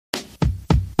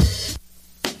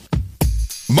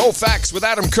Mo Facts with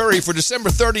Adam Curry for December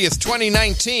 30th,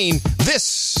 2019.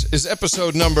 This is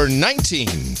episode number 19.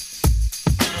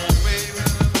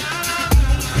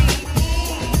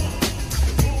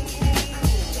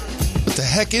 What the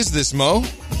heck is this, Mo?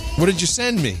 What did you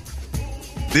send me?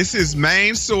 This is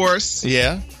Main Source.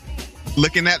 Yeah?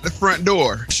 Looking at the front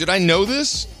door. Should I know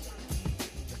this?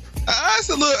 It's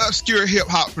a little obscure hip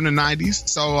hop from the 90s.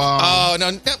 So, Oh,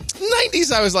 no.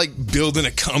 90s, I was like building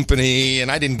a company and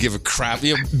I didn't give a crap.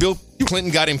 You know, Bill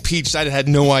Clinton got impeached. I had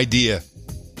no idea.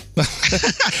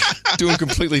 Doing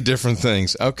completely different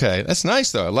things. Okay. That's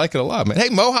nice, though. I like it a lot, man. Hey,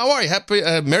 Mo, how are you? Happy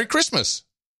Merry Christmas.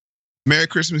 Merry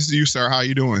Christmas to you, sir. How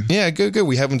you doing? Yeah, good.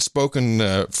 We haven't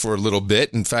spoken for a little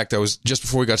bit. In fact, just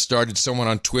before we got started, someone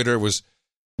on Twitter was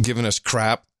giving us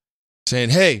crap,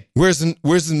 saying, "Hey, where's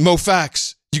the Mo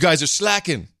Facts? You guys are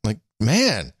slacking." Like,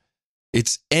 man,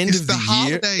 it's end of the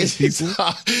year.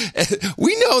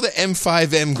 We know the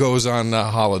M5M goes on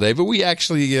holiday, but we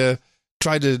actually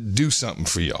try to do something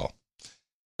for y'all.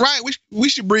 Right, we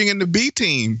should bring in the B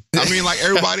team. I mean, like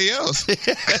everybody else.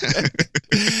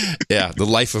 Yeah, the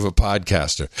life of a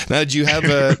podcaster. Now, did you have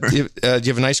do you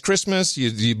have a nice Christmas?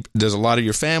 Does a lot of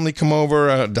your family come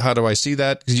over? How do I see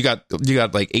that? Because you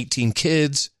got like 18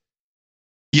 kids.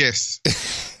 Yes,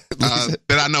 that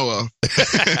I know of.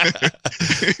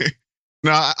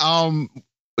 No,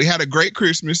 we had a great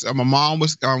Christmas. My mom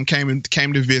was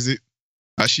came to visit.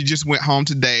 She just went home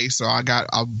today, so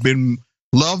I've been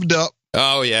loved up.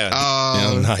 Oh, yeah.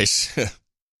 Nice.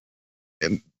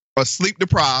 And sleep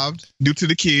deprived due to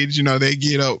the kids. You know, they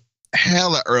get up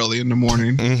hella early in the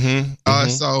morning.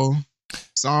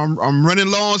 So I'm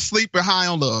running low on sleep and high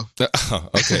on love.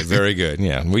 Okay, very good.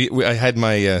 Yeah, I had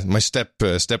my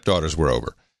stepdaughters were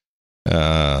over.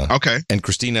 Okay. And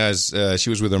Christina she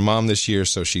was with her mom this year,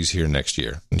 so she's here next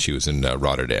year, and she was in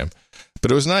Rotterdam. But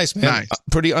it was nice, man. Nice.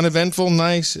 Pretty uneventful,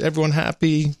 nice. Everyone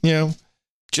happy. You know,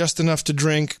 just enough to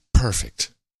drink.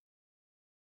 Perfect.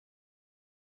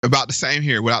 About the same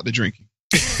here without the drinking.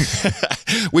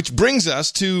 Which brings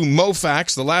us to Mo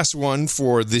Facts, the last one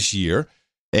for this year.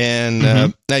 And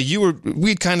now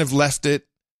we'd kind of left it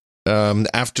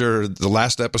after the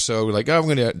last episode. We're like, oh, I'm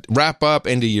going to wrap up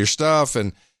end of year stuff.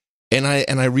 And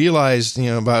I realized,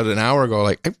 about an hour ago,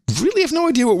 like, I really have no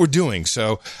idea what we're doing.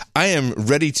 So I am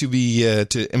ready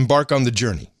to embark on the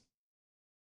journey.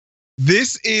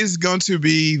 This is going to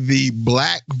be the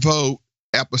Black Vote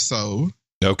episode.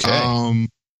 Okay.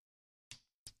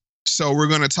 So we're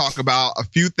going to talk about a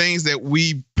few things that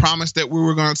we promised that we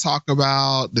were going to talk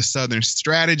about: the Southern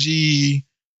strategy,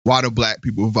 why do Black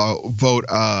people vote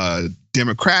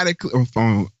Democratic,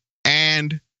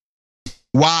 and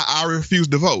why I refuse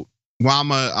to vote. Why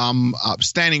I'm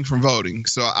abstaining from voting.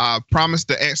 So I promised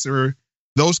to answer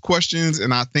those questions,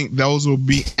 and I think those will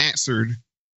be answered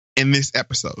in this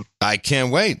episode. I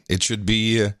can't wait. It should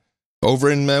be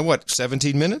over in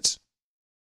 17 minutes?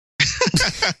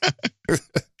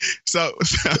 So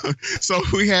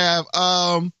we have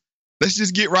let's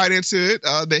just get right into it.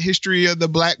 The history of the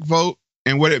Black vote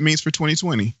and what it means for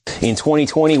 2020. In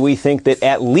 2020, we think that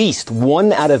at least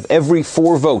 1 out of every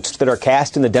 4 votes that are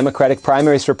cast in the Democratic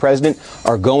primaries for president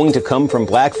are going to come from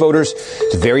Black voters.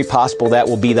 It's very possible that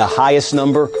will be the highest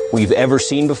number we've ever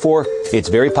seen before. It's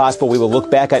very possible we will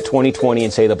look back at 2020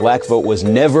 and say the Black vote was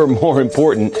never more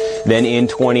important than in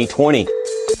 2020.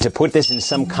 To put this in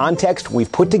some context,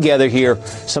 we've put together here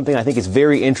something I think is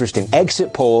very interesting.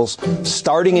 Exit polls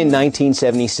starting in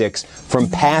 1976 from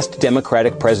past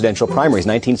Democratic presidential primaries.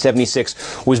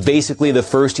 1976 was basically the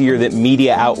first year that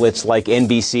media outlets like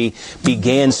NBC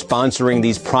began sponsoring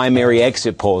these primary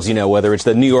exit polls, whether it's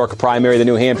the New York primary, the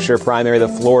New Hampshire primary, the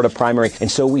Florida primary.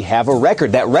 And so we have a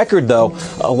record. That record, though,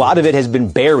 a lot of it has been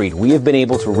buried. We have been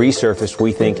able to resurface,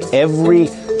 we think, every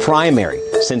primary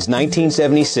since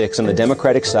 1976 on the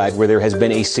Democratic side where there has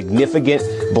been a significant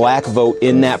Black vote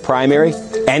in that primary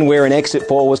and where an exit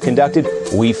poll was conducted.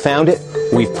 We found it.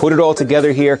 We've put it all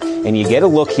together here, and you get a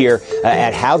look here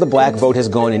at how the Black vote has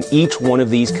gone in each one of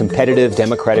these competitive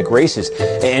Democratic races.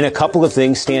 And a couple of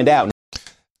things stand out.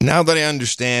 Now that I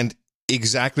understand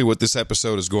exactly what this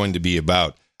episode is going to be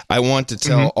about, I want to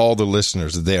tell all the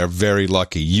listeners that they are very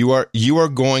lucky. You are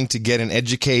going to get an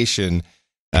education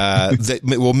that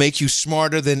will make you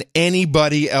smarter than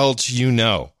anybody else you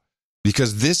know.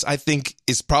 Because this, I think,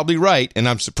 is probably right, and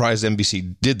I'm surprised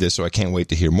NBC did this, so I can't wait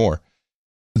to hear more.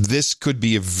 This could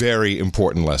be a very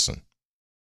important lesson.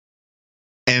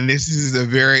 And this is a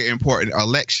very important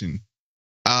election.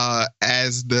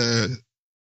 As the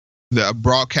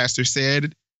broadcaster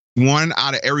said, 1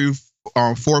 out of every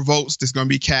 4 votes that's going to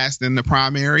be cast in the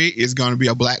primary is going to be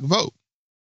a Black vote.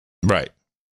 Right.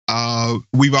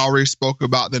 We've already spoke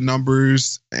about the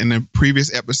numbers in the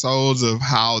previous episodes of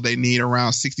how they need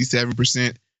around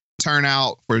 67%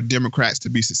 turnout for Democrats to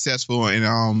be successful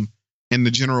in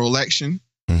the general election.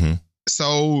 Mm-hmm.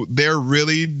 So they're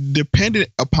really dependent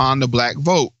upon the black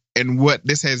vote. And what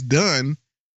this has done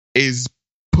is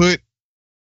put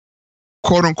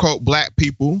quote unquote black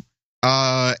people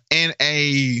in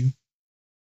a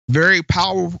very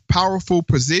powerful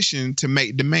position to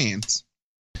make demands.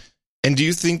 And do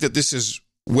you think that this is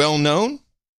well known?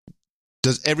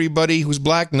 Does everybody who's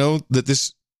black know that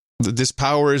this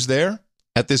power is there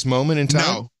at this moment in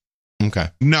time? No. Okay.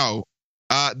 No.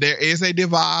 There is a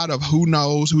divide of who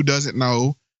knows, who doesn't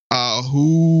know,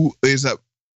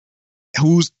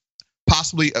 who's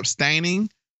possibly abstaining,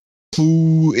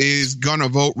 who is gonna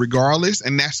vote regardless,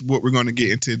 and that's what we're going to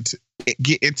get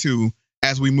into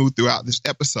as we move throughout this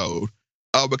episode.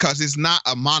 Because it's not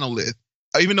a monolith,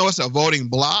 even though it's a voting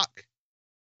block.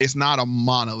 It's not a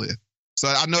monolith. So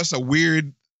I know it's a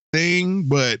weird thing,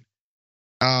 but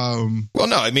well,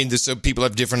 no, I mean, so people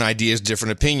have different ideas,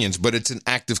 different opinions, but it's an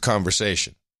active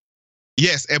conversation.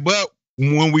 Yes, but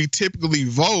when we typically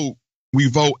vote, we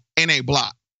vote in a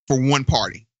block for one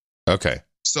party. Okay.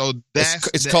 So that's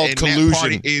it's called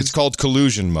collusion. It's called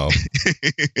collusion, Mo.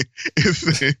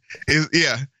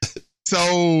 Yeah.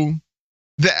 So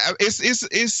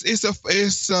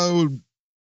it's a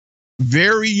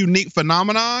very unique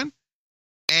phenomenon,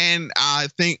 and I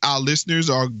think our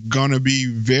listeners are gonna be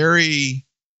very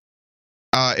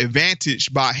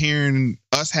advantaged by hearing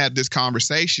us have this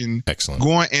conversation. Excellent.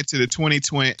 Going into the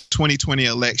 2020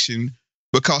 election,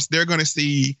 because they're going to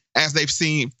see, as they've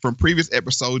seen from previous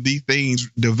episodes, these things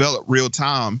develop real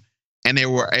time, and they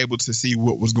were able to see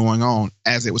what was going on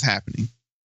as it was happening.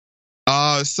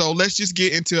 So let's just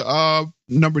get into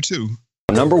number 2.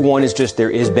 Number one is just there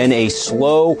has been a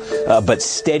slow but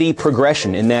steady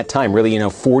progression in that time, really,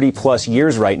 40 plus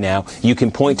years right now. You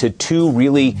can point to 2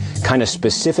 really kind of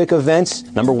specific events.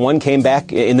 Number one came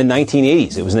back in the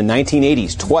 1980s. It was in the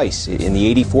 1980s twice, in the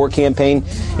 84 campaign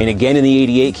and again in the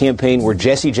 88 campaign, where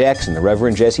Jesse Jackson, the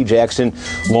Reverend Jesse Jackson,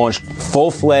 launched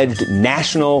full-fledged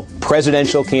national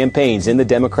presidential campaigns in the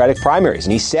Democratic primaries.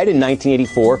 And he said in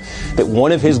 1984 that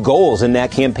one of his goals in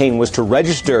that campaign was to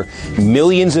register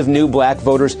millions of new black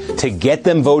voters to get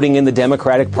them voting in the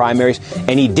Democratic primaries,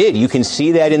 and he did. You can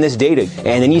see that in this data.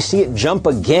 And then you see it jump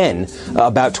again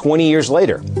about 20 years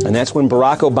later, and that's when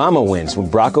Barack Obama wins. When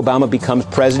Barack Obama becomes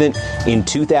president in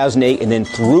 2008, and then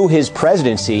through his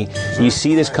presidency, you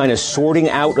see this kind of sorting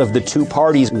out of the 2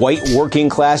 parties, white working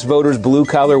class voters,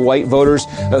 blue-collar white voters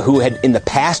who had in the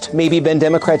past maybe been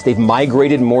Democrats. They've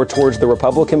migrated more towards the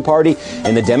Republican Party,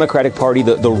 and the Democratic Party,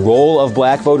 the role of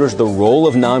black voters, the role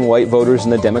of non-white voters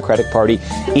in the Democratic Party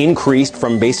increased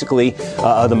from basically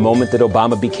the moment that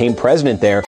Obama became president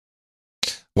there.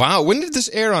 Wow. When did this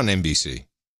air on NBC?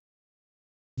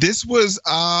 This was,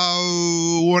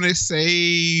 I want to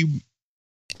say,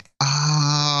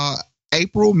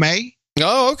 April, May.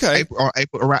 Oh, okay.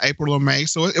 Around April or May.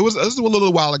 So it was a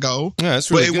little while ago. Yeah,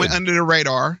 that's really good. But it went under the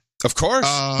radar. Of course.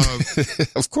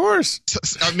 Of course.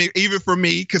 I mean, even for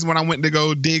me, because when I went to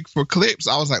go dig for clips,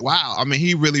 I was like, wow. I mean,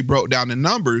 he really broke down the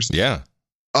numbers. Yeah.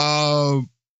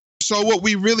 So what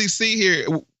we really see here,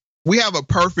 we have a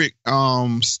perfect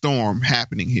storm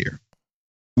happening here.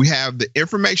 We have the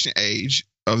information age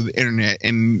of the internet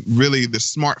and really the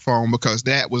smartphone, because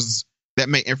that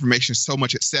made information so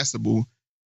much accessible,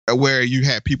 where you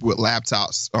had people with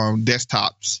laptops,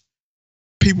 desktops.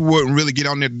 People wouldn't really get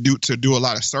on there to do a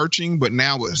lot of searching, but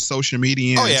now with social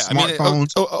media and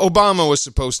smartphones. Obama was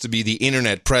supposed to be the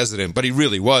internet president, but he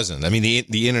really wasn't. I mean,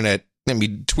 the internet,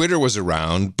 Twitter was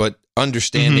around, but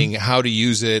understanding how to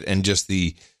use it and just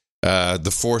the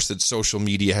force that social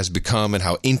media has become and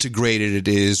how integrated it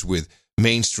is with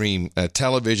mainstream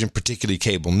television, particularly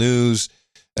cable news,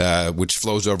 which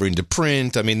flows over into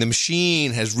print. I mean, the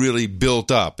machine has really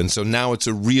built up, and so now it's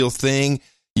a real thing.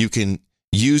 You can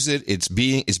use it. It's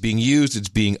being used. It's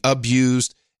being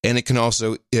abused, and it can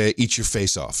also eat your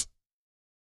face off.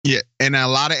 Yeah, and a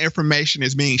lot of information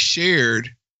is being shared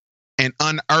and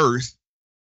unearthed.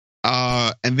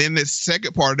 And then the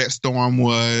second part of that storm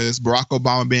was Barack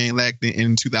Obama being elected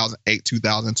in 2008,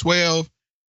 2012.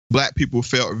 Black people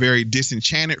felt very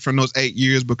disenchanted from those 8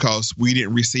 years because we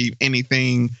didn't receive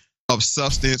anything of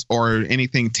substance or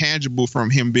anything tangible from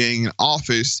him being in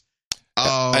office.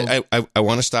 I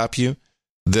want to stop you.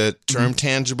 The term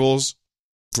tangibles,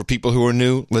 for people who are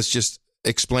new, let's just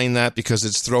explain that, because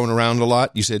it's thrown around a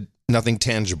lot. You said nothing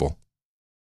tangible.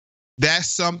 That's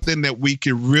something that we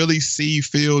can really see,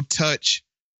 feel, touch,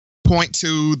 point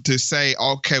to say,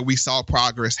 okay, we saw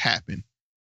progress happen.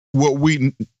 what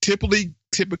we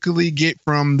typically get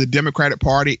from the Democratic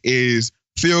Party is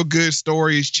feel good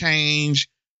stories, change,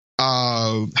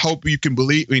 hope you can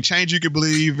believe, change you can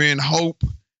believe in, hope,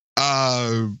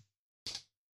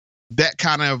 that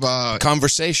kind of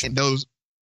conversation. Those,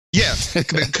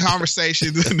 the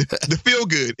conversations, the feel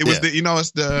good. It was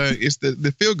it's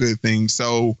the feel good thing.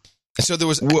 So there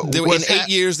was in 8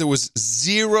 years there was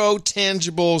zero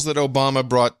tangibles that Obama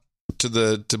brought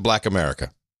to Black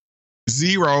America.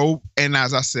 Zero. And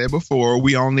as I said before,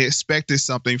 we only expected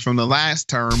something from the last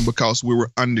term because we were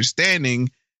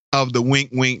understanding of the wink,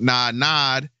 wink, nod,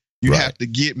 nod. You have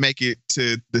to make it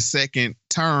to the second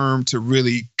term to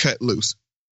really cut loose.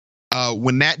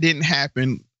 When that didn't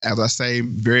happen, as I say,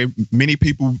 very many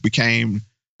people became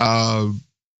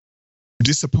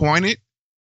disappointed.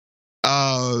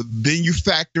 Then you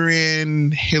factor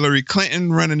in Hillary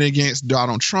Clinton running against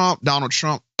Donald Trump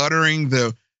uttering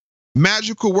the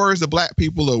magical words to black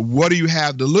people of what do you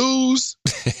have to lose?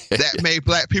 That made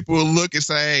black people look and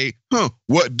say,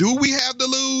 what do we have to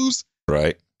lose?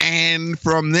 Right. And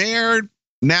from there,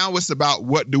 now it's about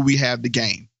what do we have to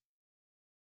gain?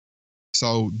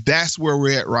 So that's where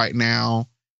we're at right now.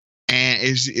 And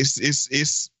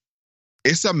it's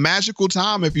a magical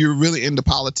time if you're really into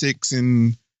politics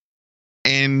and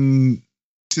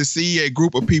to see a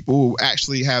group of people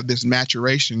actually have this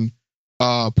maturation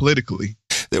politically.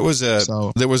 There was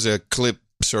a clip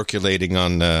circulating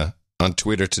on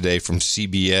Twitter today from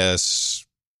CBS.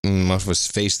 It was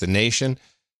Face the Nation.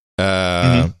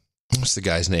 What's the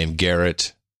guy's name?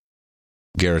 Garrett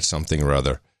something or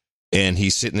other. And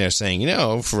he's sitting there saying,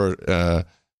 for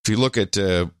if you look at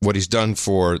what he's done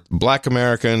for Black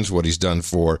Americans, what he's done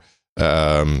for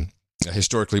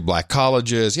historically Black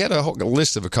colleges, he had a whole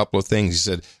list of a couple of things. He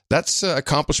said that's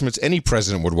accomplishments any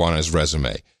president would want on his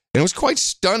resume. And it was quite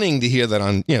stunning to hear that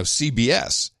on,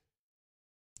 CBS.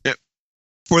 Yeah.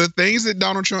 For the things that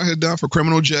Donald Trump has done for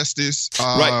criminal justice.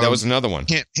 Right. That was another one.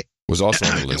 Was also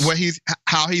on the list.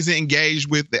 How he's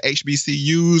engaged with the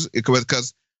HBCUs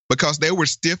because they were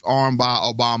stiff-armed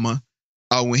by Obama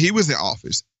when he was in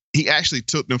office. He actually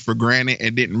took them for granted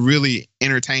and didn't really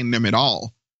entertain them at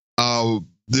all.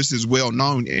 This is well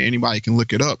known. Anybody can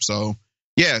look it up. So,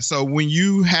 so when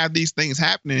you have these things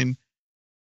happening,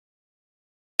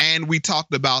 and we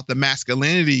talked about the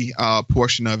masculinity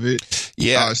portion of it.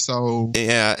 Yeah.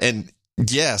 And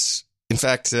yes, in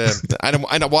fact, I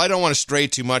don't want to stray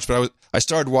too much, but I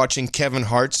started watching Kevin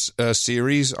Hart's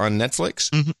series on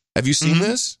Netflix. Mm-hmm. Have you seen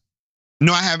this?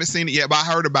 No, I haven't seen it yet, but I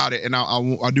heard about it, and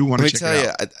I do want to check it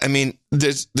out. You, I mean,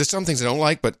 there's some things I don't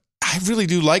like, but I really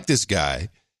do like this guy.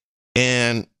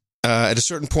 And at a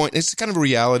certain point, it's kind of a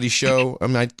reality show. I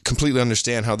mean, I completely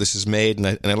understand how this is made,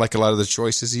 and I like a lot of the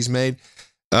choices he's made.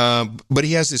 But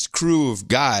he has this crew of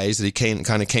guys that he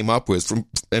came up with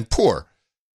and poor.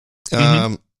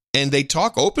 And they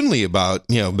talk openly about,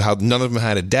 how none of them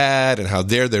had a dad and how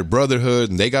they're their brotherhood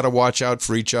and they got to watch out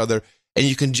for each other. And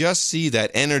you can just see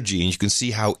that energy and you can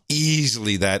see how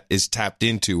easily that is tapped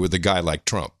into with a guy like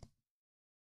Trump.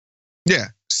 Yeah.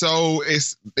 So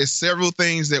it's several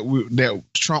things that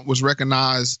Trump was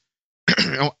recognized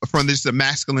from the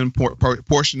masculine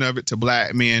portion of it to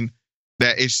black men,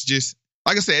 that it's just,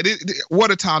 like I said,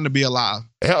 what a time to be alive.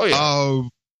 Hell yeah.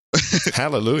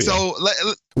 Hallelujah. So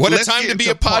what a time to be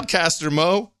a podcaster,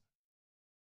 Mo.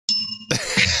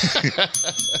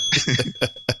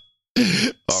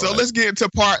 Let's get into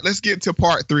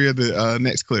part 3 of the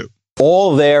next clip.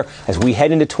 All there, as we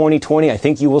head into 2020, I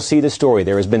think you will see the story.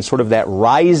 There has been sort of that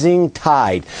rising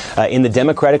tide in the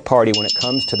Democratic Party when it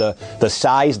comes to the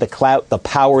size, the clout, the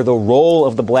power, the role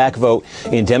of the black vote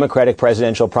in Democratic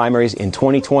presidential primaries in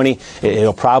 2020.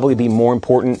 It'll probably be more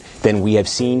important than we have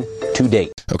seen to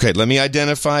date. Okay, let me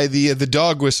identify the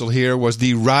dog whistle here was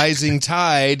the rising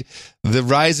tide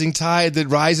that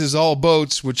rises all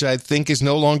boats, which I think is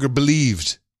no longer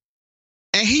believed.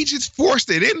 And he just forced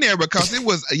it in there because it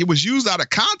was used out of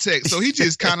context. So he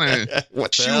just kind of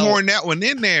shoehorned that one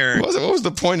in there. What was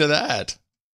the point of that?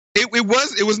 It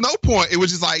was no point. It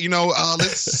was just like,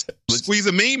 let's squeeze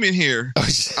a meme in here.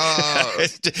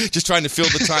 Just trying to fill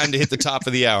the time to hit the top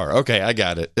of the hour. Okay, I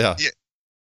got it. Yeah.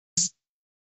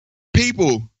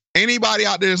 People, anybody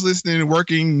out there that's listening,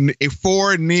 working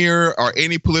for, near, or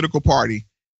any political party,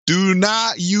 do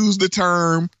not use the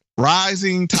term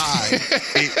rising tide.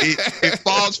 it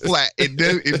falls flat.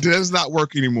 It does not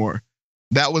work anymore.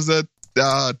 That was a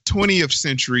 20th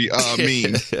century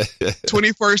meme.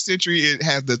 21st century, it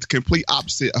has the complete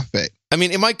opposite effect. I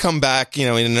mean, it might come back, in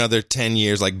another 10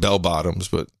 years like bell bottoms,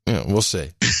 but we'll see.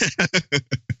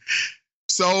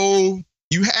 So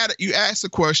you asked a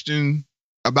question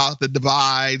about the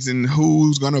divides and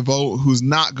who's going to vote, who's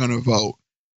not going to vote.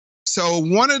 So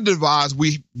one of the divides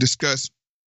we discussed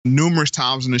numerous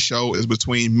times in the show is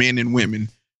between men and women.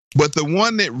 But the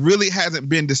one that really hasn't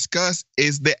been discussed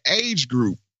is the age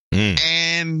group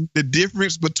and the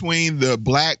difference between the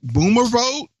black boomer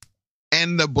vote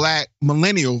and the black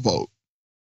millennial vote.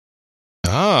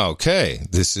 Oh, okay.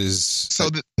 This is so.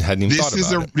 Hadn't even thought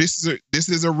about it. This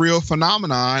is a real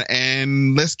phenomenon,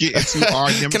 and let's get into our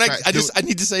Democrats. I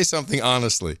need to say something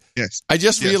honestly. Yes. I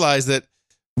just realized that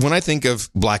when I think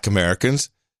of black Americans,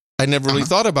 I never really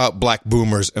thought about black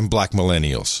boomers and black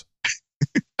millennials.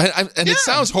 It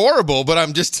sounds horrible, but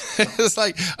I'm just, it's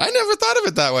like, I never thought of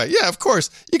it that way. Yeah, of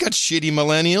course. You got shitty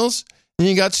millennials and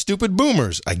you got stupid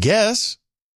boomers, I guess.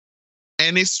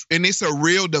 And it's a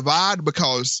real divide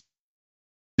because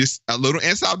just a little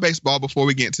inside baseball before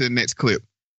we get to the next clip.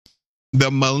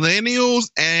 The millennials,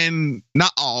 and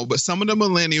not all, but some of the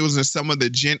millennials and some of the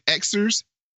Gen Xers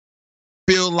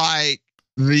feel like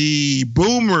the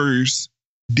boomers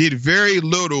did very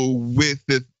little with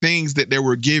the things that they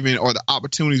were given or the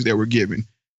opportunities they were given.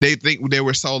 They think they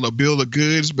were sold a bill of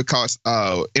goods because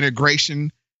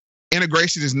integration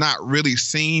is not really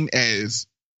seen as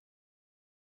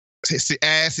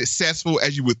successful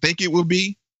as you would think it would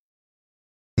be.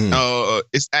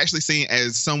 It's actually seen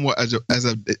as somewhat as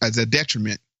a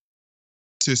detriment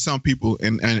to some people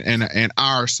in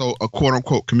our a quote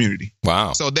unquote community.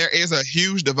 Wow. So there is a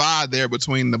huge divide there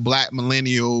between the black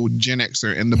millennial Gen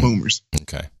Xer and the boomers.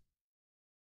 Okay.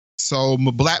 So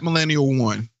black millennial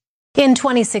won. In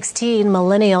 2016,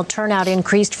 millennial turnout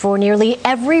increased for nearly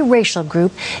every racial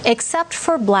group except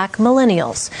for black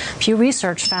millennials. Pew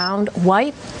Research found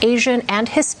white, Asian, and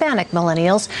Hispanic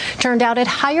millennials turned out at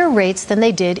higher rates than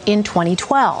they did in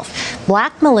 2012.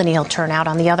 Black millennial turnout,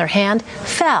 on the other hand,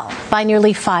 fell by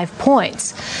nearly 5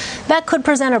 points. That could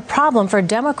present a problem for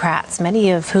Democrats,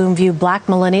 many of whom view black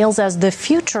millennials as the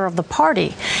future of the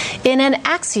party. In an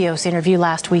Axios interview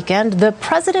last weekend, the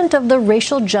president of the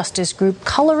racial justice group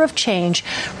Color of Change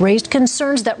raised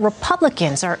concerns that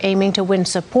Republicans are aiming to win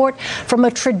support from a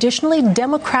traditionally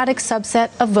Democratic subset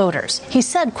of voters. He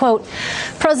said, quote,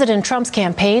 President Trump's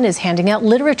campaign is handing out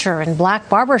literature in black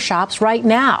barbershops right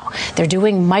now. They're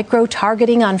doing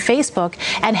micro-targeting on Facebook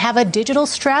and have a digital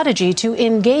strategy to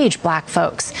engage black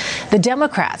folks. The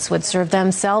Democrats would serve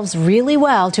themselves really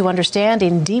well to understand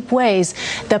in deep ways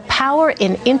the power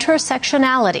in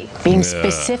intersectionality. Being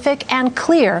specific and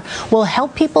clear will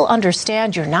help people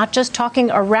understand you're not just talking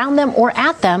around them or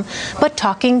at them, but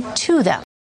talking to them.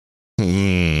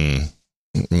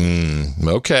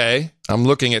 Okay. I'm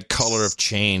looking at Color of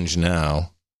Change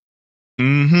now.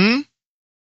 Mm-hmm.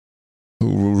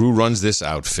 Who runs this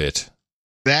outfit?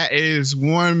 That is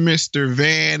one Mr.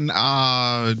 Van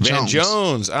Jones. Van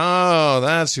Jones. Oh,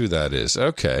 that's who that is.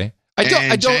 Okay.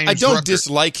 I don't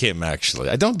dislike him, actually.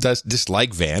 I don't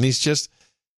dislike Van. He's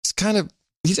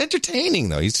entertaining,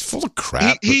 though. He's full of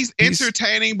crap. He's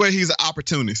entertaining, but he's an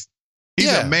opportunist.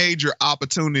 He's a major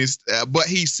opportunist, but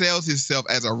he sells himself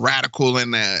as a radical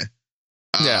and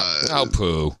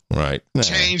poo. Right.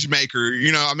 Change maker.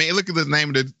 You know, I mean, look at the name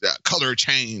of the Color of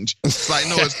Change. It's like,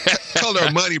 no, it's Color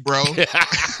of Money, bro.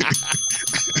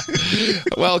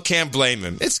 Well, can't blame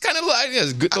him. It's kind of like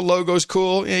the logo's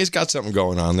cool. Yeah, he's got something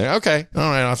going on there. Okay. All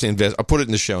right. I'll have to invest. I'll put it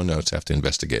in the show notes. I have to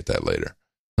investigate that later.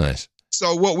 Nice.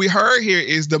 So what we heard here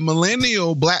is the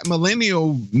black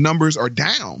millennial numbers are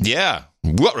down. Yeah.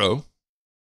 What-ro?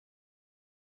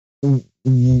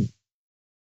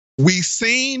 We've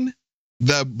seen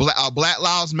the Black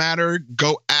Lives Matter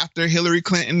go after Hillary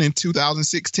Clinton in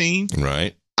 2016.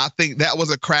 Right. I think that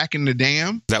was a crack in the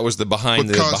dam. That was the behind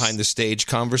the stage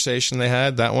conversation they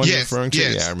had. That one you're referring to?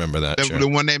 Yes. Yeah, I remember that. The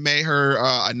one they made her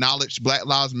acknowledge Black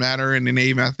Lives Matter, and then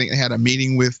I think they had a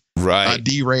meeting with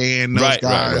D-Ray and those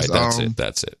guys. Right.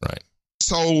 That's it. Right.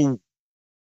 So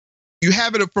you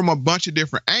have it from a bunch of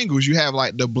different angles. You have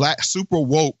like the black super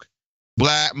woke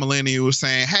black millennials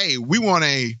saying, "Hey, we want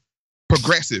a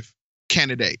progressive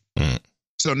candidate."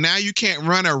 So now you can't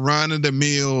run a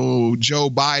run-of-the-mill Joe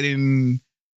Biden,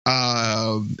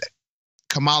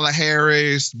 Kamala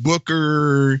Harris,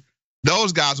 Booker.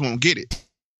 Those guys won't get it.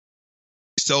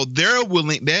 So they'll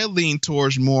lean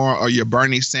towards more of your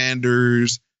Bernie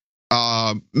Sanders,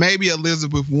 maybe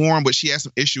Elizabeth Warren, but she has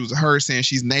some issues with her saying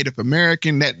she's Native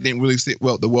American. That didn't really sit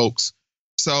well with the wokes.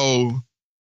 So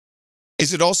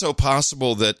is it also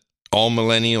possible that all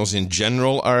millennials in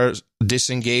general are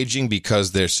disengaging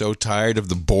because they're so tired of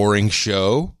the boring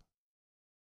show?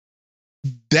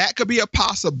 That could be a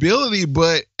possibility,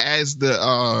 but as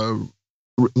the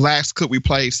last clip we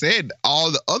played said,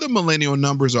 all the other millennial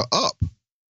numbers are up.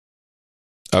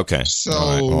 Okay. So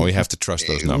all right. Well, we have to trust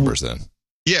those numbers then.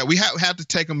 Yeah, we have to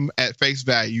take them at face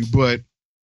value, but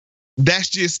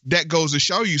that goes to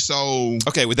show you. So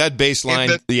okay, with that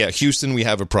baseline, Houston, we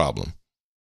have a problem.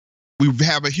 We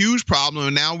have a huge problem,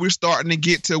 and now we're starting to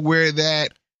get to where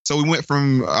that. So we went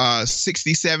from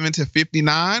 67 to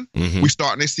 59. Mm-hmm. We're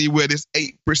starting to see where this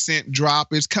 8%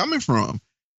 drop is coming from,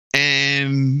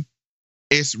 and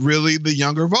it's really the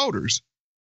younger voters.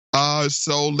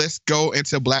 So let's go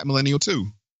into Black Millennial 2.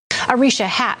 Arisha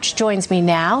Hatch joins me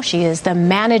now. She is the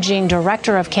managing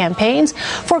director of campaigns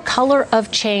for Color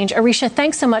of Change. Arisha,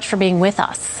 thanks so much for being with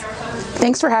us.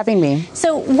 Thanks for having me.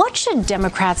 So what should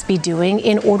Democrats be doing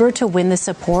in order to win the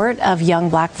support of young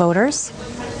Black voters?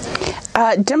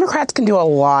 Democrats can do a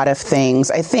lot of things.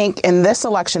 I think in this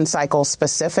election cycle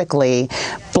specifically,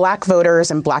 Black voters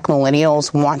and Black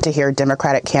millennials want to hear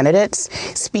Democratic candidates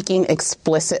speaking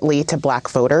explicitly to Black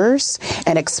voters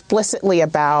and explicitly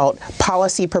about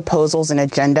policy proposals and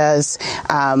agendas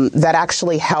that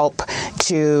actually help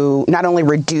to not only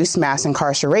reduce mass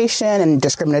incarceration and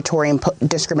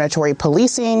discriminatory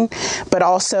policing, but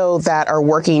also that are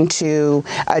working to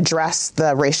address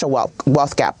the racial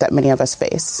wealth gap that many of us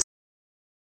face.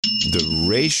 The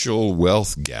racial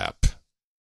wealth gap.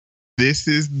 This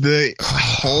is the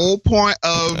whole point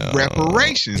of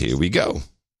reparations. Here we go.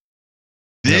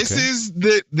 This is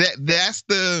that's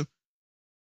the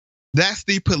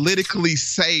politically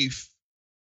safe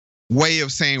way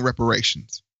of saying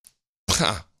reparations.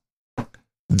 Huh.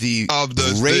 The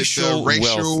racial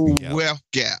wealth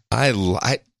gap.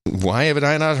 Why haven't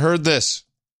I not heard this?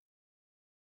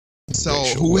 So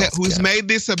who's made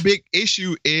this a big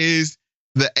issue is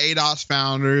the ADOS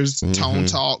founders, Tone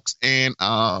Talks, and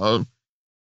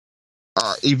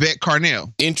Yvette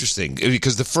Carnell. Interesting,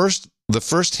 because the first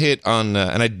hit on,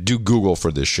 and I do Google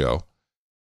for this show,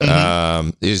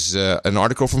 is an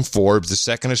article from Forbes. The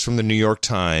second is from the New York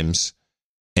Times,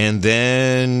 and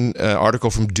then an article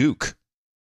from Duke,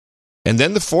 and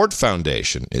then the Ford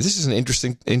Foundation. This is an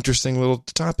interesting little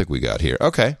topic we got here.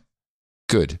 Okay.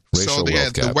 Good. Racial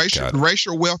wealth gap. The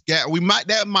racial wealth gap.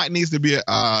 That might needs to be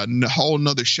a whole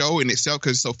nother show in itself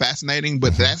because it's so fascinating.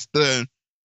 But that's the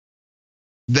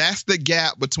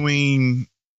gap between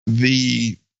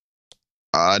the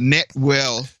net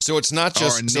wealth. So it's not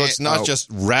just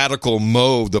Radical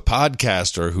Mo, the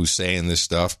podcaster, who's saying this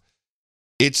stuff.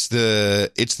 It's the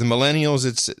millennials.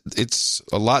 It's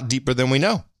a lot deeper than we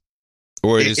know,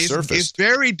 or it's surface. It's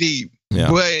very deep,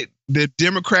 but the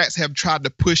Democrats have tried to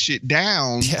push it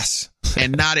down,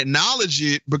 and not acknowledge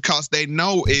it because they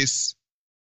know it's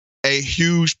a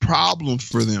huge problem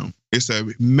for them. It's a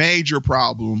major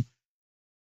problem.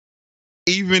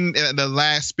 Even the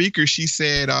last speaker, she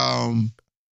said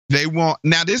they want.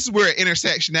 Now this is where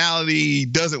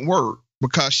intersectionality doesn't work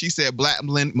because she said Black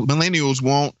millennials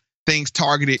want things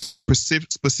targeted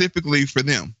specifically for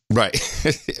them. Right.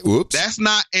 Whoops. That's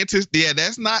not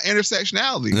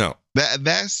intersectionality. No.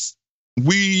 That's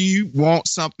we want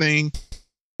something.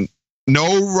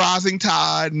 No rising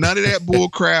tide, none of that bull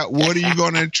crap. What are you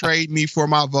going to trade me for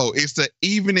my vote? It's an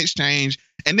even exchange,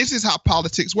 and this is how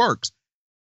politics works.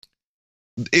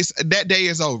 That day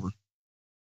is over.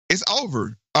 It's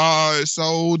over.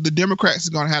 So the Democrats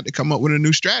are going to have to come up with a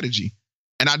new strategy,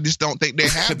 and I just don't think they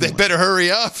have. They better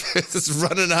hurry up. It's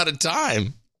running out of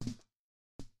time.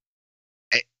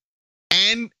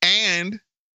 And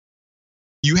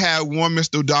you have one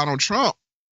Mr. Donald Trump.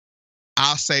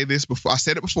 I'll say this before. I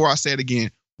said it before. I say it again.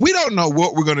 We don't know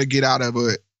what we're going to get out of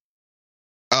a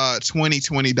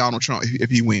 2020 Donald Trump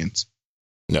if he wins.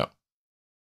 No.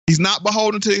 He's not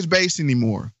beholden to his base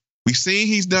anymore. We've seen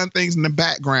he's done things in the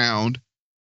background,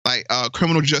 like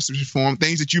criminal justice reform,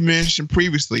 things that you mentioned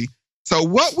previously. So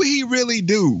what would he really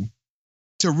do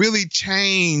to really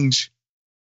change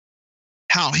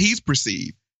how he's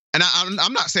perceived? And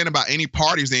I'm not saying about any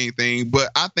parties or anything, but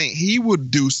I think he would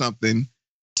do something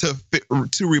to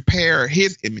repair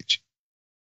his image.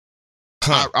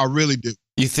 Huh. I really do.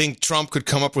 You think Trump could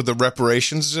come up with a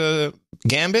reparations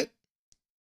gambit?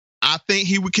 I think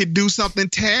he could do something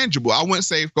tangible. I wouldn't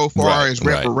say go far as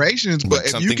reparations, but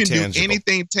if you can do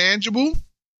anything tangible,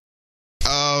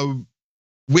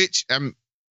 which and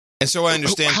so I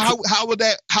understand how would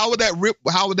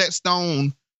that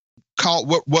stone call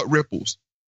what ripples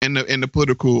in the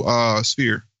political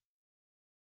sphere?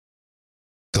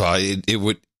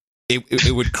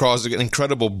 It would cause an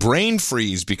incredible brain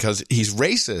freeze because he's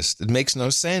racist. It makes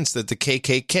no sense that the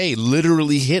KKK,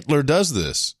 literally Hitler, does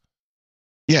this.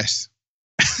 Yes.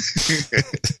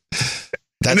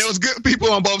 And there was good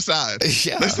people on both sides.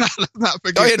 Yeah. Let's not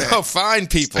forget that. No, fine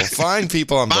people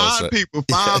on both sides.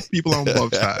 Fine people on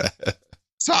both sides.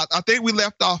 So I think we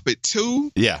left off at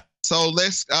 2. Yeah. So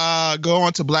let's go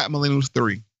on to Black Millennials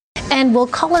 3. And will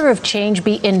Color of Change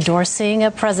be endorsing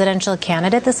a presidential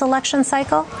candidate this election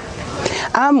cycle?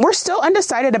 We're still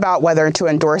undecided about whether to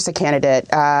endorse a candidate.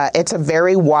 It's a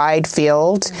very wide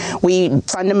field. We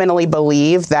fundamentally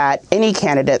believe that any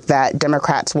candidate that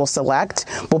Democrats will select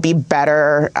will be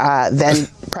better than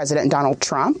President Donald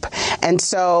Trump. And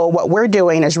so what we're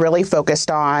doing is really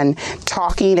focused on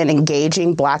talking and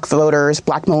engaging Black voters,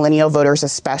 Black millennial voters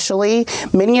especially,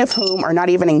 many of whom are not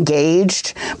even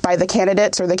engaged by the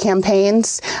candidates or the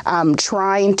campaigns,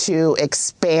 trying to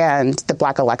expand the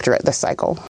Black electorate this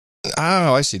cycle.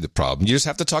 Oh, I see the problem. You just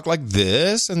have to talk like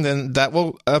this, and then that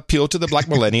will appeal to the Black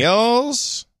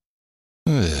millennials.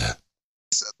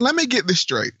 So let me get this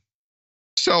straight.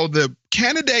 So the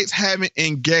candidates haven't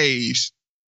engaged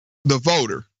the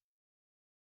voter,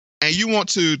 and you want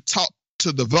to talk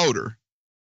to the voter.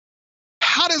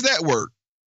 How does that work?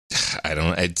 I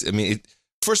don't know. I mean,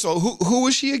 first of all, who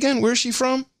is she again? Where is she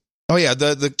from? Oh, yeah,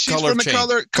 the She's color from of the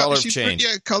change. Color of she's change.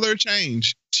 From, Color of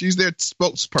Change. She's their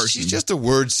spokesperson. She's just a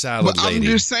word salad but lady. I'm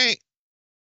just saying,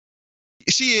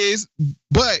 she is,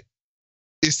 but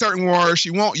it's certain words she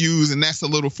won't use, and that's a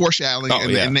little foreshadowing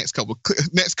in the next couple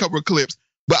of clips.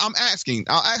 But I'll ask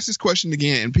this question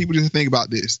again, and people just think about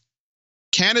this.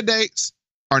 Candidates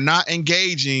are not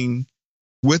engaging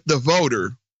with the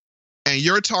voter, and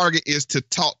your target is to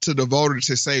talk to the voter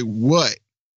to say what?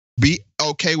 Be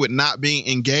okay with not being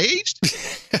engaged?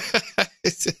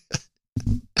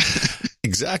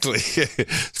 Exactly.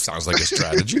 Sounds like a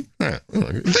strategy. Think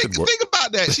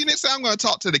about that. She didn't say I'm going to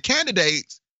talk to the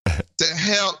candidates to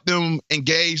help them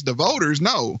engage the voters.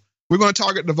 No, we're going to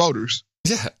target the voters.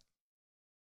 Yeah.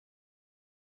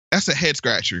 That's a head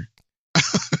scratcher.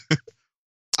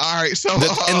 All right, so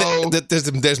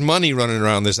there's money running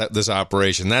around this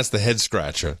operation. That's the head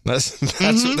scratcher. That's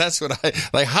what I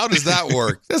like. How does that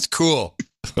work? That's cool.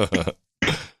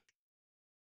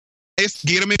 It's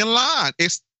get them in line.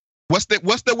 It's what's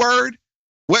the word?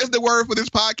 What is the word for this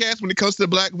podcast when it comes to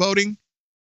Black voting?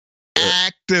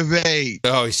 Activate.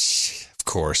 Oh, of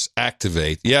course,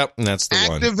 activate. Yep, that's the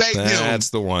one. Activate them.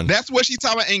 That's the one. That's what she's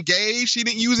talking about. Engage. She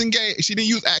didn't use engage. She didn't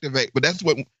use activate, but that's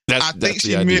what I think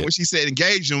she meant when she said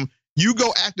engage them. You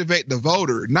go activate the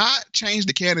voter, not change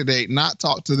the candidate, not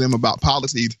talk to them about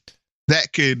policies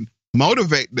that could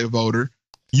motivate the voter.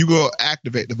 You go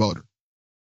activate the voter.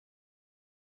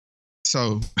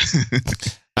 So,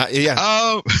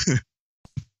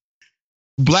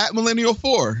 Black Millennial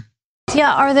 4.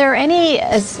 Yeah, are there any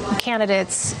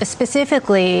candidates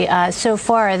specifically so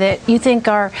far that you think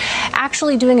are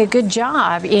actually doing a good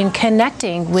job in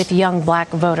connecting with young Black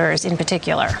voters in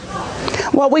particular?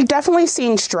 Well, we've definitely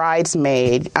seen strides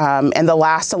made in the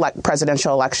last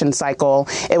presidential election cycle.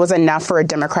 It was enough for a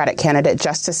Democratic candidate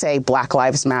just to say Black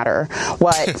Lives Matter.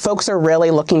 What folks are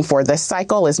really looking for this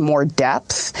cycle is more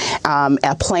depth,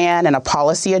 a plan and a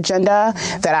policy agenda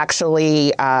that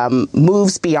actually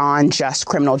moves beyond just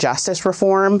criminal justice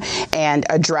reform and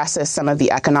addresses some of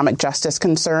the economic justice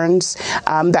concerns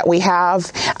that we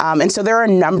have. And so there are a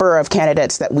number of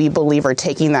candidates that we believe are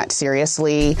taking that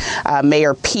seriously.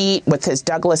 Mayor Pete with his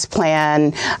Douglas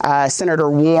plan, Senator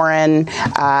Warren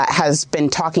has been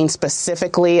talking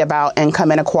specifically about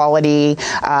income inequality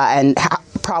and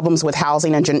problems with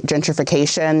housing and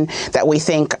gentrification that we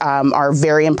think are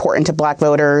very important to Black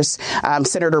voters.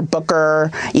 Senator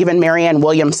Booker, even Marianne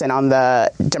Williamson on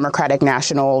the Democratic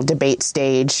National Debate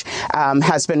stage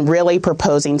has been really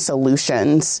proposing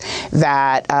solutions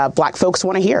that Black folks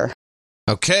want to hear.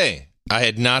 Okay. I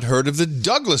had not heard of the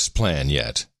Douglas plan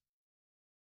yet.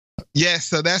 Yes,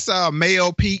 so that's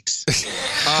Mayo Pete's.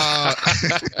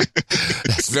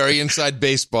 That's very inside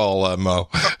baseball, Mo.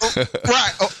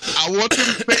 Right. I want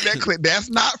to make that clear. That's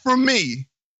not from me.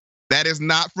 That is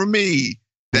not from me.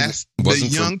 That's the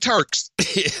Young Turks.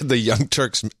 The Young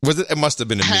Turks. Was it? It must have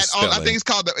been a misspelling. I think it's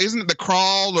called. Isn't it the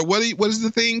crawl or what is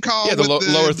the thing called? Yeah, the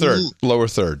lower third. Lower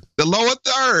third. The lower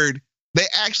third. They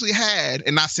actually had,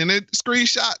 and I sent a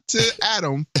screenshot to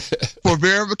Adam for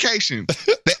verification.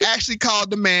 They actually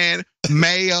called the man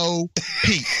Mayo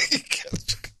Pete.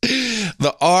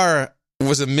 The R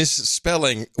was a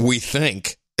misspelling, we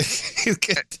think.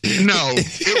 No.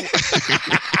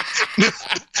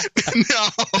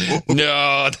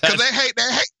 No. Because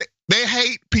they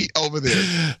hate Pete over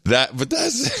there.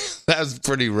 That's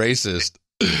pretty racist.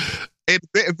 It's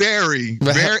very,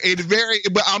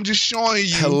 but I'm just showing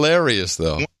you. Hilarious,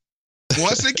 though.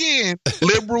 Once again,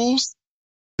 liberals,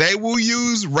 they will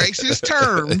use racist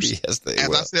terms. Yes, they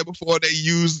will. As I said before, they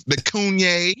use the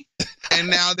Kanye, and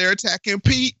now they're attacking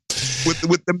Pete.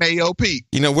 with the Mayo Pete.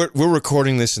 You know, we're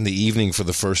recording this in the evening for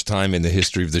the first time in the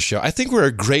history of the show. I think we're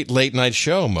a great late night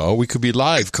show, Mo. We could be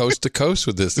live coast to coast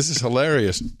with this. This is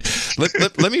hilarious.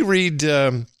 Let me read.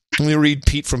 Let me read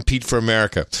Pete from Pete for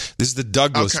America. This is the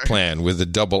Douglas plan with the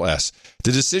double S.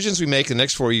 The decisions we make in the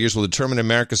next 4 years will determine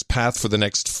America's path for the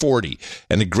next 40.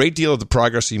 And a great deal of the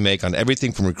progress we make on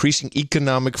everything from increasing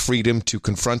economic freedom to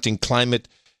confronting climate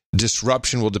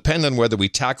disruption will depend on whether we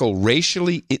tackle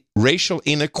racial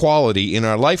inequality in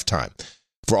our lifetime.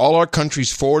 For all our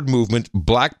country's forward movement,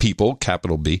 black people,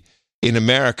 capital B, in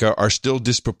America are still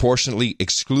disproportionately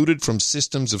excluded from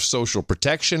systems of social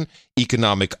protection,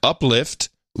 economic uplift.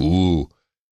 Ooh,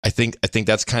 I think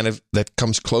that's that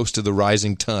comes close to the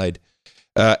rising tide.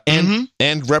 And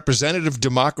representative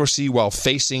democracy while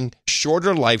facing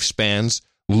shorter lifespans,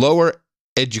 lower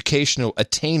educational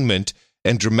attainment,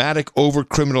 and dramatic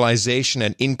overcriminalization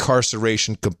and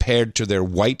incarceration compared to their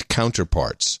white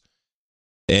counterparts.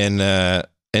 And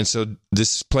so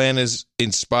this plan is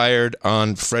inspired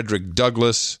on Frederick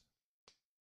Douglass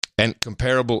and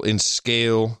comparable in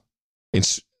scale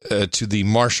to the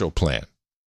Marshall Plan.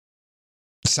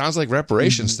 Sounds like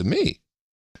reparations to me.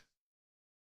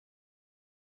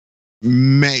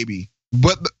 Maybe.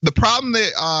 But the problem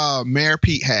that Mayor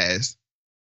Pete has,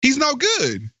 he's no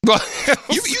good. Well,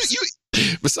 you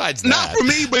besides that. Not for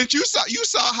me, but you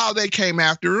saw how they came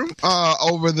after him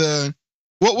over the,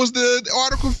 what was the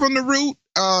article from the Root?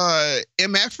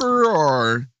 MFer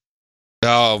or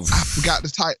I forgot the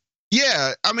title.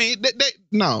 Yeah, I mean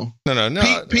no.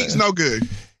 Pete's no good.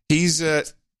 He's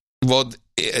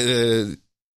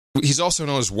he's also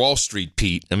known as Wall Street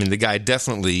Pete. I mean, the guy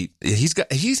definitely he's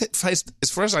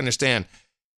as far as I understand,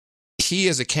 he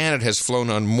as a candidate has flown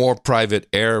on more private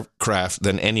aircraft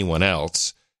than anyone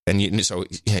else, and so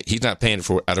he's not paying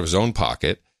for it out of his own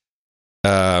pocket.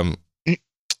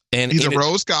 And he's a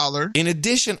Rhodes Scholar. In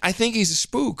addition, I think he's a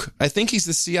spook. I think he's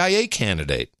the CIA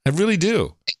candidate. I really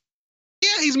do.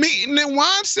 Yeah, he's meeting in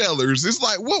wine cellars. It's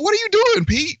like, what are you doing,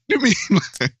 Pete? I mean,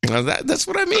 well, that's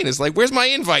what I mean. It's like, where's my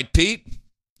invite, Pete?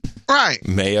 Right.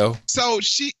 Mayo. So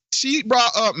she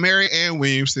brought up Marianne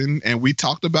Williamson, and we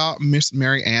talked about Miss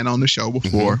Marianne on the show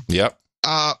before. Mm-hmm. Yep.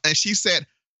 And she said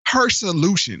her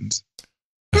solutions.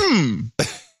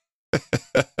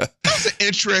 That's an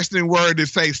interesting word to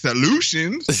say,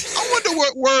 solutions. I wonder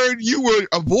what word you were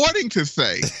avoiding to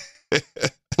say.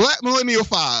 Black Millennial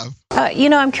 5.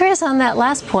 I'm curious on that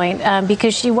last point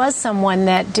because she was someone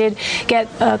that did get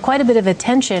quite a bit of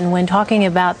attention when talking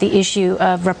about the issue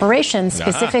of reparations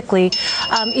specifically.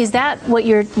 Is that what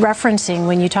you're referencing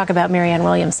when you talk about Marianne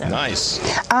Williamson? Nice.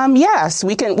 Yes,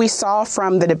 we saw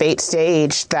from the debate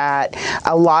stage that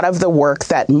a lot of the work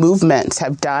that movements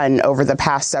have done over the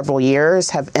past several years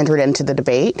have entered into the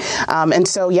debate. And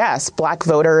so, yes, black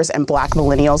voters and black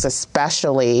millennials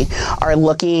especially are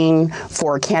looking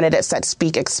for candidates that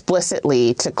speak explicitly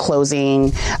to closing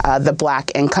the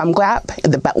black income gap,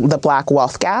 the black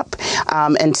wealth gap.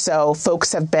 And so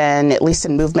folks have been, at least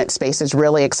in movement spaces,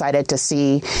 really excited to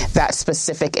see that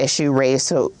specific issue raised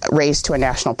to a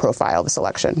national profile this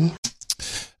election.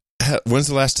 When's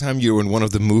the last time you were in one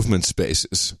of the movement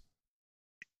spaces?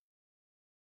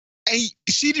 And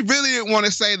she really didn't want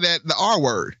to say the R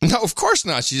word. No, of course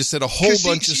not. She just said a whole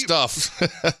bunch of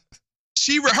stuff.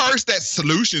 She rehearsed that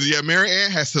solutions. Yeah, Marianne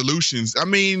has solutions. I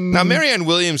mean, now Marianne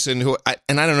Williamson, I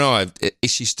don't know, is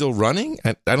she still running?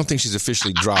 I don't think she's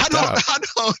officially dropped out. I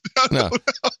don't know.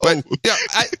 But yeah,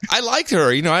 I liked her.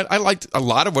 I liked a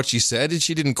lot of what she said, and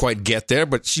she didn't quite get there,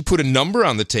 but she put a number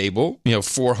on the table.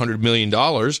 $400 million.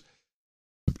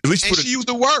 At least she used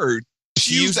the word.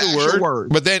 She used the word.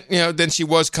 But then then she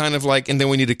was kind of like, and then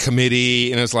we need a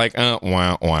committee, and it's like,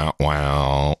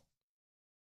 wow.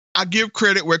 I give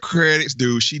credit where credit's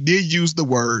due. She did use the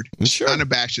word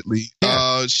unabashedly.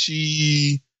 Yeah.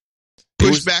 She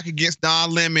pushed back against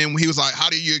Don Lemon when he was like, "How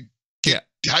do you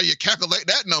calculate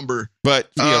that number?"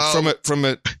 But from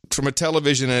a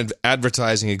television and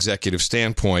advertising executive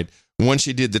standpoint, once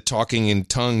she did the talking in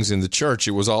tongues in the church,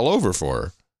 it was all over for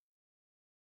her.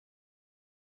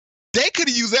 They could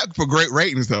have used that for great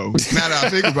ratings, though. Now that I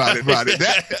think about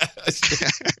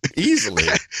it, easily.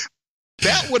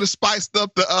 That would have spiced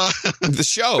up the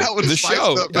show.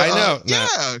 I know.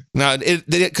 Yeah. Now,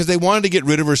 because they wanted to get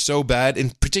rid of her so bad,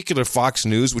 in particular Fox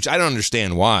News, which I don't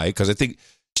understand why, because I think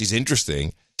she's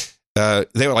interesting. They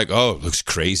were like, "Oh, it looks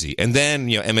crazy," and then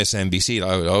MSNBC,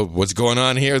 "Oh, what's going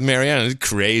on here with Marianne? It's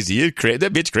crazy.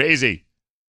 That bitch crazy."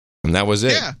 And that was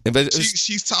it. Yeah. But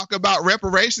She's talking about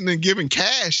reparations and giving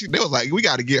cash. They was like, we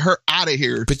got to get her out of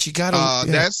here. But you got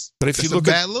to. But if you look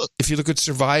a bad look. If you look at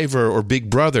Survivor or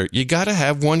Big Brother, you got to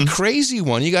have one crazy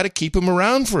one. You got to keep him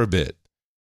around for a bit.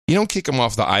 You don't kick him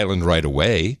off the island right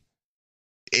away.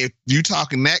 If you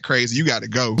talking that crazy, you got to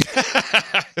go.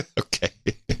 Okay.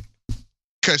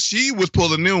 Because she was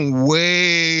pulling them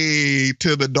way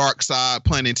to the dark side,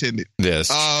 pun intended. Yes,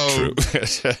 true.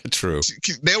 True.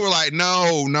 They were like,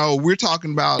 no, we're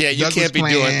talking about you Douglas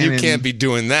can't be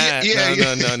doing that.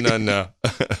 No.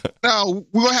 No,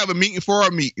 we're gonna have a meeting for our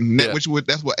meeting, that's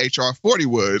what HR 40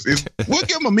 was. We'll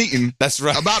give them a meeting. That's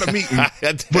right. About a meeting.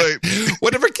 But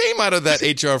whatever came out of that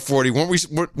HR 40, weren't we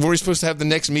supposed to have the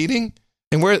next meeting?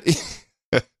 And where?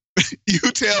 You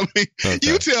tell me. Okay.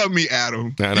 You tell me,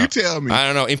 Adam. You tell me. I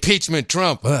don't know. Impeachment,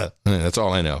 Trump. That's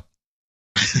all I know.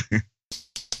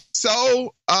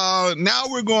 So now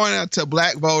we're going to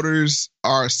black voters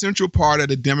are a central part of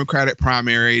the Democratic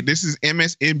primary. This is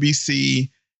MSNBC,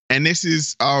 and this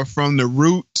is from The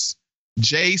Roots,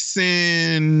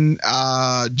 Jason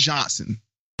Johnson.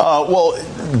 Well,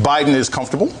 Biden is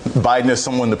comfortable. Biden is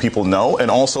someone that people know.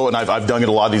 And also, and I've dug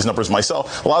into a lot of these numbers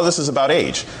myself, a lot of this is about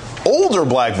age. Older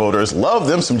black voters love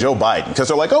them some Joe Biden because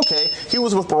they're like, okay, he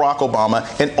was with Barack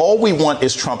Obama, and all we want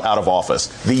is Trump out of office.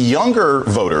 The younger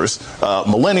voters,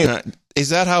 millennials. Is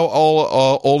that how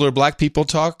all older black people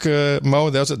talk, Mo?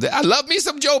 I love me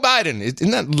some Joe Biden. Isn't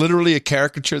that literally a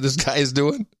caricature this guy is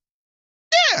doing?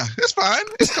 Yeah, it's fine.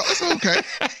 It's okay.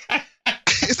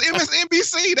 It's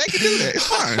MSNBC. They can do that. It's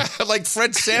fine. Like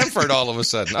Fred Sanford all of a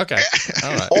sudden. Okay.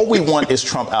 All right. All we want is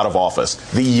Trump out of office.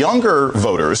 The younger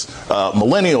voters,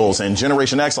 millennials and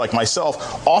Generation X like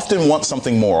myself, often want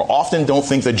something more, often don't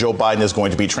think that Joe Biden is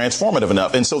going to be transformative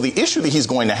enough. And so the issue that he's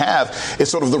going to have is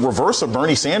sort of the reverse of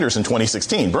Bernie Sanders in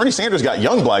 2016. Bernie Sanders got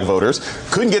young black voters,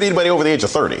 couldn't get anybody over the age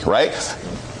of 30, right?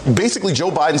 Basically,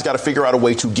 Joe Biden's got to figure out a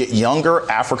way to get younger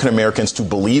African Americans to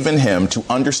believe in him, to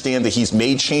understand that he's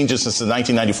made changes since the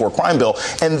 1994 crime bill.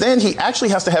 And then he actually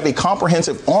has to have a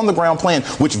comprehensive on-the-ground plan,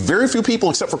 which very few people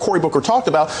except for Cory Booker talked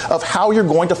about, of how you're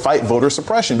going to fight voter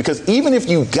suppression. Because even if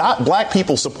you got black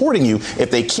people supporting you, if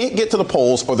they can't get to the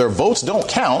polls or their votes don't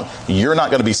count, you're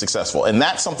not going to be successful. And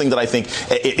that's something that I think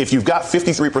if you've got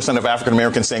 53% of African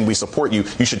Americans saying we support you,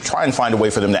 you should try and find a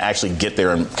way for them to actually get there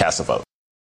and cast a vote.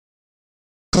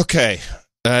 Okay.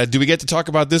 Do we get to talk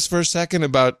about this for a second,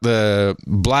 about the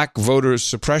black voter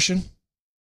suppression?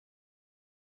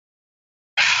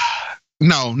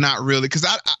 No, not really. Because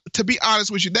to be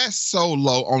honest with you, that's so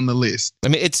low on the list. I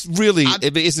mean, it's really,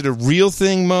 is it a real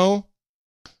thing, Mo?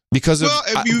 Because of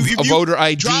a voter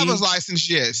ID? Driver's license,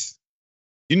 yes.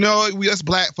 You know, we us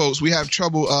black folks, we have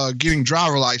trouble getting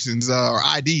driver license or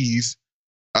IDs.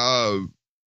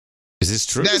 Is this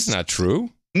true? That's not true.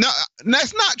 No,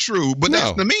 that's not true. But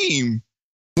that's the meme.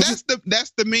 That's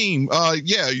the meme.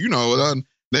 Yeah, you know,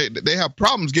 they have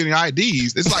problems getting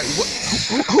IDs. It's like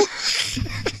who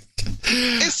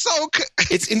it's so.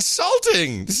 It's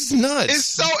insulting. This is nuts. It's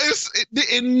so.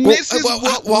 This is what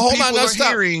hold people on, now are stop.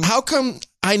 hearing. How come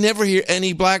I never hear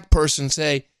any black person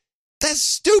say that's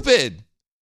stupid?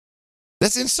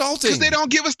 That's insulting. Because they don't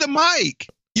give us the mic.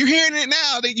 You're hearing it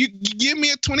now. That you give me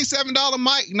a $27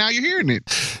 mic. Now you're hearing it.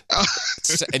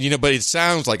 And you know, but it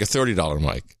sounds like a $30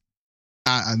 mic.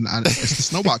 It's the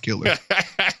snowball killer.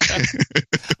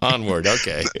 Onward.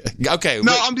 Okay.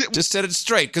 No, I'm just set it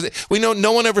straight, because we know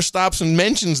no one ever stops and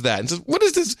mentions that and says, "What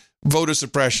is this voter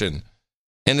suppression?"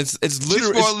 And it's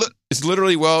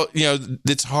literally well, you know,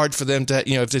 it's hard for them to,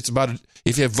 you know,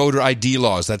 if you have voter ID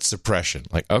laws, that's suppression.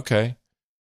 Like, okay.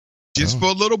 Just for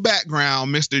a little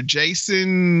background, Mr.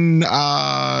 Jason,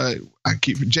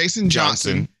 Jason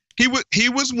Johnson. He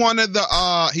was one of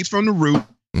the he's from the Root,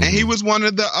 and he was one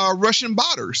of the Russian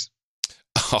botters.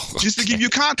 Oh, just to give you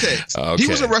context, he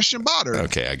was a Russian botter.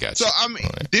 Okay, I got you. So I mean,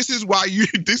 this is why you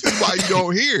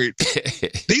don't hear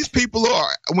it. These people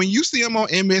are, when you see them on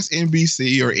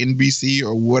MSNBC or NBC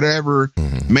or whatever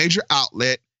major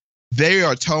outlet, they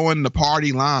are towing the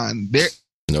party line. They're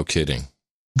no kidding.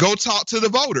 Go talk to the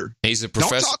voter. He's a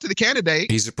professor. Don't talk to the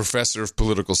candidate. He's a professor of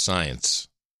political science.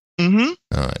 Mm-hmm.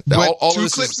 All right. But two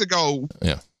clips ago.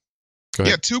 Yeah. Go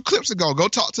ahead. Yeah, 2 clips ago. Go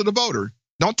talk to the voter.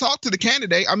 Don't talk to the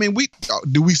candidate. I mean,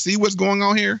 do we see what's going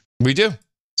on here? We do.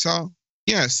 So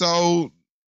yeah. So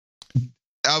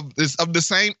of the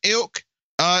same ilk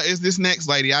is this next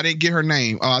lady. I didn't get her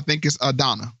name. I think it's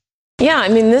Donna. Yeah, I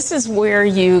mean, this is where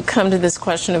you come to this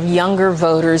question of younger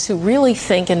voters who really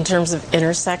think in terms of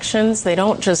intersections. They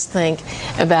don't just think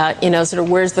about, sort of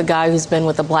where's the guy who's been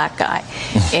with a black guy.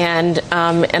 And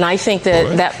I think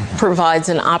that provides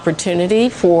an opportunity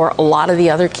for a lot of the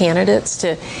other candidates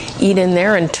to eat in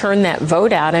there and turn that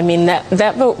vote out. I mean,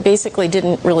 that vote basically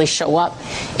didn't really show up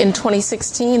in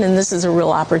 2016, and this is a real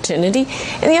opportunity.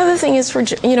 And the other thing is for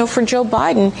Joe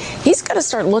Biden, he's got to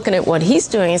start looking at what he's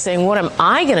doing and saying, what am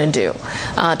I going to do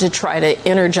to try to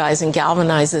energize and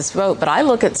galvanize this vote? But I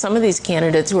look at some of these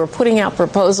candidates who are putting out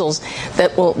proposals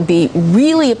that will be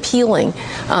really appealing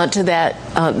to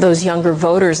those younger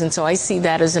voters, and so I see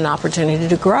that as an opportunity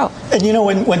to grow. And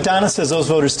when Donna says those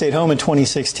voters stayed home in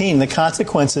 2016, the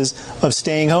consequences of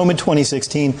staying home in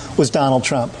 2016 was Donald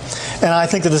Trump. And I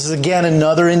think that this is, again,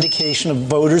 another indication of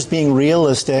voters being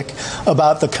realistic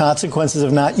about the consequences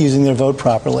of not using their vote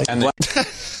properly.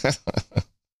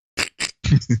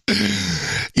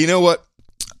 You know what?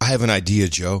 I have an idea,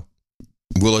 Joe.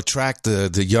 We'll attract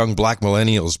the young black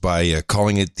millennials by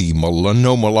calling it the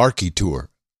No Malarkey Tour.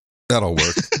 That'll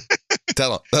work.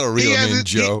 that'll reel them in,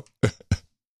 Joe.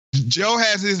 Joe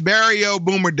has his Barrio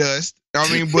Boomer dust.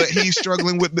 I mean, but he's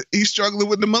struggling with the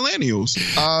millennials.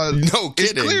 No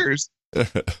kidding. It's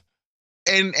clear.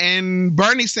 And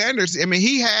Bernie Sanders, I mean,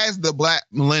 he has the black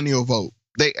millennial vote.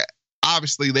 They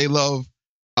love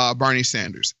Bernie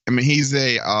Sanders. I mean, he's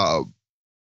a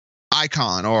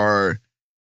icon or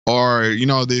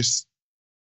this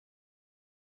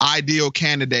ideal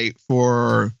candidate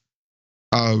for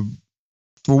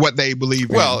what they believe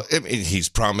in. Well, I mean, he's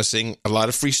promising a lot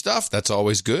of free stuff. That's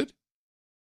always good.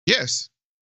 Yes.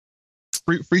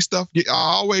 Free stuff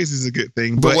always is a good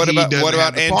thing. But what about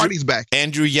Andrew, parties back?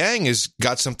 Andrew Yang has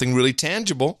got something really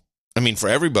tangible. I mean, for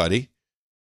everybody,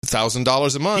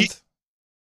 $1,000 a month.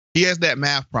 He has that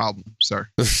math problem, sir.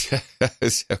 Okay.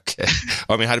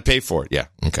 I mean, how to pay for it? Yeah.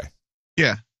 Okay.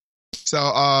 Yeah.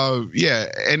 So, yeah,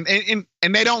 and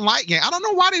they don't like Yang. I don't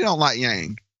know why they don't like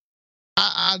Yang.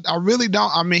 I really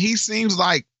don't. I mean, he seems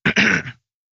like a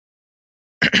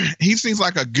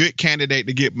good candidate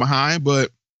to get behind,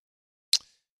 but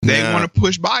they want to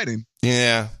push Biden.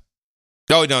 Yeah.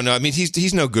 Oh, no. I mean,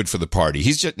 he's no good for the party.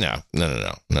 He's just no.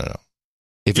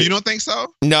 If you don't think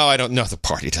so? No, I don't know. The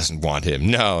party doesn't want him.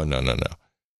 No.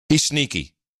 He's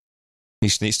sneaky.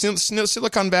 He's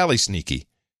Silicon Valley sneaky.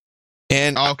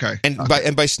 And okay.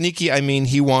 By sneaky, I mean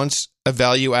he wants a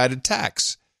value-added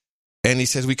tax. And he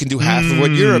says we can do half of what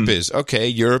Europe is. Okay,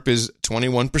 Europe is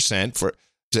 21% for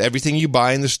everything you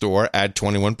buy in the store, add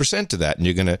 21% to that, and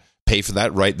you're going to pay for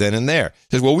that right then and there.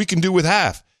 He says, well, we can do with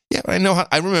half. Yeah, but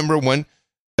I remember when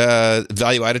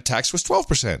value-added tax was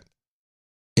 12%.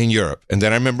 In Europe. And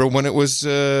then I remember when it was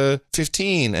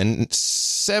 15 and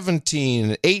 17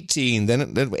 and 18,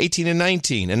 then 18 and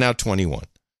 19, and now 21.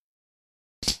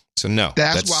 So no.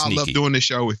 That's why sneaky. I love doing the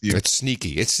show with you. It's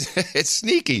sneaky. It's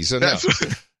sneaky. So no.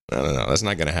 No, that's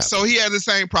not going to happen. So he has the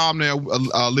same problem that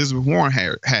Elizabeth Warren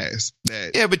has.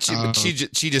 But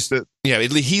she just at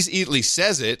least he at least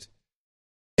says it.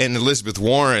 And Elizabeth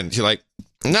Warren, she's like,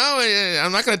 no,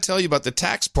 I'm not going to tell you about the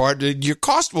tax part. Your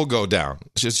cost will go down.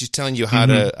 She's telling you how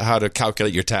to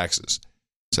calculate your taxes.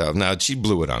 So now she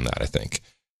blew it on that, I think.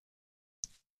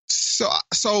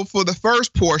 So for the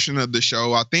first portion of the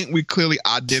show, I think we clearly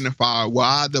identify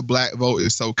why the black vote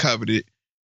is so coveted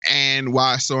and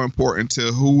why it's so important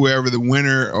to whoever the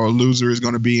winner or loser is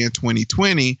going to be in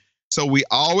 2020. So we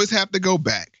always have to go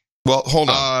back. Well, hold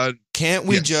on. Can't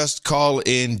we just call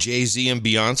in Jay-Z and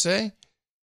Beyonce?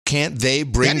 Can't they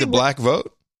bring the black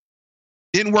vote?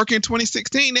 Didn't work in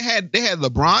 2016. They had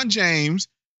LeBron James,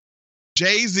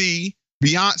 Jay-Z,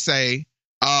 Beyonce,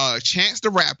 Chance the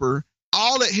Rapper,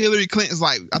 all at Hillary Clinton's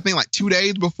I think 2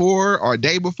 days before or a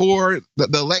day before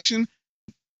the election.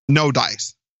 No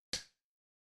dice.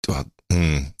 Well,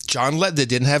 John Legend. They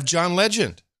didn't have John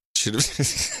Legend.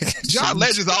 John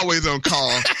Legend's always on call.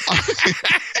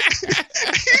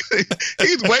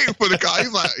 He's waiting for the call.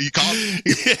 He's like, you call me?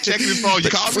 He's checking his phone. You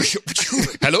call me?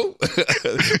 Hello?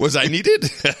 Was I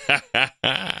needed?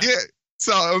 Yeah.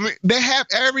 So, I mean, they have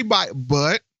everybody,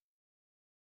 but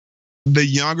the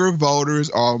younger voters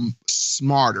are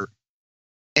smarter.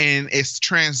 And it's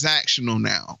transactional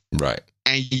now. Right.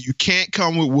 And you can't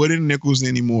come with wooden nickels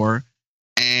anymore.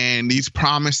 And these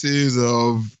promises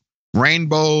of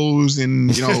rainbows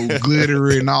and glitter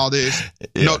and all this.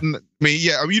 Yeah.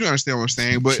 You don't understand what I'm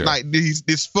saying, but sure. Like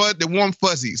the warm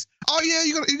fuzzies. Oh yeah,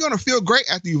 you're gonna feel great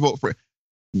after you vote for it.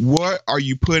 What are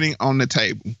you putting on the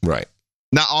table? Right.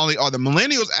 Not only are the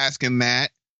millennials asking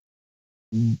that,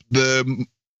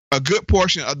 a good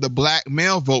portion of the black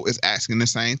male vote is asking the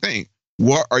same thing.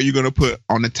 What are you going to put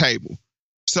on the table?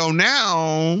 So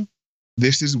now,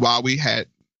 this is why we had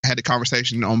the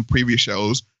conversation on previous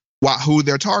shows, who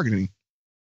they're targeting.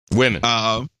 Women.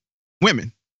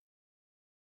 Women.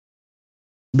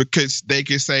 Because they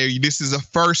can say, this is a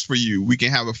first for you. We can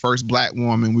have a first black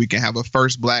woman. We can have a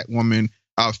first black woman,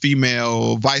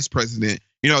 female vice president,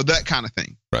 that kind of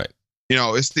thing. Right.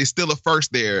 It's still a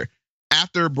first there.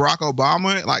 After Barack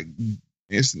Obama, like,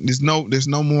 there's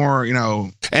no more,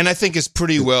 And I think it's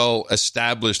pretty well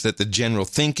established that the general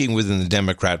thinking within the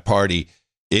Democrat Party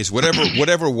is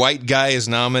whatever white guy is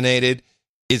nominated,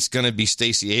 it's going to be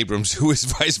Stacey Abrams, who is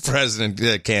vice president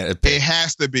candidate. It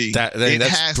has to be.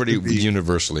 That's pretty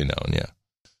universally known,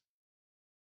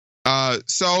 yeah.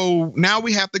 So now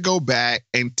we have to go back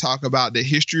and talk about the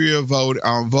history of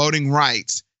voting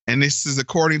rights, and this is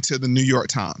according to the New York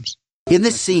Times. In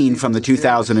this scene from the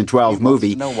 2012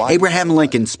 movie, Abraham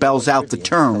Lincoln spells out the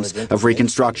terms of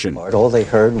Reconstruction. All they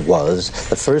heard was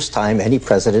the first time any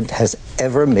president has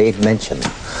ever made mention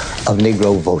of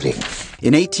Negro voting.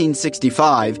 In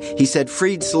 1865, he said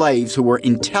freed slaves who were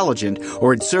intelligent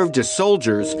or had served as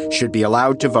soldiers should be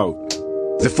allowed to vote.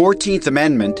 The 14th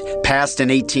Amendment, passed in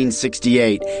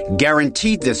 1868,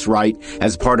 guaranteed this right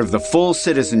as part of the full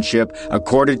citizenship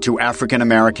accorded to African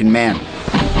American men.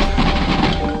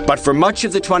 But for much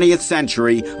of the 20th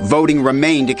century, voting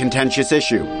remained a contentious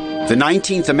issue. The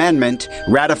 19th Amendment,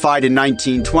 ratified in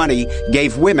 1920,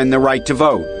 gave women the right to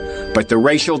vote, but the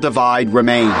racial divide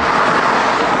remained.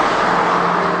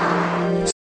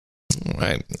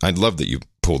 I'd love that you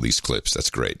pull these clips. That's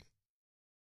great.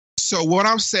 So what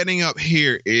I'm setting up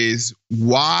here is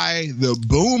why the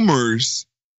boomers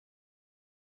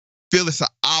feel it's an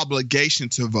obligation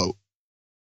to vote,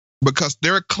 because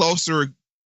they're closer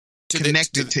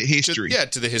connected to history.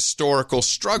 To the historical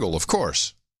struggle, of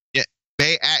course. Yeah,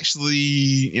 they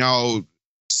actually,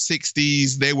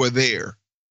 60s, they were there,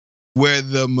 where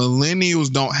the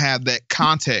millennials don't have that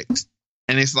context.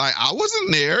 And it's like, I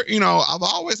wasn't there. I've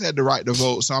always had the right to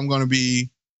vote, so I'm going to be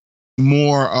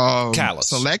more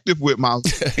selective with my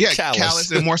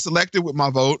callous and more selective with my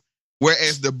vote.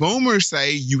 Whereas the boomers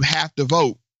say you have to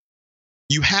vote.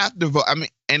 You have to vote. I mean,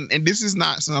 and this is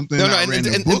not something I read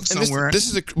in a book somewhere. This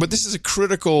is a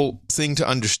critical thing to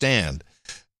understand,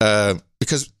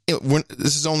 because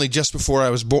this is only just before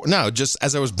I was born. No, just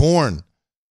as I was born.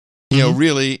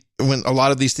 Really, when a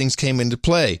lot of these things came into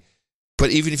play. But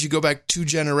even if you go back 2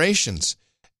 generations,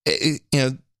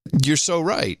 you're so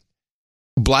right.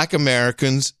 Black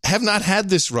Americans have not had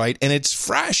this right, and it's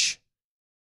fresh.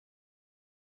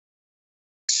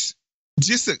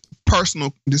 Just a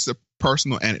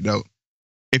personal anecdote.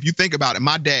 If you think about it,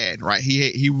 my dad, right?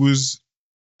 He was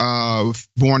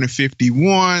born in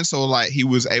 51, so like he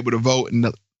was able to vote in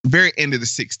the very end of the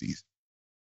 60s.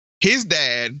 His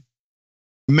dad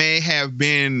may have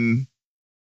been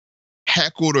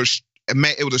heckled, or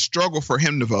it was a struggle for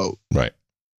him to vote. Right.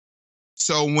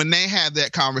 So when they had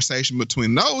that conversation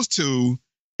between those two,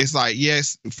 it's like,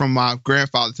 yes, from my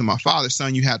grandfather to my father,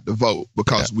 son, you have to vote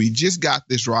because we just got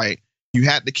this right. You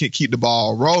had to keep the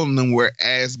ball rolling. And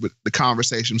whereas the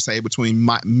conversation, say, between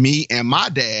me and my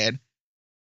dad,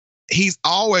 he's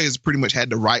always pretty much had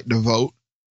the right to vote.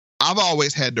 I've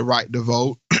always had the right to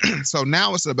vote. So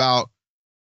now it's about,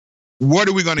 what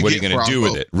are we going to get for our vote? What are you going to do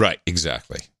with it? Right,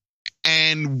 exactly.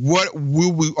 And what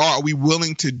are we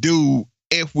willing to do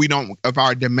if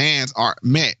our demands aren't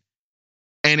met?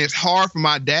 And it's hard for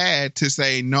my dad to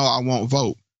say, no, I won't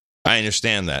vote. I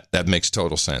understand that. That makes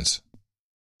total sense.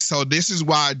 So this is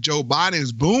why Joe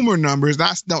Biden's boomer numbers,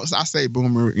 I say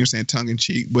boomer, you're saying tongue in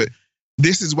cheek, but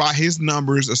this is why his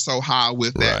numbers are so high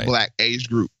with that black age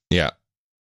group. Yeah.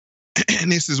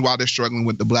 And this is why they're struggling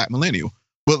with the black millennial.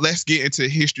 But let's get into the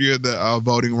history of the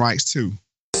voting rights too.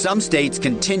 Some states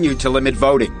continue to limit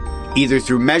voting, either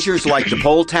through measures like the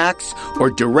poll tax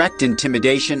or direct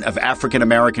intimidation of African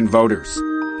American voters.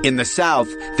 In the South,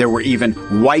 there were even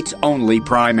whites-only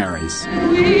primaries.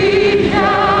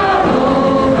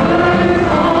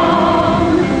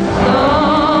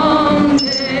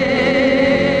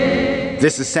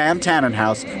 This is Sam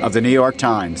Tannenhouse of the New York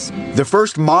Times. The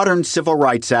first modern Civil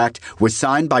Rights Act was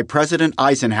signed by President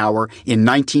Eisenhower in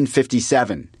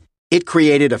 1957. It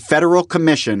created a federal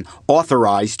commission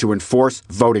authorized to enforce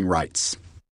voting rights.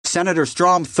 Senator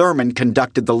Strom Thurmond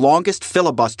conducted the longest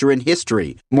filibuster in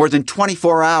history, more than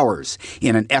 24 hours,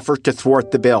 in an effort to thwart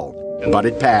the bill. But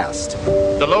it passed.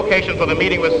 The location for the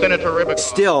meeting with Senator Rubicon.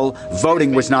 Still,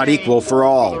 voting was not equal for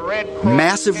all.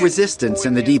 Massive resistance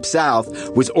in the Deep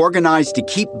South was organized to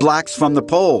keep blacks from the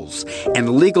polls,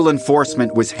 and legal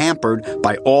enforcement was hampered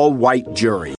by all-white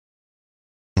jury.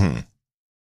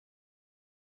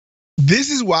 This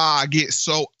is why I get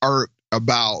so irked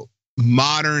about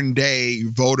modern day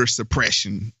voter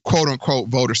suppression, quote unquote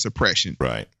voter suppression.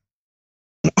 Right.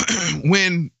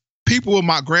 When people of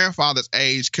my grandfather's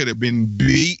age could have been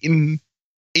beaten,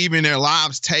 even their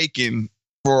lives taken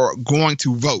for going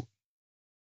to vote.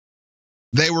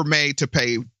 They were made to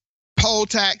pay poll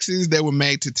taxes. They were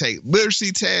made to take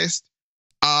literacy tests.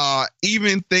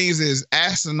 Even things as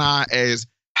asinine as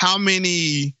how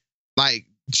many like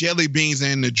jelly beans are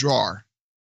in the drawer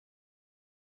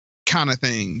kind of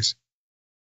things.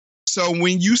 So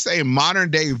when you say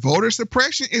modern day voter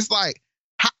suppression, it's like,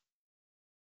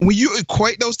 when you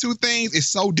equate those two things, it's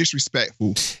so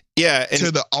disrespectful. Yeah,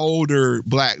 to the older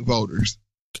black voters.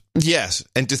 Yes,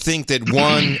 and to think that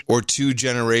one or two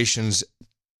generations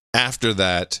after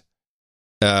that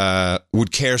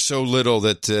would care so little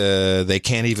that they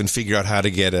can't even figure out how to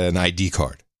get an ID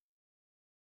card.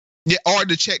 Yeah, or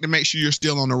to check to make sure you're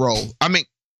still on the roll. I mean,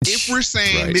 if we're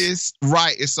saying Right. this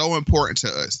right, it's so important to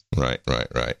us. Right.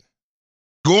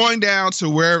 Going down to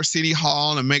where City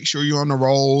Hall and make sure you're on the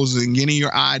rolls and getting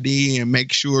your ID and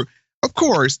make sure, of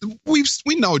course,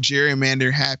 we know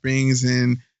gerrymander happens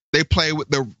and they play with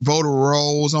the voter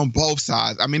rolls on both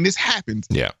sides. I mean, this happens.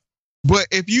 Yeah. But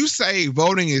if you say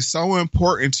voting is so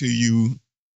important to you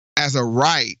as a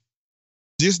right,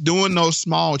 just doing those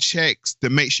small checks to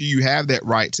make sure you have that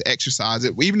right to exercise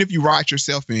it, even if you write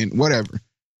yourself in, whatever,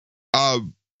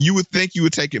 you would think you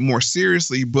would take it more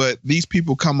seriously. But these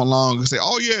people come along and say,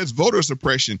 oh, yeah, it's voter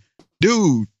suppression.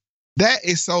 Dude, that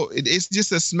is it's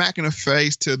just a smack in the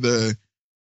face to the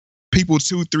people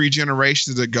 2-3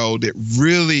 generations ago that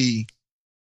really,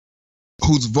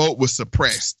 whose vote was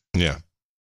suppressed. Yeah.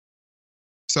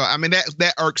 So, I mean,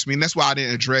 that irks me. And that's why I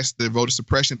didn't address the voter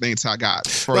suppression thing until I got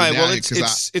further Right. down. Well,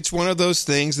 it's one of those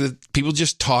things that people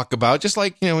just talk about. Just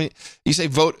like, when you say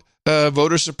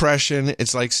voter suppression,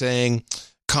 it's like saying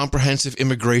comprehensive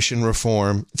immigration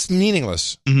reform. It's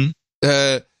meaningless.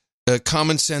 Mm-hmm.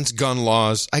 Common sense gun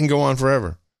laws. I can go on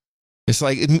forever. It's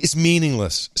like, it's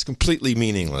meaningless. It's completely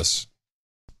meaningless.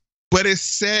 But it's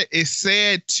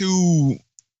said to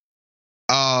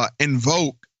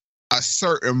invoke a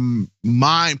certain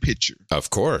mind picture. Of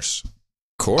course.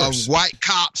 Of white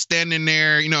cops standing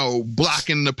there,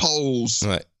 blocking the polls.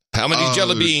 Right. How many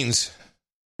jelly beans?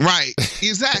 Right.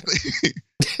 Exactly.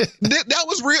 that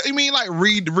was real. I mean, like,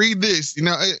 read this.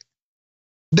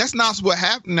 That's not what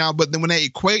happened now. But then when they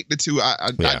equate the two,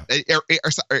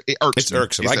 it irks. It's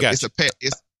irksome. I got you. It's a pet.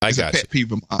 It's a pet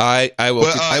peeve of mine. I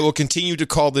will continue to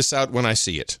call this out when I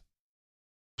see it.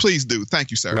 Please do. Thank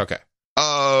you, sir. Okay.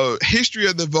 History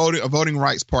of the voting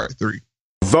rights, part 3.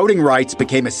 Voting rights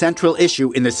became a central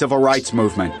issue in the civil rights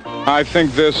movement. I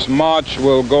think this march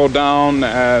will go down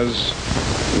as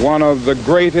one of the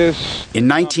greatest. In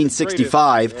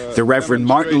 1965, the Reverend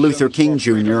Martin Luther King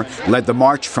Jr. led the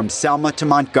march from Selma to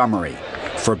Montgomery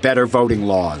for better voting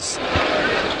laws.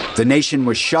 The nation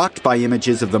was shocked by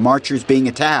images of the marchers being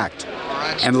attacked.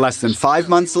 And less than 5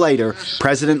 months later,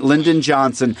 President Lyndon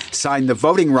Johnson signed the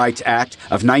Voting Rights Act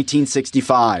of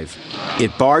 1965.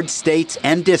 It barred states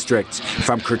and districts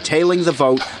from curtailing the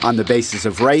vote on the basis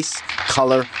of race,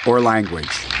 color, or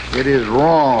language. It is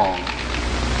wrong,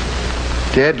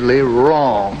 deadly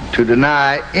wrong, to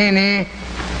deny any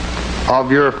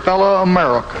of your fellow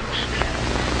Americans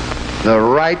the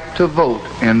right to vote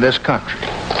in this country.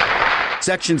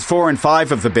 Sections 4 and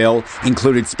 5 of the bill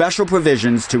included special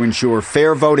provisions to ensure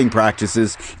fair voting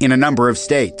practices in a number of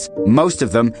states, most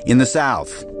of them in the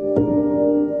South.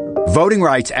 Voting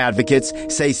rights advocates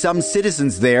say some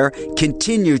citizens there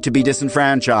continue to be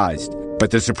disenfranchised.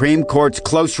 But the Supreme Court's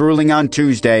close ruling on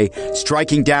Tuesday,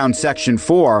 striking down Section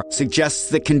 4, suggests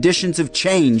that conditions have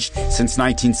changed since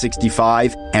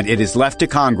 1965, and it is left to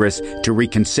Congress to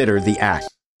reconsider the act.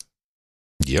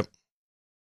 Yep.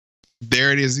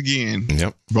 There it is again.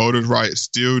 Yep. Voters' rights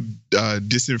still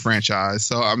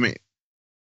disenfranchised.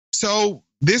 So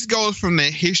this goes from the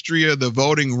history of the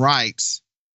voting rights,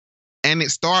 and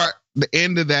the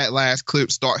end of that last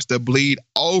clip starts to bleed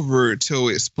over to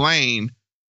explain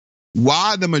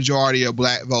why the majority of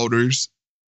black voters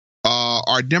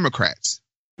are Democrats.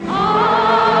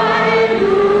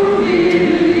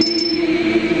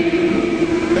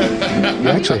 You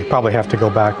actually probably have to go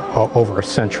back over a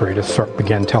century to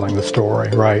begin telling the story,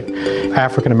 right?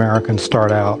 African Americans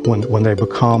start out when they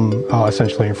become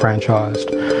essentially enfranchised.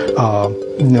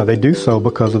 they do so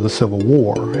because of the Civil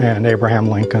War and Abraham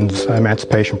Lincoln's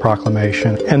Emancipation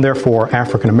Proclamation, and therefore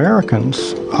African Americans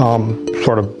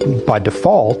sort of by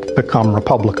default become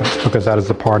Republicans because that is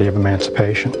the party of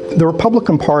emancipation. The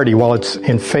Republican Party, while it's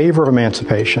in favor of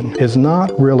emancipation, is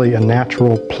not really a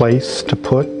natural place to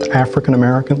put African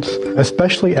Americans,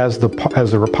 especially as the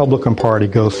Republican Party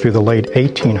goes through the late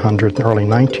 1800s and early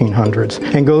 1900s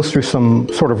and goes through some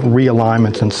sort of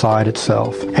realignments inside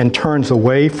itself and turns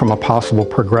away from a possible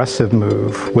progressive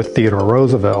move with Theodore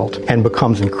Roosevelt and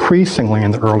becomes increasingly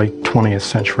in the early 20th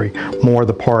century more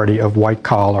the party of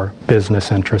white-collar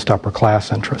business interest,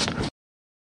 upper-class interest.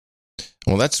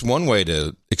 Well, that's one way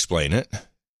to explain it.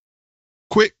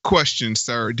 Quick question,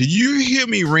 sir. Did you hear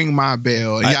me ring my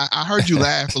bell? Yeah, I heard you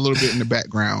laugh a little bit in the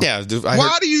background. Yeah.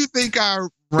 Why do you think I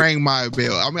rang my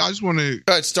bell? I mean, I just want to...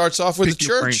 It starts off with the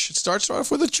church. It starts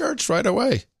off with the church right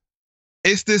away.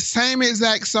 It's the same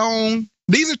exact song.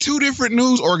 These are two different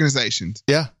news organizations.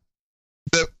 Yeah.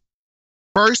 The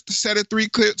first set of 3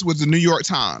 clips was the New York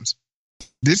Times.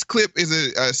 This clip is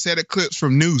a set of clips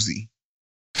from Newsy.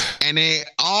 And they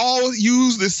all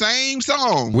use the same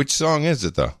song. Which song is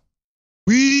it, though?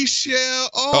 We shall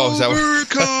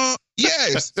overcome.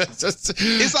 Yes.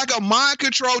 It's like a mind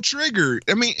control trigger.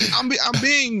 I mean, I'm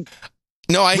being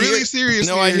really serious.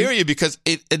 No, I hear you because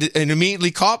it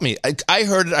immediately caught me. I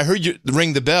heard it. I heard you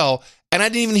ring the bell, and I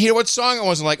didn't even hear what song it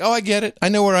was. I'm like, oh, I get it. I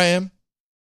know where I am.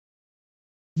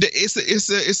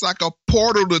 It's like a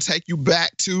portal to take you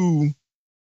back to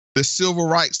the civil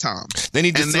rights time. They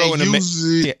need to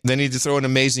they need to throw an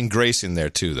Amazing Grace in there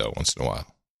too, though, once in a while.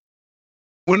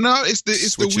 Well, no, it's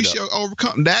the we shall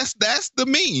overcome. That's the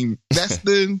meme. That's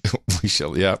the we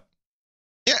shall. Yeah.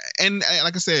 Yeah, and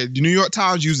like I said, the New York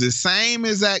Times used the same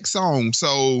exact song,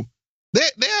 so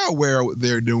they're aware of what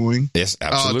they're doing. Yes,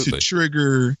 absolutely.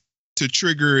 To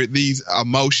trigger these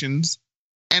emotions,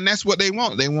 and that's what they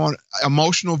want. They want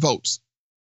emotional votes.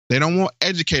 They don't want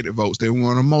educated votes. They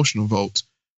want emotional votes.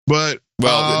 But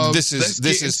this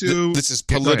is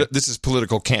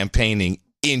political campaigning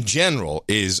in general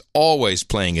is always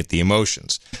playing at the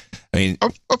emotions. I mean,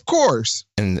 of course,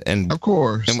 and of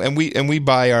course, and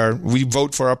we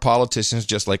vote for our politicians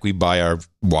just like we buy our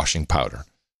washing powder.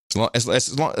 As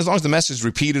long as the message is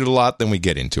repeated a lot, then we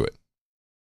get into it.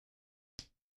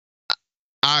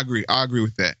 I agree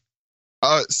with that.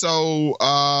 So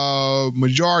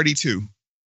majority 2.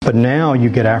 But now you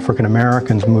get African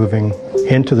Americans moving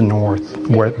into the North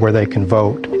where they can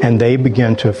vote, and they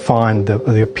begin to find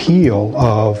the appeal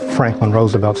of Franklin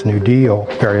Roosevelt's New Deal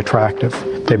very attractive.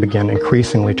 They begin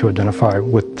increasingly to identify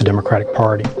with the Democratic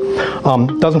Party.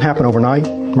 Doesn't happen overnight,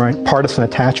 right? Partisan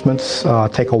attachments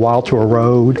take a while to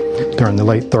erode during the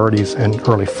late 30s and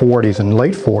early 40s and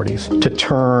late 40s to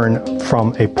turn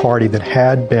from a party that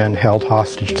had been held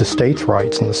hostage to states'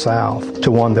 rights in the South to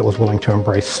one that was willing to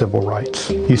embrace civil rights.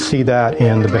 You see that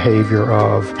in the behavior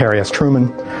of Harry S.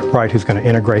 Truman, right, who's going to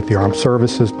integrate the armed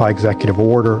services by executive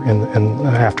order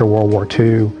after World War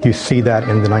II. You see that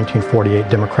in the 1948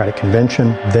 Democratic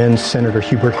Convention. Then Senator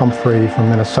Hubert Humphrey from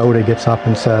Minnesota gets up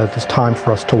and says, it's time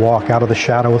for us to walk out of the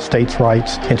shadow of states'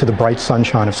 rights into the bright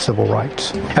sunshine of civil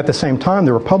rights. At the same time,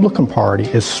 the Republican Party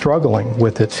is struggling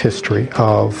with its history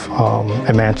of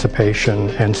emancipation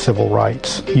and civil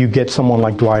rights. You get someone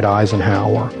like Dwight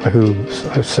Eisenhower who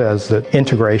says that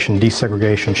integration,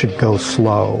 desegregation should go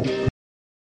slow.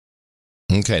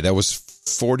 Okay, that was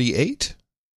 48?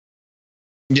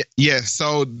 Yeah.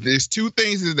 So there's 2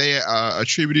 things that they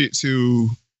attributed to,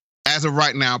 as of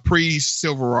right now,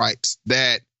 pre-civil rights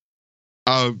that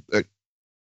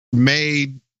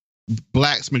made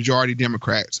blacks majority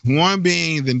Democrats. One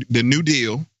being the New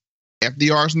Deal,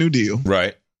 FDR's New Deal,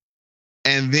 right,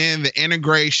 and then the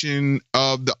integration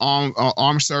of the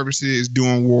armed services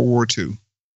during World War II.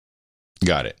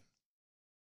 Got it.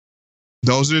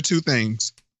 Those are the 2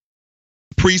 things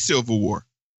pre-Civil War.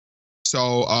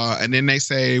 So, and then they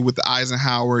say with the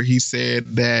Eisenhower, he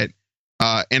said that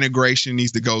integration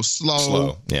needs to go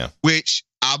slow. Yeah. Which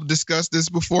I've discussed this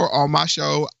before on my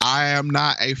show. I am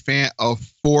not a fan of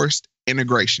forced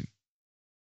integration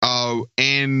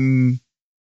in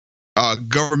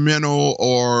governmental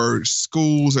or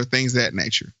schools or things of that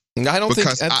nature.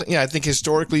 I think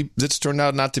historically this turned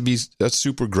out not to be a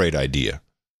super great idea.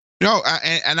 No,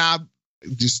 and I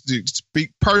just to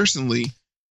speak personally,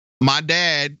 my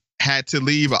dad had to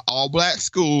leave an all-black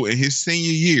school in his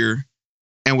senior year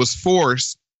and was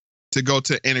forced to go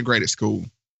to integrated school.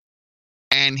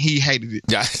 And he hated it.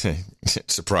 Yeah,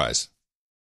 surprise.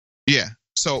 Yeah,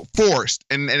 so forced.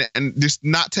 And just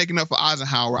not taking up for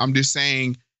Eisenhower. I'm just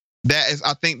saying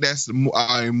I think that's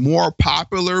a more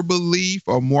popular belief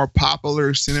or more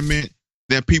popular sentiment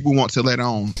than people want to let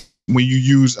on when you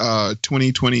use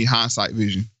 2020 hindsight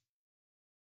vision.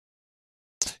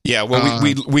 Yeah, well,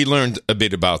 we learned a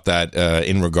bit about that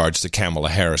in regards to Kamala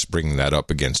Harris bringing that up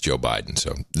against Joe Biden.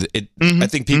 So I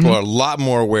think people are a lot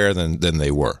more aware than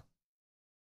they were.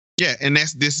 Yeah, and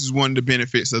this is one of the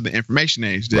benefits of the information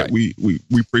age that we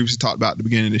previously talked about at the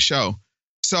beginning of the show.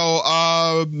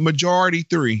 So majority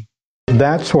 3.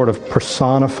 That sort of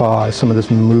personifies some of this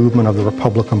movement of the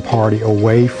Republican Party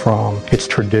away from its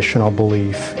traditional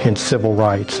belief in civil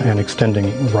rights and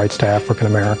extending rights to African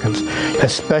Americans.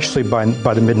 Especially by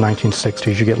the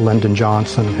mid-1960s, you get Lyndon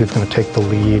Johnson, who's going to take the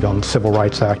lead on the Civil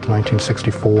Rights Act of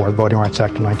 1964, the Voting Rights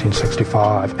Act of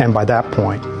 1965. And by that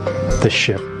point, the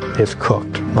ship is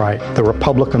cooked, right? The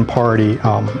Republican Party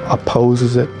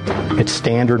opposes it. Its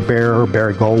standard bearer,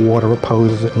 Barry Goldwater,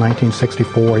 opposes it in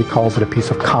 1964. He calls it a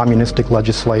piece of communistic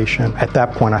legislation. At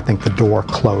that point, I think the door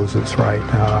closes, right?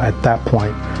 At that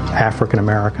point, African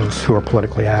Americans who are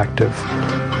politically active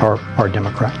are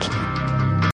Democrats.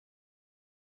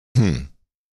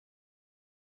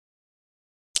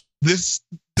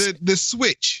 The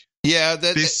switch. Yeah.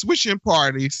 The switching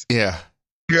parties. Yeah.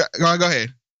 Go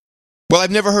ahead. Well,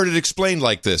 I've never heard it explained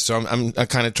like this, so I'm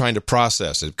kind of trying to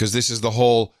process it, because this is the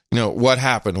whole, what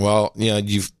happened? Well,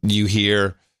 you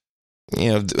hear,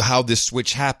 how this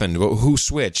switch happened. Well, who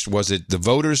switched? Was it the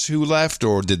voters who left,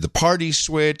 or did the party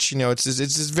switch? It's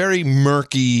this very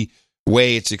murky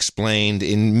way it's explained.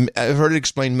 I've heard it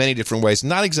explained many different ways.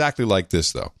 Not exactly like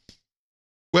this, though.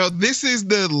 Well, this is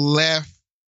the left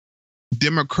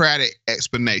Democratic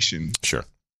explanation. Sure.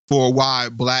 For why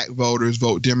black voters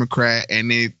vote Democrat,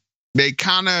 and they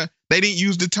didn't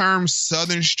use the term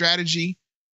Southern strategy,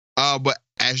 but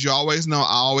as you always know,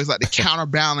 I always like to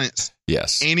counterbalance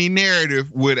any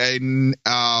narrative with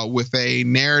a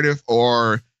narrative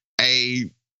or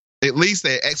at least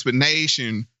an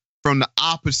explanation from the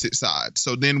opposite side.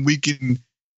 So then we can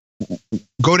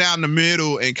go down the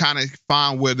middle and kind of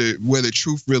find where the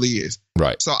truth really is.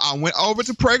 Right. So I went over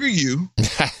to PragerU.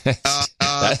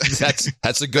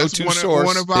 That's a go-to source.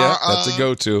 One of our, that's a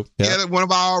go-to. Yeah, one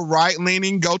of our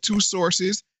right-leaning go-to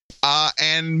sources.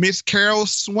 And Miss Carol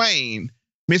Swain.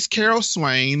 Miss Carol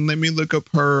Swain, let me look up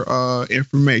her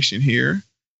information here,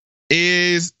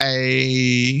 is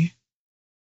a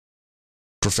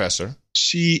professor.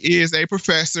 She is a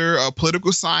professor of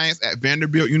political science at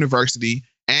Vanderbilt University,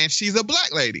 and she's a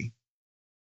black lady.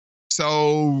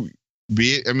 So,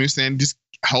 just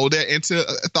hold that into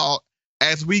thought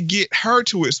as we get her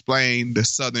to explain the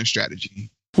Southern strategy.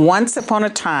 Once upon a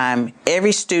time,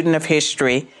 every student of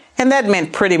history, and that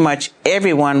meant pretty much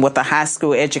everyone with a high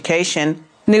school education,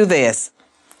 knew this.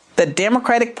 The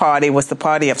Democratic Party was the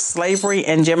party of slavery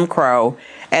and Jim Crow,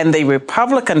 and the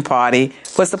Republican Party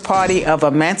was the party of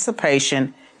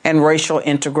emancipation and racial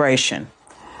integration.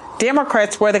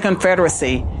 Democrats were the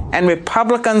Confederacy, and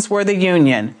Republicans were the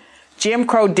Union. Jim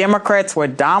Crow Democrats were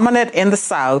dominant in the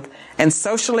South, and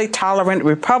socially tolerant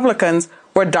Republicans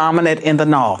were dominant in the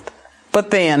North. But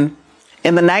then,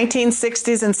 in the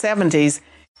 1960s and 70s,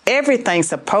 everything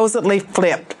supposedly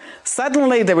flipped.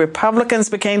 Suddenly, the Republicans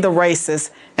became the racists,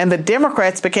 and the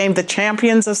Democrats became the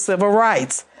champions of civil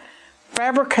rights.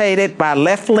 Fabricated by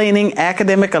left-leaning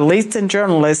academic elites and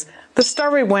journalists, the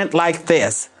story went like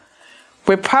this.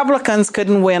 Republicans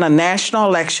couldn't win a national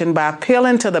election by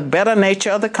appealing to the better nature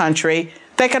of the country.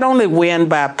 They could only win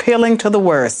by appealing to the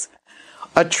worst.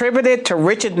 Attributed to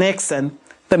Richard Nixon,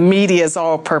 the media's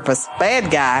all-purpose bad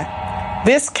guy,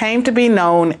 this came to be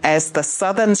known as the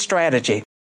Southern strategy.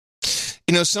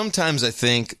 Sometimes I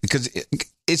think, because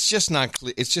it's just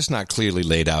not clearly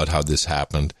laid out how this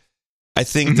happened. I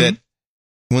think that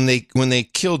when they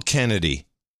killed Kennedy,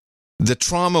 the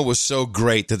trauma was so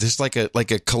great that there's like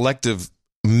a collective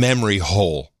memory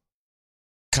hole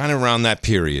kind of around that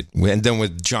period. And then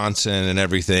with Johnson and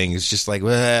everything, it's just like,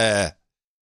 I'm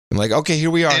like, okay, here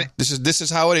we are. This is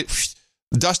how it is.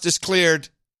 Dust is cleared.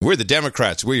 We're the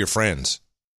Democrats. We're your friends.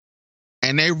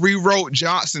 And they rewrote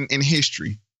Johnson in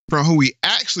history from who he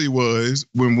actually was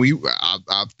when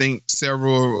I think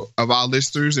several of our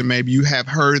listeners, and maybe you have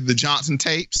heard the Johnson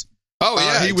tapes. Oh,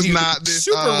 yeah. He was not this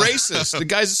super racist. The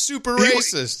guy's a super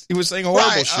racist. He was saying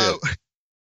horrible shit.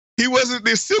 He wasn't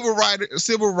this civil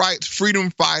rights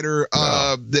freedom fighter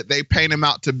that they paint him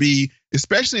out to be,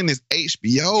 especially in this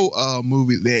HBO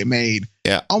movie they made.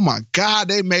 Yeah. Oh, my God.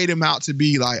 They made him out to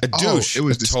be like a douche. It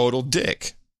was a total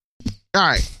dick. All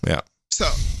right. Yeah.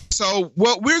 So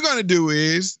what we're going to do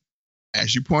is,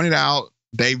 as you pointed out,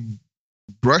 they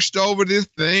brushed over this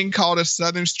thing called a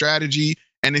Southern strategy,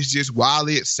 and it's just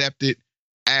widely accepted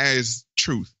as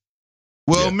truth.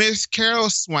 Well, Miss Carol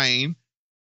Swain,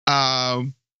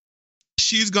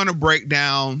 she's going to break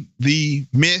down the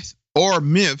myth or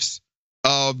myths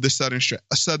of the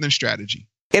Southern strategy.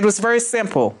 It was very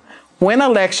simple. Win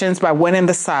elections by winning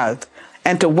the South.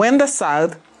 And to win the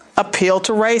South, appeal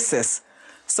to racists.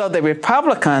 So the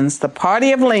Republicans, the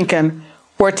party of Lincoln,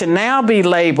 were to now be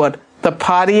labeled the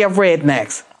party of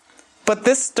rednecks. But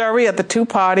this story of the two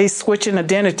parties switching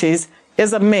identities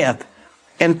is a myth.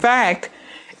 In fact,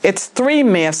 it's three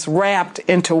myths wrapped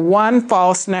into one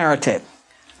false narrative.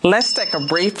 Let's take a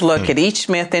brief look at each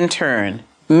myth in turn.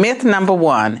 Myth number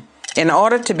one. In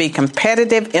order to be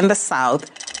competitive in the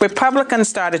South, Republicans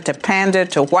started to pander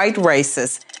to white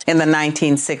racists in the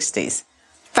 1960s.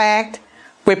 Fact,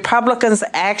 Republicans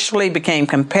actually became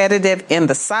competitive in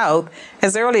the South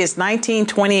as early as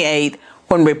 1928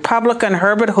 when Republican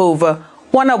Herbert Hoover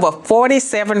won over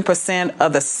 47%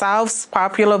 of the South's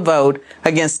popular vote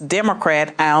against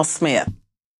Democrat Al Smith.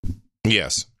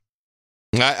 Yes.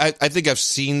 I think I've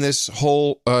seen this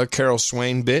whole Carol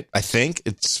Swain bit. I think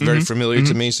it's very familiar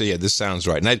to me. So, yeah, this sounds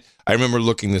right. And I remember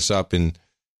looking this up in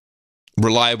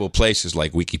reliable places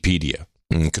like Wikipedia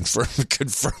and confirming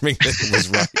that it was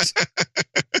right.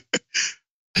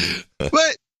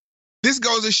 But this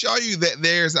goes to show you that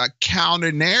there's a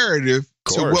counter narrative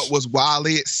to what was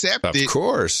widely accepted. Of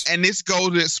course. And this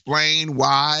goes to explain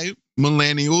why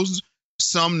millennials,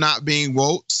 some not being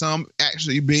woke, some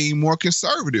actually being more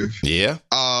conservative. Yeah.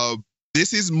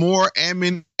 This is more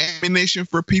ammunition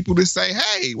for people to say,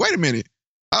 hey, wait a minute.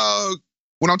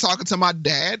 When I'm talking to my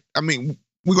dad, I mean,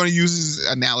 we're going to use this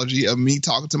analogy of me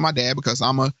talking to my dad because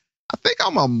I think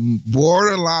I'm a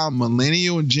borderline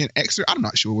millennial and Gen Xer. I'm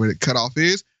not sure where the cutoff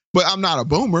is, but I'm not a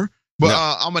boomer, but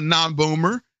I'm a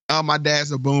non-boomer. My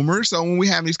dad's a boomer. So when we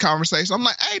have these conversations, I'm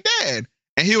like, hey, Dad.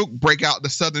 And he'll break out the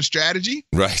Southern strategy.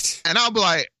 Right. And I'll be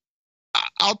like,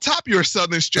 I'll top your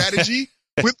Southern strategy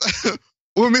with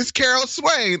Miss Carol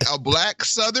Swain, a black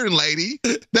Southern lady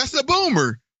that's a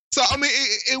boomer. So, I mean,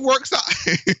 it works out.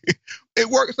 It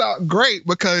works out great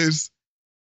because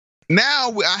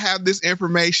now I have this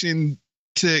information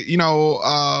to,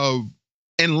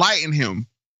 enlighten him.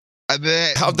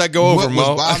 How'd that go over,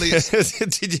 Mo? How's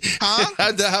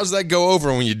that go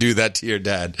over when you do that to your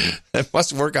dad? That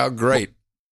must work out great.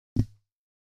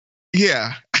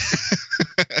 Yeah.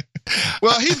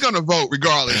 Well, he's going to vote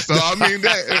regardless. So, I mean,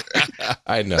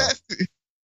 I know.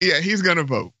 He's going to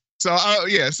vote. So,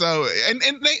 So,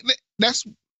 that's,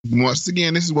 once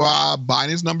again, this is why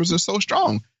Biden's numbers are so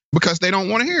strong because they don't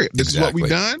want to hear it. This is what we've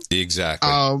done.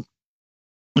 Exactly.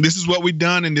 This is what we've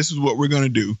done, and this is what we're going to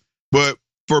do. But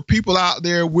for people out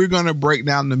there, we're going to break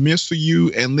down the myths for you,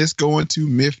 and let's go into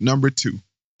myth number two.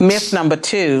 Myth number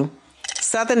two.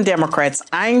 Southern Democrats,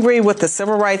 angry with the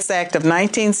Civil Rights Act of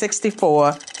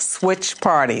 1964, switched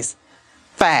parties.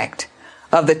 Fact,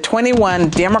 of the 21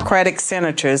 Democratic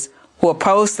senators who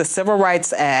opposed the Civil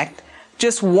Rights Act,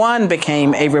 just one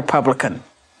became a Republican.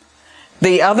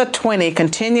 The other 20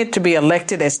 continued to be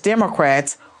elected as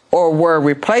Democrats or were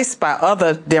replaced by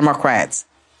other Democrats.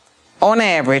 On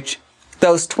average,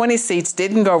 those 20 seats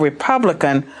didn't go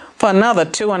Republican for another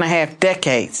 2.5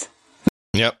 decades.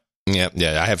 Yep.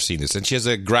 Yeah, I have seen this. And she has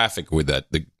a graphic with that.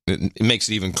 It makes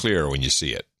it even clearer when you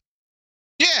see it.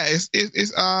 Yeah,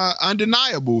 it's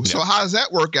undeniable. Yep. So how does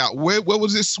that work out? Where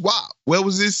was this swap? Where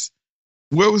was this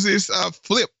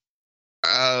flip?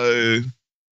 It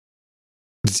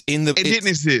didn't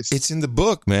exist. It's in the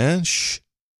book, man. Shh.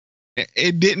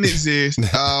 It didn't exist.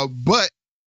 But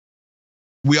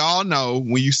we all know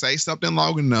when you say something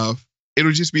long enough,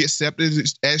 it'll just be accepted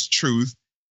as truth.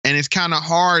 And it's kind of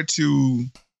hard to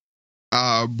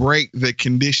break the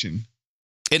condition.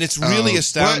 And it's really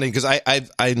astounding because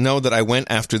I know that I went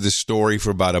after this story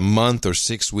for about a month or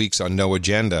 6 weeks on No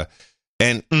Agenda.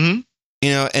 And,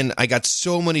 and I got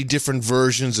so many different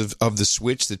versions of the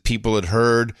switch that people had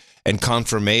heard and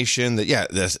confirmation that,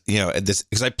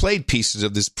 because I played pieces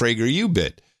of this PragerU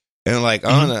bit. And like,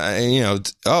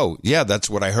 that's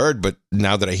what I heard. But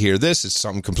now that I hear this, it's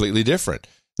something completely different.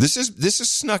 This is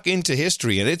snuck into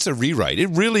history, and it's a rewrite. It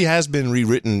really has been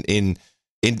rewritten in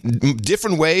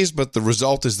different ways, but the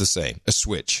result is the same: a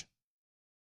switch.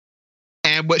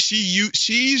 But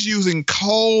she's using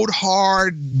cold,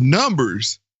 hard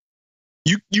numbers.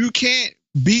 You can't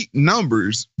beat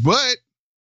numbers, but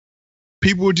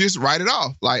people just write it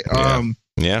off like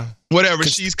whatever.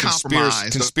 She's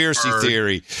compromised. Conspiracy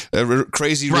theory,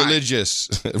 crazy religious,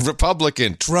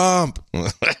 Republican, Trump.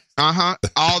 All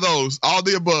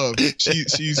the above.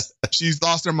 She's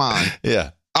lost her mind.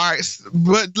 Yeah. All right,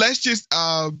 but let's just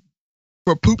for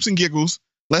poops and giggles,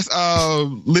 let's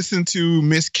listen to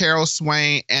Miss Carol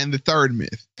Swain and the third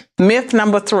myth. Myth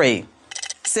number 3.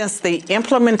 Since the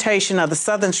implementation of the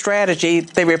Southern strategy,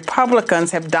 the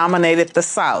Republicans have dominated the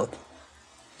South.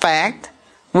 Fact,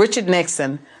 Richard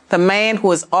Nixon, the man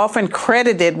who is often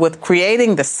credited with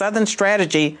creating the Southern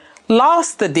strategy,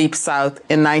 lost the Deep South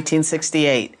in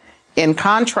 1968. In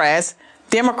contrast,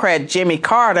 Democrat Jimmy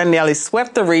Carter nearly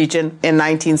swept the region in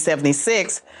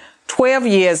 1976, 12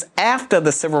 years after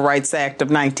the Civil Rights Act of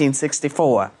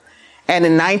 1964. And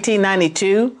in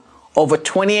 1992, over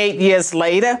 28 years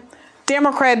later,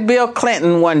 Democrat Bill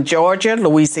Clinton won Georgia,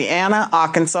 Louisiana,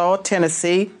 Arkansas,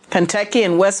 Tennessee, Kentucky,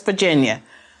 and West Virginia.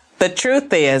 The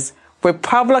truth is,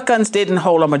 Republicans didn't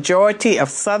hold a majority of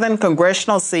Southern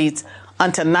congressional seats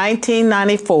until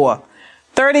 1994,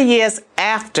 30 years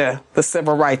after the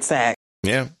Civil Rights Act.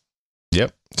 Yeah.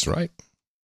 Yep. That's right.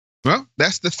 Well,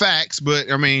 that's the facts,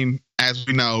 but I mean, as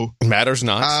we know, matters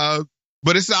not.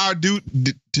 But it's our due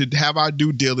to have our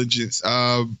due diligence.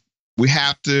 We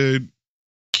have to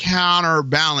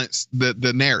counterbalance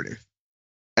the narrative,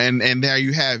 and there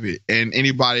you have it. And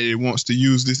anybody that wants to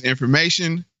use this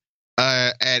information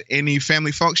at any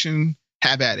family function,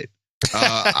 have at it.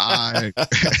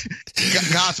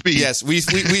 Godspeed. Yes, we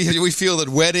feel that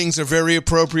weddings are very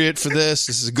appropriate for this.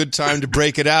 This is a good time to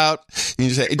break it out. You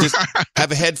just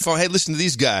have a headphone. Hey, listen to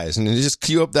these guys, and just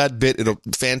cue up that bit. It'll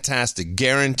fantastic,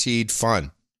 guaranteed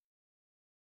fun.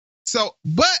 So,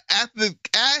 but at the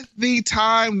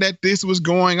time that this was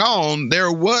going on,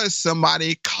 there was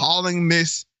somebody calling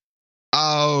this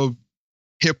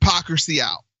hypocrisy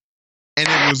out, and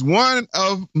it was one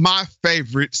of my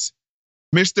favorites,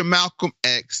 Mr. Malcolm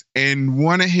X, and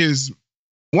one of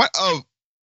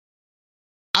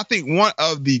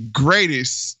the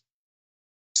greatest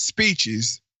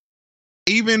speeches,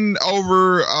 even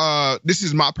over, this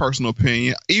is my personal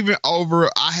opinion, even over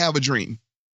I Have a Dream.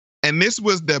 And this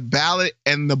was the ballot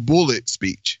and the bullet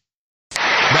speech.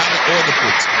 Ballot or the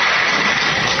bullet.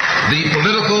 The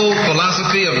political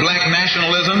philosophy of black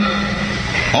nationalism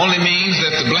only means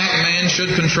that the black man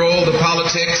should control the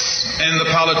politics and the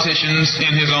politicians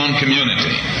in his own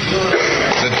community.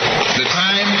 The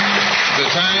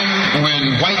time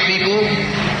when white people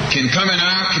can come in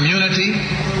our community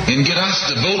and get us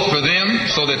to vote for them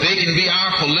so that they can be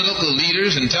our political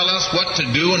leaders and tell us what to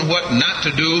do and what not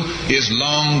to do is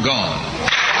long gone.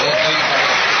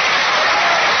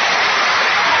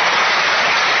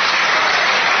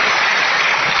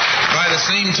 By the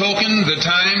same token, the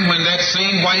time when that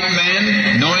same white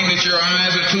man, knowing that your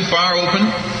eyes are too far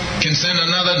open, can send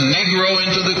another Negro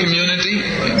into the community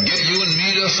and get you and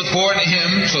me to support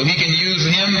him so he can use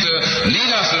him to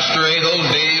lead us astray,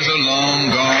 those days are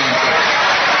long gone.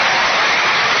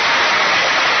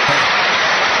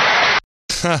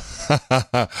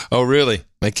 Oh, really?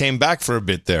 They came back for a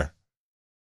bit there.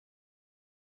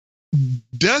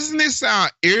 Doesn't it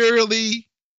sound eerily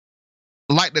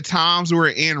like the times we're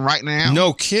in right now?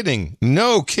 No kidding.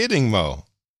 No kidding, Mo.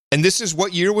 And this is,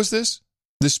 what year was this?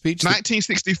 This speech?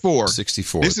 1964.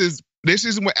 64. This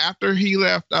is when, after he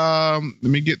left, let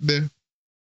me get the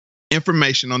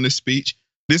information on this speech.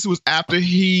 This was after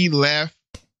he left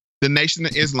the Nation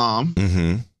of Islam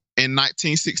in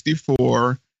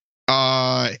 1964,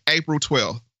 April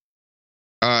 12th.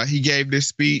 He gave this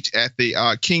speech at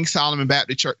the King Solomon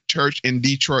Baptist Church in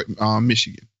Detroit,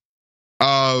 Michigan.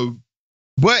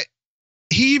 But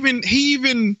he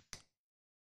even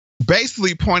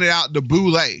basically pointed out the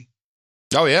boule.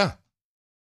 Oh, yeah.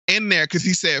 In there, because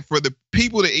he said for the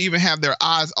people to even have their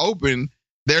eyes open,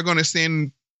 they're going to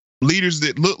send leaders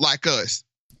that look like us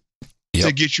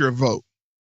to get your vote.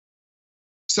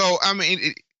 So, I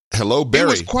mean, hello, Barry. It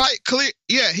was quite clear.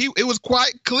 Yeah, it was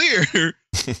quite clear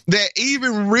that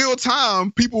even real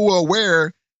time people were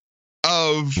aware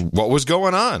of what was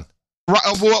going on. Right,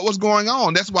 of what was going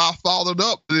on. That's why I followed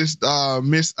up this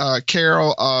Miss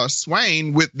Carol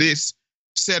Swain with this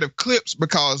set of clips,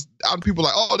 because people are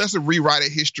like, oh, that's a rewrite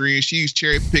of history and she's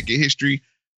cherry picking history.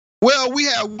 Well, we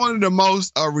have one of the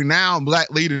most renowned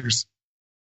black leaders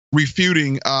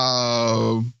refuting it.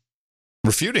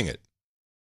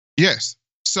 Yes.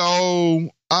 So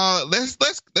let's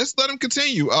let him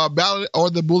continue. Ballot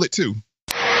or the bullet too.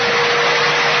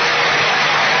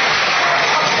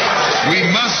 We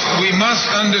must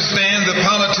understand the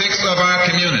politics of our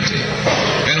community,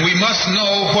 and we must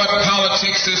know what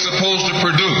politics is supposed to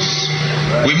produce.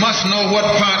 We must know what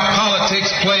part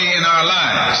politics play in our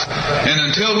lives. And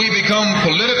until we become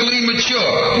politically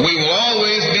mature, we will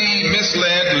always be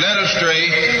misled, led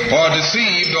astray, or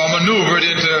deceived or maneuvered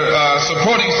into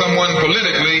supporting someone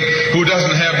politically who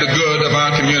doesn't have the good of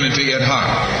our community at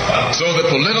heart. So the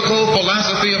political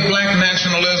philosophy of black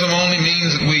nationalism only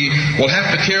means that we will have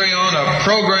to carry on a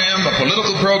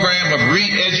political program of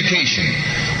re-education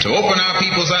to open our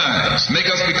people's eyes, make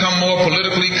us become more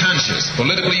politically conscious,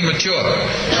 politically mature.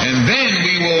 And then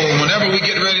we will, whenever we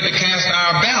get ready to cast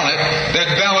our ballot,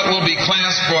 that ballot will be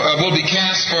cast for a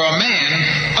man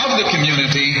of the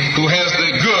community who has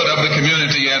the good of the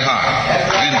community at heart.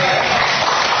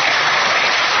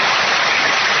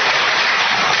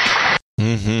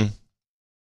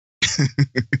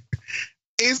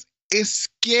 It's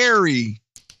scary.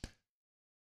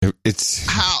 It's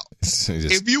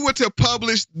if you were to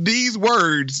publish these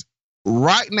words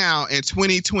right now in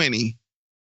 2020,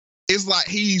 it's like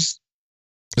he's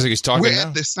talking. We're now?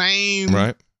 at the same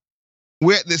right.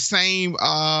 We're at the same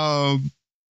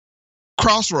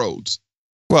crossroads.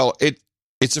 Well,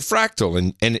 it's a fractal,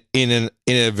 and in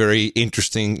a very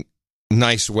interesting,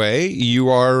 nice way, you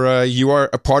are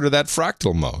a part of that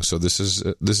fractal, Mo. So this is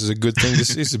a good thing to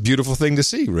see. It's a beautiful thing to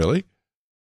see, really.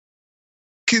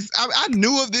 Because I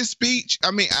knew of this speech.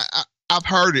 I mean, I've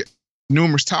heard it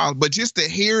numerous times, but just to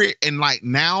hear it and like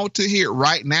now to hear it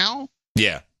right now,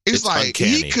 yeah, it's like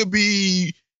uncanny.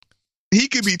 he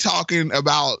could be talking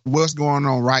about what's going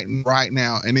on right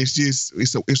now, and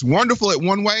it's wonderful at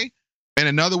one way, and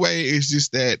another way is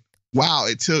just that wow,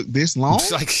 it took this long.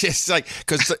 It's like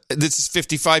because this is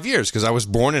 55 years because I was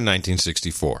born in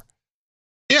 1964.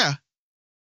 Yeah.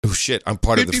 Oh shit, I'm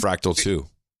part of the fractal too.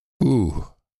 Ooh.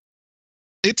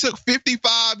 It took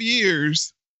 55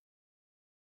 years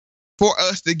for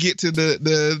us to get to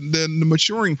the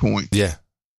maturing point. Yeah.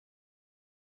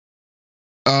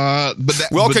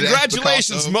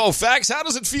 Congratulations, Mo Fax. How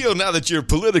does it feel now that you're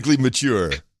politically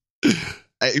mature?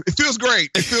 It feels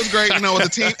great. It feels great, with a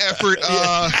team effort.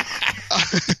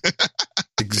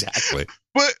 Exactly.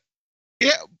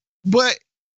 But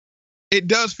it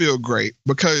does feel great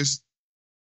because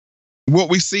what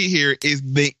we see here is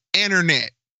the internet.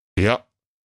 Yep.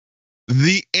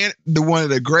 The one of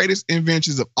the greatest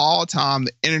inventions of all time.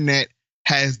 The internet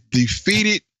has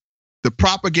defeated the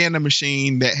propaganda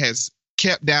machine that has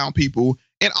kept down people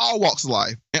in all walks of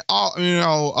life. And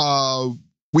all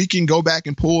we can go back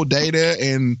and pull data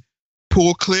and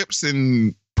pull clips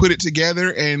and put it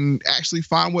together and actually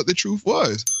find what the truth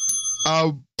was.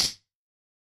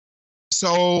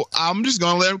 So I'm just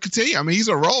gonna let him continue. I mean, he's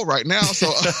a roll right now.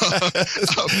 So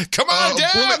come on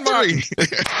down, Martin.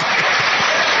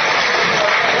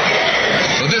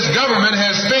 So this government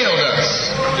has failed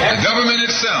us. The government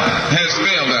itself has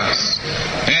failed us.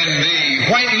 And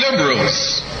the white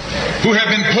liberals who have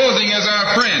been posing as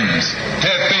our friends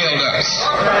have failed us.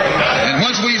 And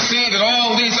once we see that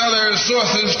all these other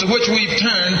sources to which we've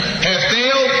turned have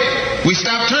failed, we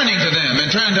stop turning to them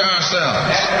and turn to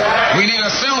ourselves. We need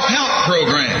a self-help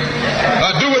program.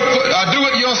 Do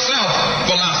it yourself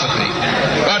philosophy.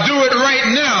 Do it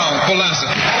right now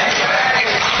philosophy.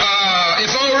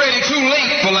 It's already too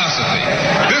late philosophy.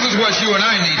 This is what you and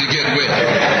I need to get with.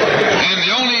 And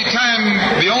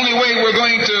the only way we're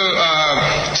going to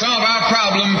solve our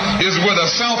problem is with a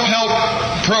self-help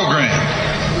program.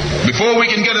 Before we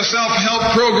can get a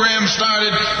self-help program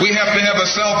started, we have to have a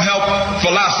self-help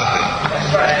philosophy.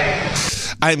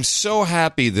 I'm so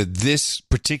happy that this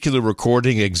particular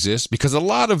recording exists because a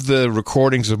lot of the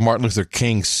recordings of Martin Luther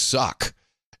King suck.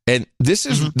 And this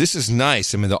is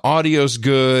nice. I mean, the audio's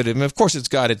good. I mean, of course, it's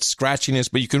got its scratchiness,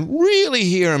 but you can really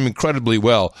hear him incredibly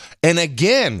well. And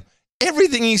again,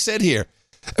 everything he said here.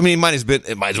 I mean, it might as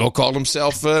well call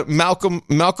himself Malcolm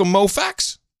Mo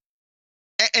Fax.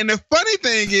 And the funny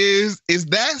thing is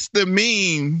that's the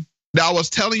meme that I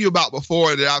was telling you about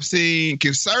before that I've seen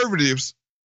conservatives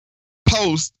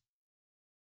post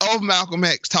of Malcolm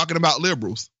X talking about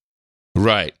liberals.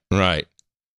 Right.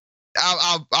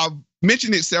 I've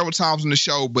mentioned it several times on the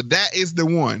show, but that is the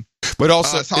one. But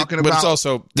also,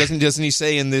 doesn't he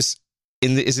say is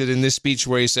it in this speech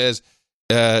where he says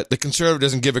the conservative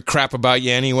doesn't give a crap about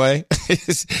you anyway?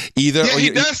 Either. Yeah, he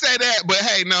does say that, but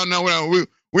hey, no.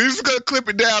 We're just gonna clip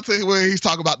it down to where he's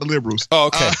talking about the liberals. Oh,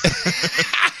 okay.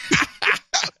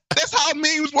 That's how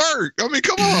memes work. I mean,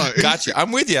 come on. Gotcha.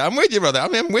 I'm with you, brother.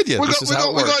 I'm with you. We're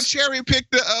gonna cherry pick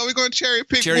what we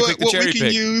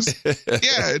can use.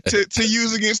 Yeah, to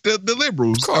use against the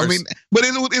liberals. Of course. I mean, but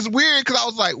it's weird because I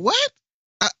was like, what?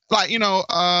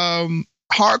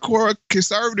 hardcore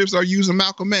conservatives are using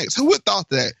Malcolm X. Who would have thought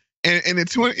that in the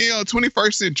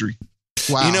 21st century?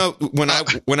 Wow.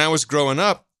 When I was growing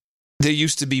up, there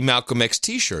used to be Malcolm X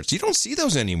T-shirts. You don't see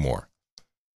those anymore.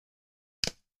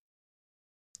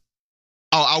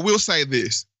 Oh, I will say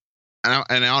this, and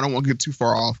I don't want to get too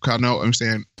far off because I know what I'm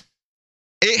saying.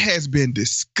 It has been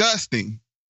disgusting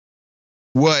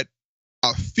what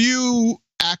a few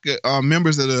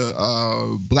members of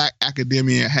the Black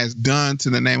academia has done to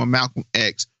the name of Malcolm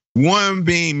X. One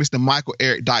being Mr. Michael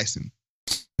Eric Dyson.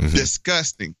 Mm-hmm.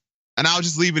 Disgusting. And I'll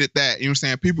just leave it at that. You know what I'm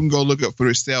saying? People can go look up for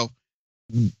themselves.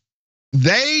 When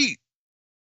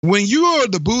you are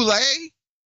the boule,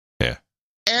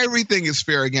 everything is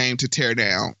fair game to tear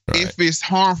down if it's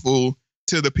harmful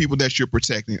to the people that you're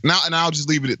protecting. And I'll just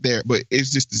leave it at there, but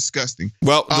it's just disgusting.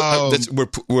 Well,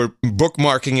 we're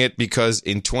bookmarking it because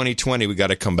in 2020, we got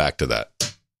to come back to that.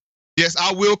 Yes,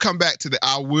 I will come back to that.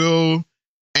 I will,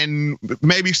 and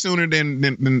maybe sooner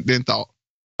than thought.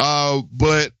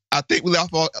 But I think we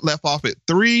left off at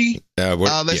 3.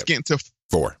 Let's get into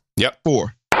 4. Yep.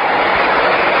 4.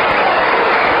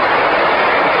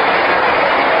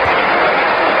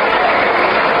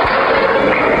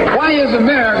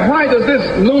 Why does this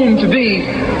loom to be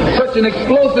such an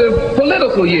explosive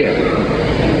political year?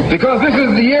 Because this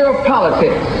is the year of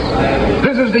politics.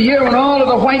 This is the year when all of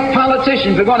the white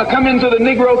politicians are going to come into the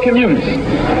Negro community.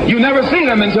 You never see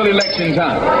them until election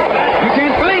time. You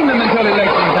can't blame them until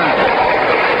election time.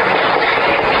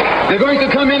 They're going to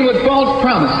come in with false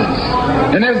promises.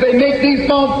 And as they make these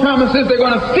false promises, they're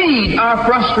going to feed our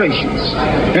frustrations.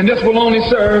 And this will only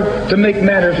serve to make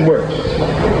matters worse.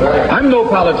 I'm no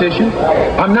politician.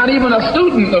 I'm not even a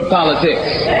student of politics.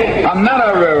 I'm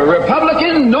not a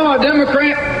Republican, nor a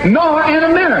Democrat, nor an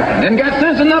American, and got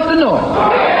sense enough to know it.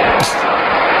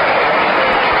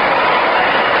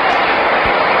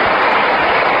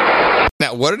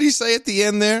 Now, what did he say at the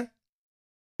end there?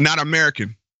 Not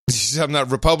American. I'm not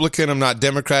Republican, I'm not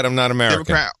Democrat, I'm not American.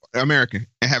 Democrat, American,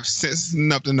 and have sense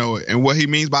enough to know it. And what he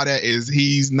means by that is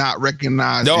he's not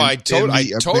recognized. No, I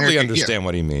totally understand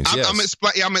what he means.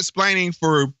 I'm explaining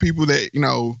for people that,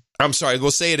 I'm sorry,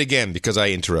 we'll say it again because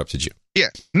I interrupted you. Yeah.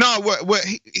 No, what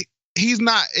he's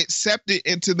not accepted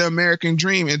into the American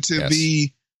dream, into the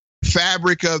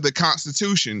fabric of the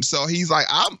Constitution. So he's like,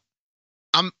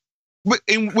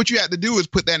 and what you have to do is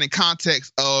put that in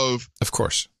context of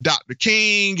course, Dr.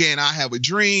 King and I Have a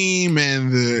Dream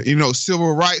and the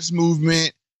civil rights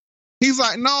movement. He's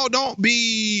like, no, don't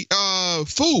be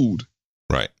fooled,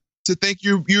 right? To think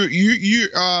you're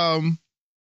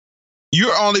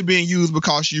only being used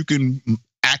because you can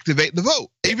activate the vote.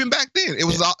 Even back then, it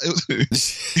was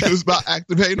it was about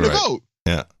activating the vote.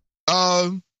 Yeah.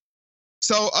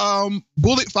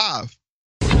 Bullet 5.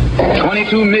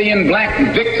 22 million black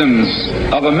victims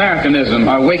of Americanism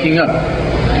are waking up,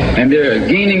 and they're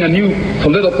gaining a new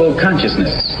political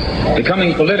consciousness,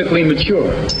 becoming politically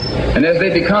mature. And as they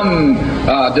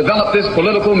develop this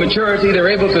political maturity, they're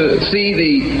able to see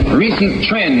the recent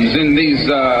trends in these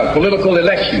political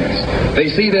elections. They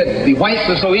see that the whites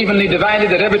are so evenly divided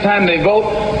that every time they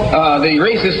vote, the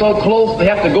race is so close, they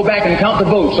have to go back and count the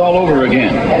votes all over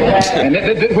again. And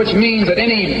which means that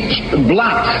any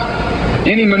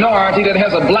minority that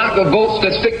has a block of votes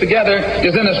that stick together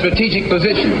is in a strategic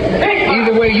position.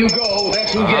 Either way you go,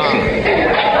 that's who gets it.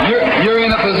 You're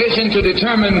in a position to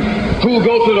determine who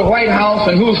go to the White House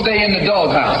and who stay in the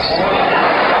doghouse.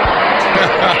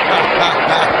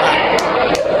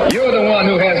 You're the one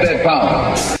who has that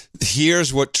power.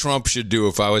 Here's what Trump should do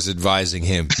if I was advising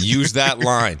him. Use that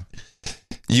line.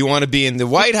 You want to be in the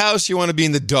White House, you want to be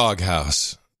in the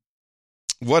doghouse.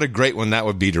 What a great one that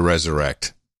would be to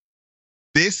resurrect.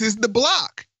 This is the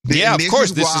block. Yeah, of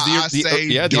course. This is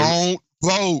don't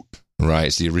vote. Right,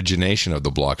 it's the origination of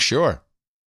the block. Sure.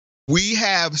 We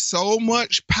have so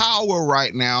much power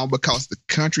right now because the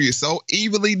country is so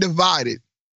evenly divided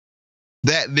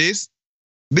that this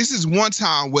is one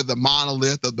time where the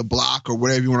monolith of the block, or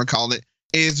whatever you want to call it,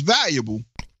 is valuable.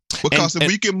 Because if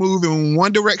we can move in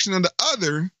one direction or the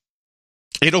other,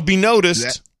 it'll be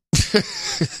noticed.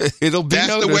 That's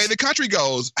the way the country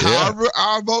goes. Yeah. However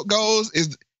our vote goes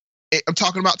I'm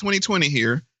talking about 2020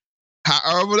 here.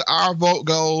 However our vote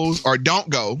goes or don't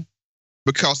go,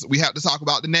 because we have to talk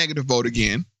about the negative vote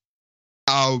again.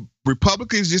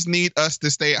 Republicans just need us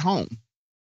to stay at home.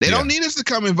 They don't need us to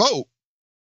come and vote.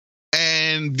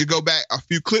 And to go back a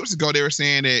few clips ago, they were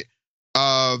saying that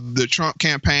the Trump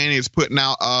campaign is putting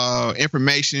out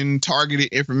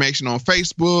targeted information on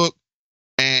Facebook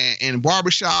and in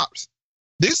barbershops.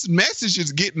 This message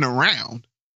is getting around.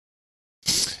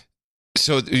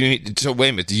 So wait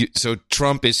a minute. So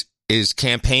Trump is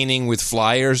campaigning with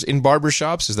flyers in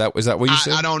barbershops? Is that what you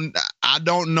said? I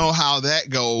don't know how that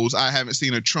goes. I haven't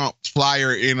seen a Trump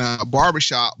flyer in a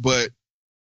barbershop, but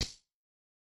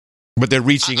they're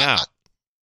reaching out.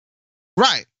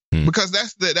 Right. Because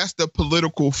that's the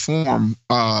political form,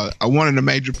 one of the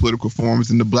major political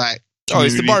forms in the black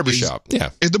community. It's the barbershop.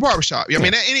 It's the barbershop. I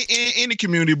mean, any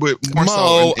community, but more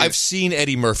so. I've seen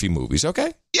Eddie Murphy movies,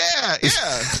 okay? Yeah.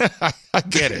 I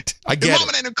get it. If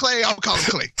Mama named him Clay, I'll call him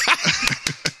Clay.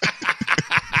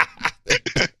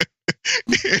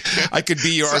 I could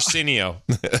be your Arsenio.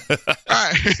 All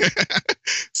right.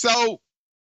 So,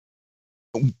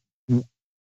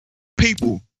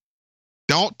 people,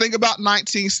 don't think about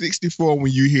 1964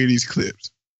 when you hear these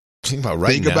clips. Think about right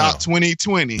now. Think about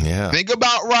 2020. Yeah. Think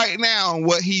about right now and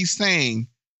what he's saying.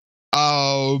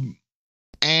 And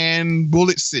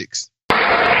Bullet 6.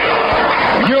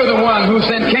 You're the one who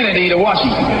sent Kennedy to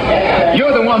Washington.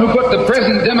 You're the one who put the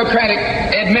present Democratic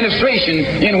administration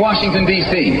in Washington,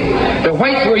 D.C. The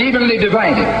whites were evenly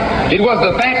divided. It was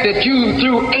the fact that you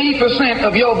threw 80%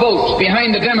 of your votes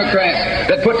behind the Democrats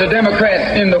that put the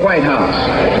Democrats in the White House.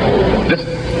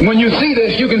 When you see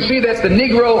this, you can see that the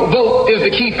Negro vote is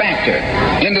the key factor.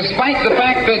 And despite the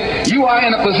fact that you are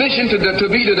in a position to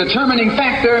be the determining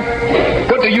factor,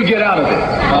 what do you get out of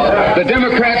it? The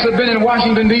Democrats have been in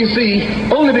Washington, D.C.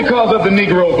 only because of the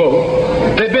Negro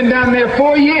vote. They've been down there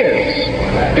 4 years.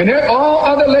 And all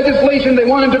other legislation they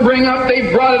wanted to bring up,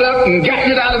 they brought it up and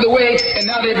gotten it out of the way, and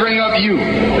now they bring up you.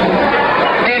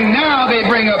 And now they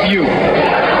bring up you.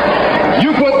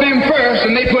 You put them first,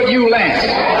 and they put you last.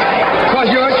 Because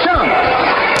you're a chump.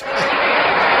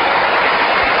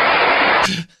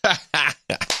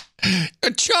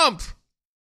 A chump.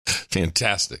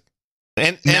 Fantastic.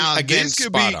 And now, again,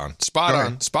 spot on.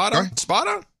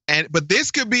 But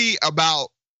this could be about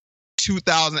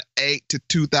 2008 to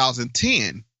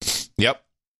 2010. Yep.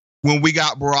 When we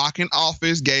got Barack in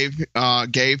office, gave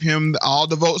him all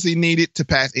the votes he needed to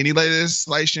pass any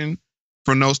legislation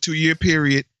from those 2-year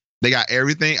period. They got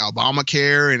everything,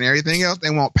 Obamacare and everything else they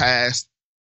want passed,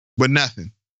 but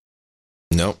nothing.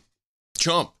 Nope.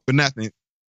 Trump. But nothing.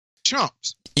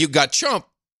 Trumps. You got Trump,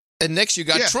 and next you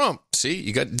got Trump. See,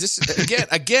 you got this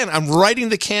again. I'm writing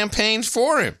the campaigns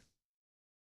for him.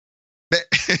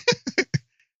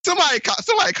 Somebody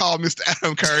call Mr.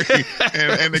 Adam Curry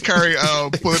and the Curry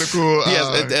political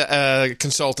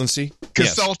consultancy.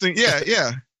 Consulting, yes.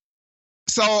 Yeah.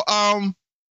 So,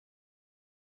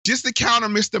 just to counter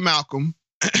Mr. Malcolm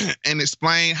and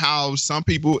explain how some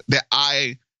people that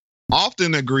I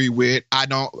often agree with, I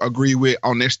don't agree with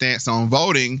on their stance on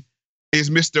voting, is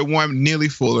Mr. One Neely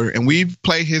Fuller. And we've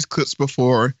played his clips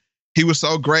before. He was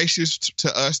so gracious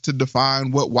to us to define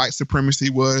what white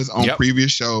supremacy was on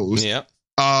previous shows. Yep.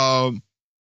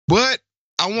 But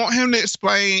I want him to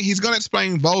explain, he's going to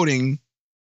explain voting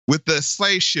with the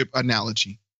slave ship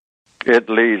analogy. It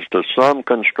leads to some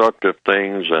constructive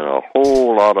things and a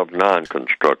whole lot of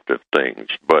non-constructive things.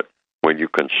 But when you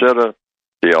consider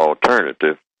the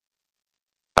alternative,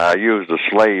 I use the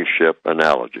slave ship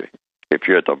analogy. If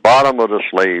you're at the bottom of the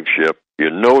slave ship,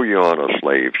 you know you're on a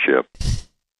slave ship.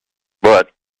 But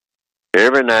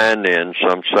every now and then,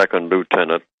 some second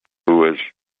lieutenant who is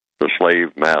the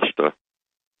slave master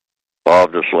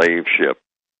of the slave ship,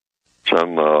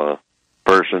 some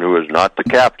person who is not the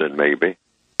captain maybe,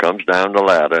 comes down the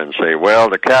ladder and say, well,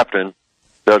 the captain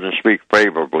doesn't speak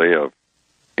favorably of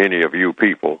any of you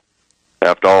people.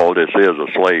 After all, this is a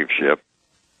slave ship.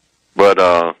 But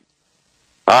I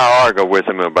argue with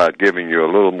him about giving you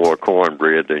a little more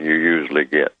cornbread than you usually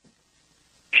get.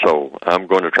 So I'm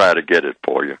going to try to get it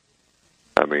for you.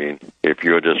 I mean, if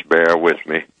you'll just bear with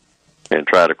me and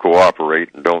try to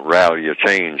cooperate and don't rally your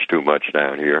chains too much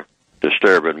down here,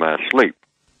 disturbing my sleep.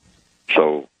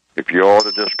 So if you ought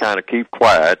to just kind of keep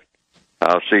quiet,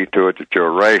 I'll see to it that your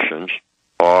rations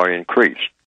are increased.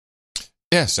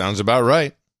 Yeah, sounds about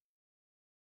right.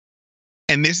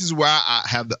 And this is why I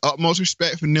have the utmost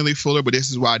respect for Neely Fuller, but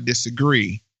this is why I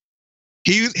disagree.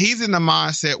 He's in the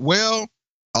mindset, well,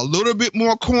 a little bit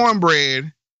more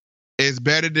cornbread is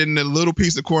better than the little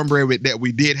piece of cornbread that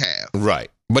we did have. Right.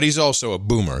 But he's also a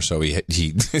boomer, so he is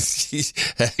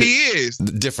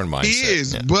different mindset. He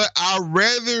is, but I'd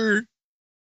rather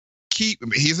keep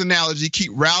his analogy,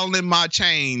 keep rattling my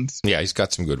chains. Yeah, he's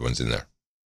got some good ones in there.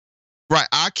 Right.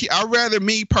 I'd rather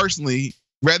me personally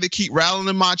keep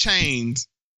rattling my chains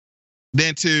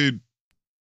than to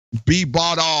be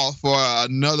bought off for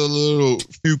another little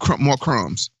few more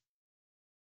crumbs.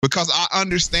 Because I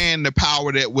understand the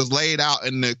power that was laid out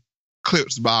in the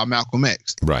clips by Malcolm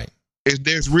X. Right.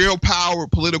 There's real power,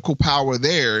 political power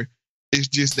there. It's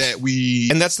just that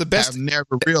that's the best, have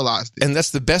never realized it. And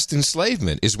that's the best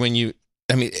enslavement is when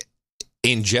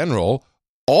in general,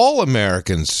 all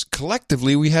Americans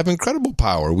collectively, we have incredible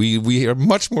power. We are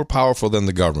much more powerful than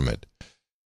the government.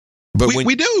 But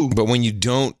we do. But when you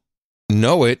don't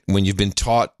know it, when you've been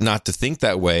taught not to think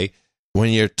that way,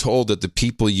 when you're told that the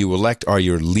people you elect are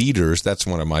your leaders, that's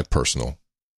one of my personal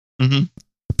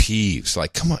peeves.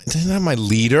 Like, come on, they're not my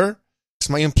leader. It's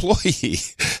my employee.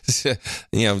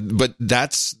 But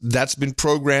that's been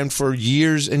programmed for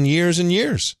years and years and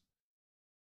years.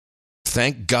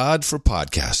 Thank God for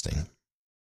podcasting.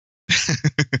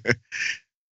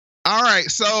 All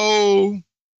right, so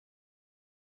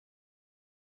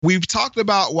we've talked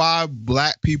about why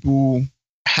black people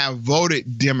have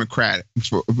voted Democratic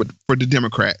for the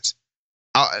Democrats.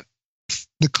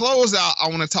 To close out, I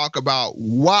want to talk about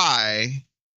why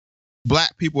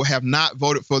black people have not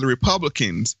voted for the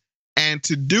Republicans. And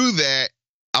to do that,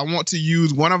 I want to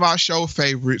use one of our show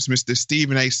favorites, Mr.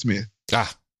 Stephen A. Smith.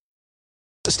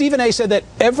 Stephen A. said that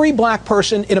every black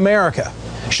person in America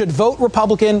should vote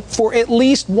Republican for at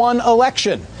least one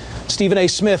election. Stephen A.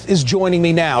 Smith is joining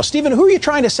me now. Stephen, who are you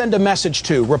trying to send a message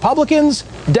to? Republicans,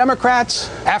 Democrats,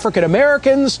 African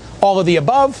Americans, all of the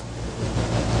above?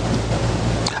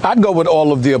 I'd go with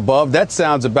all of the above. That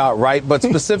sounds about right. But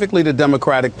specifically the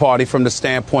Democratic Party, from the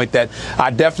standpoint that I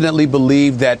definitely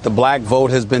believe that the black vote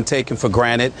has been taken for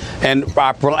granted. And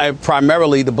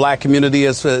primarily the black community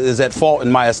is at fault,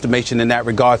 in my estimation, in that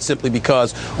regard, simply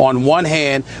because on one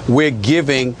hand, we're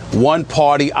giving one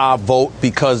party our vote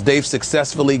because they've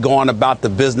successfully gone about the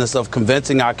business of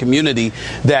convincing our community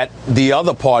that the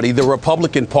other party, the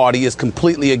Republican Party, is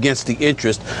completely against the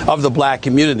interest of the black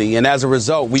community. And as a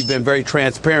result, we've been very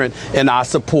transparent in our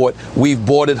support. We've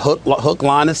boarded hook,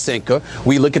 line, and sinker.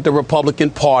 We look at the Republican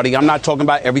Party. I'm not talking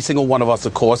about every single one of us,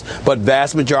 of course, but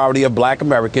vast majority of black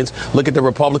Americans look at the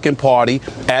Republican Party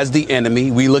as the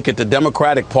enemy. We look at the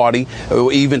Democratic Party,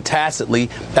 even tacitly,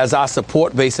 as our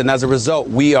support base. And as a result,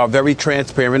 we are very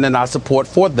transparent in our support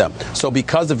for them. So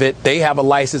because of it, they have a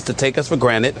license to take us for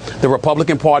granted. The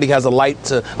Republican Party has a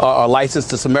license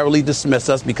to summarily dismiss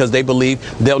us because they believe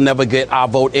they'll never get our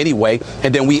vote anyway.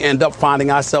 And then we end up finding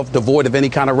ourselves devoid of any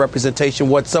kind of representation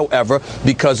whatsoever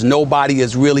because nobody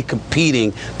is really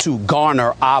competing to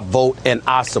garner our vote and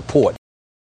our support.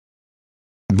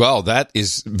 Well, that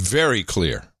is very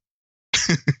clear.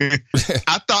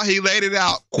 I thought he laid it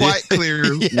out quite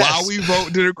clear. Yes. Why we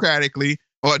vote democratically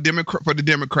or for the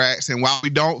Democrats and why we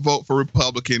don't vote for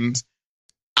Republicans.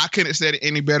 I couldn't have said it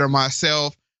any better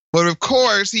myself. But of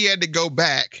course, he had to go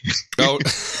back and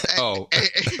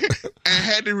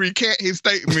had to recant his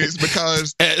statements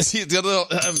because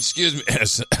excuse me,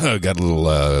 got a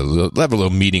little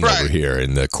meeting over here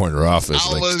in the corner office.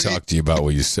 I'd like to talk to you about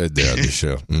what you said there on the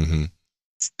show. Mm-hmm.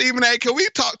 Stephen A., can we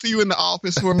talk to you in the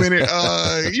office for a minute?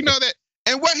 You know that,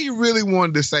 and what he really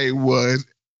wanted to say was,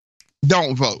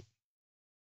 don't vote.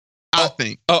 I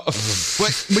think,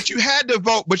 but you had to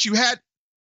vote. But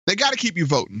they got to keep you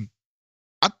voting.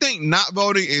 I think not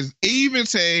voting is even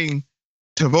saying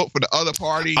to vote for the other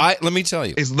party. Let me tell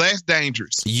you, is less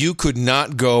dangerous. You could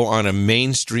not go on a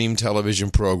mainstream television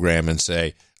program and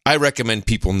say, I recommend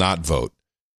people not vote.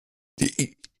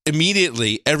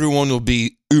 Immediately, everyone will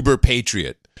be uber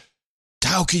patriot.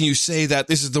 How can you say that?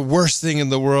 This is the worst thing in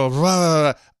the world.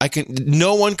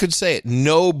 No one could say it.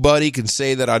 Nobody can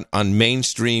say that on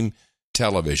mainstream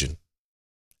television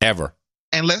ever.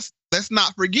 And let's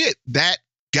not forget that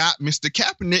got Mr.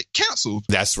 Kaepernick canceled.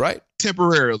 That's right.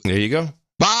 Temporarily. There you go.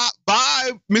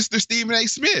 By Mr. Stephen A.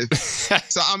 Smith.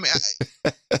 So I mean,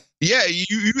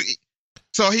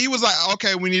 so he was like,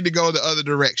 okay, we need to go the other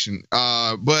direction.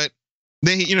 But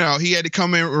then he had to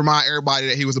come in and remind everybody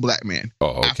that he was a black man.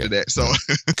 Oh, okay. After that, so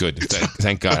good.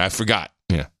 Thank God, I forgot.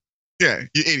 Yeah,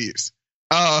 you idiots.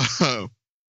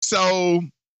 So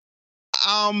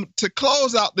to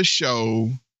close out the show,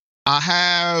 I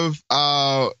have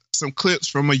some clips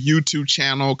from a YouTube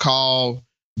channel called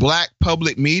Black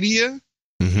Public Media.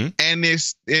 Mm-hmm. And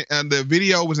the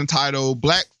video was entitled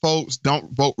 "Black Folks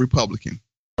Don't Vote Republican."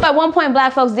 At one point,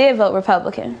 black folks did vote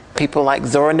Republican. People like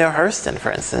Zora Neale Hurston,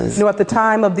 for instance. At the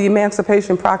time of the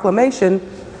Emancipation Proclamation,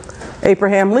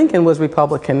 Abraham Lincoln was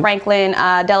Republican. Franklin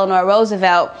Delano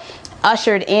Roosevelt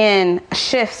ushered in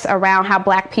shifts around how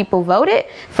black people voted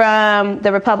from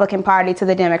the Republican Party to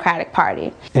the Democratic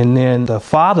Party. And then the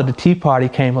father of the Tea Party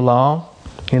came along,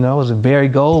 it was Barry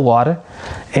Goldwater,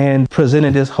 and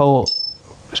presented this whole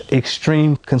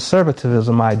extreme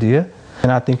conservatism idea.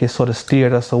 And I think it sort of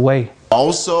steered us away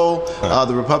Also,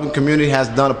 the Republican community has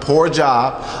done a poor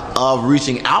job of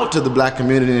reaching out to the black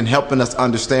community and helping us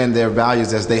understand their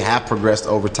values as they have progressed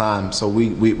over time. So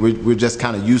we're just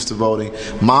kind of used to voting.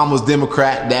 Mom was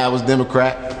Democrat, Dad was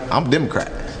Democrat. I'm Democrat.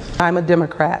 I'm a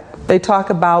Democrat. They talk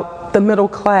about the middle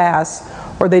class,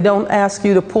 or they don't ask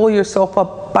you to pull yourself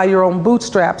up by your own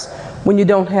bootstraps when you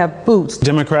don't have boots.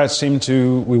 Democrats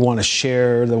we want to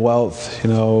share the wealth.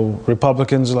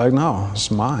 Republicans are like, no,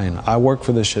 it's mine. I work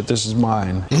for this shit. This is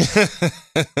mine.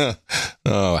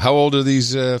 Oh, how old are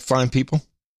these fine people?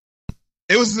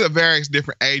 It was at various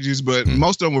different ages, but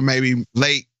most of them were maybe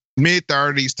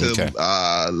mid-30s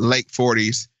to late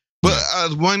 40s. But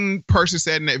one person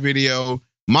said in that video,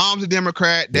 Mom's a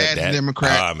Democrat, Dad's a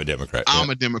Democrat. I'm a Democrat. I'm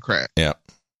a Democrat. Yeah.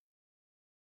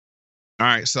 All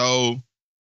right, so...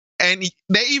 And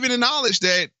they even acknowledged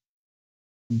that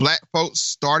black folks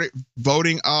started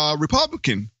voting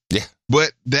Republican. Yeah.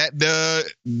 But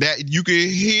that you could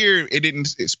hear, it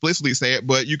didn't explicitly say it,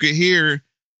 but you could hear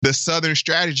the Southern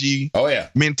strategy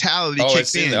mentality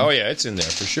kicked in. Oh yeah, it's in there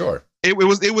for sure. It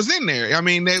was in there. I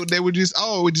mean, they were just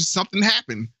something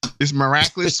happened. This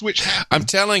miraculous switch happened. I'm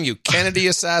telling you, Kennedy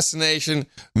assassination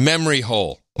memory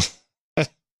hole.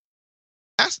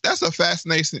 That's a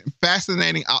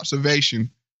fascinating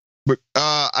observation. But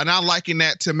and I liken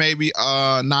that to maybe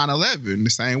 9/11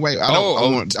 the same way.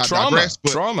 Trauma, digress,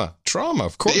 but trauma,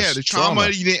 of course. Yeah, the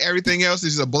trauma. Everything else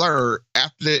is a blur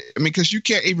after that. I mean, because you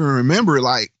can't even remember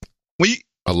when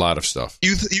a lot of stuff.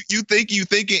 You think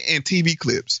it in TV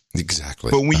clips, exactly.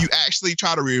 But when you actually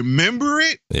try to remember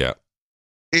it,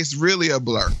 it's really a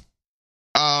blur.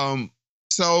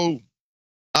 So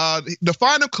the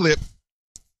final clip.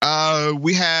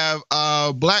 We have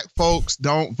black folks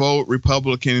don't vote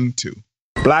Republican too.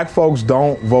 Black folks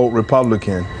don't vote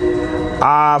Republican.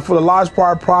 For the large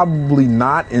part, probably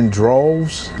not in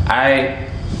droves. I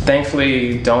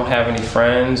thankfully don't have any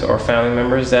friends or family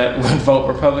members that would vote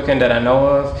Republican that I know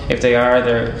of. If they are,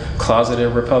 they're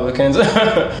closeted Republicans.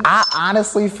 I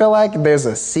honestly feel like there's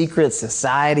a secret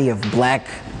society of black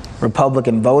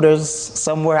Republican voters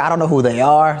somewhere. I don't know who they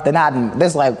are. They're not.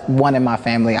 There's like one in my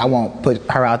family. I won't put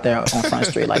her out there on Front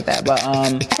Street like that. But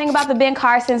think about the Ben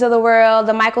Carsons of the world,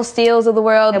 the Michael Steeles of the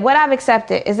world. What I've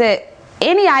accepted is that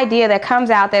any idea that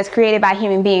comes out that's created by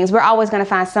human beings, we're always going to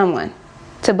find someone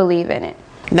to believe in it.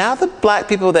 Now the black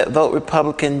people that vote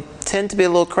Republican tend to be a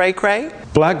little cray-cray.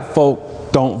 Black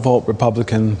folk don't vote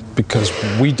Republican because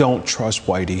we don't trust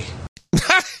Whitey.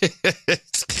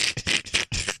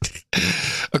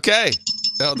 Okay,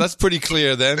 well, that's pretty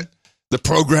clear then. The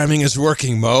programming is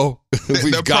working, Mo.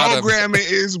 The programming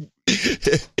is...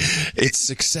 It's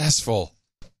successful.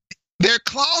 They're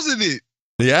closeted.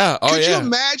 Yeah. Oh, Could you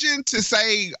imagine to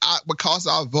say, because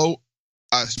I vote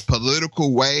a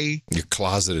political way? You're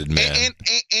closeted, man.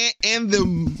 And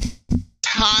the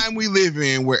time we live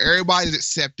in where everybody's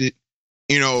accepted,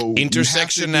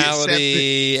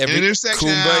 intersectionality,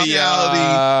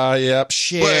 kumbaya, yep,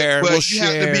 share, but we'll you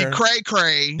have to be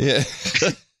cray-cray. Yeah.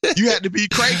 You have to be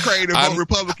cray-cray to vote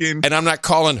Republican. And I'm not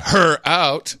calling her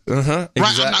out. Right, I'm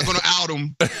not going to out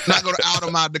him. Not going to out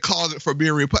him out of the closet for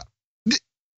being Republican.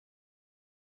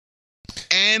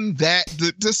 And that,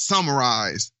 to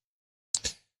summarize,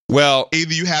 well,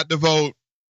 either you have to vote.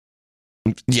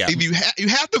 Yeah, if you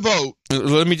have to vote.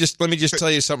 Let me just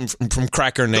tell you something from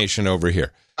Cracker Nation over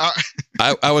here.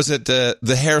 I was at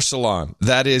the hair salon.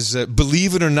 That is,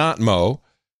 believe it or not, Mo,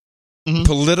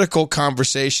 political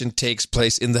conversation takes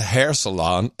place in the hair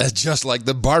salon, just like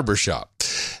the barbershop,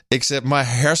 except my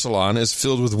hair salon is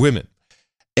filled with women.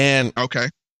 And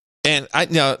and I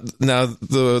now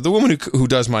the woman who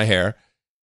does my hair.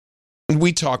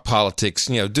 We talk politics,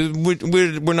 we're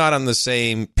not on the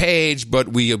same page, but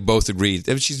we both agreed.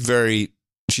 She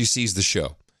sees the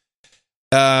show.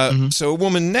 So a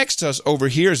woman next to us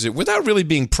overhears it without really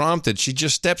being prompted. She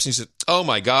just steps and she says, "Oh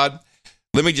my God,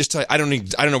 let me just tell you, I don't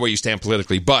know where you stand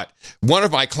politically, but one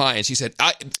of my clients, he said,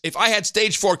 if I had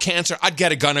stage 4 cancer, I'd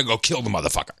get a gun and go kill the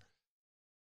motherfucker."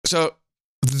 So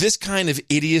this kind of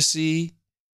idiocy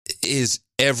is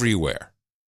everywhere.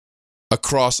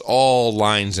 Across all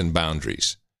lines and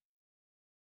boundaries.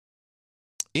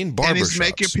 In barbershops. And it's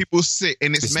making people sick.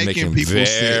 And it's making people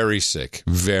very sick.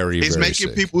 Very, it's very making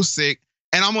sick. people sick.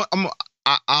 And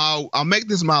I'll make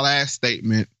this my last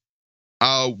statement.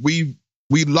 We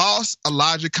lost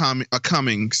Elijah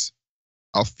Cummings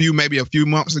a few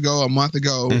months ago, a month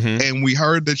ago, and we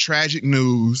heard the tragic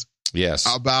news. Yes.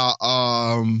 About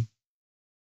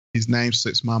his name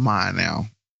slips my mind now.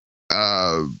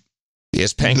 He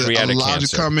has pancreatic Elijah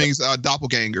cancer. Cummings,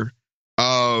 doppelganger.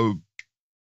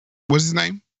 What's his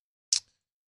name?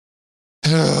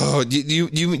 Oh, you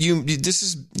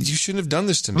shouldn't have done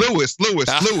this to me. Lewis.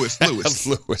 John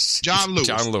Lewis.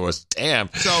 John Lewis. Damn.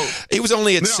 So it was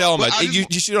only at Selma. You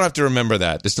don't have to remember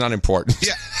that. It's not important.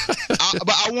 Yeah.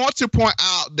 But I want to point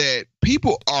out that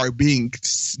people are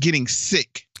getting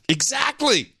sick.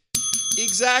 Exactly.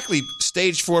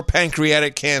 Stage 4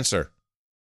 pancreatic cancer.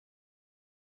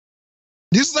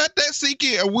 Just let that sink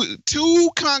in. 2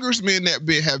 congressmen that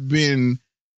have been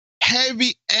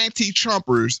heavy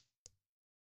anti-Trumpers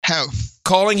have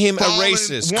calling him a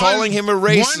racist.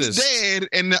 One's dead,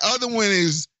 and the other one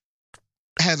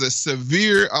has a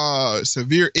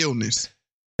severe illness.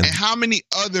 And how many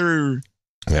other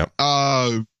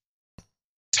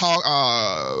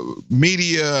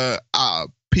media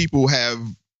people have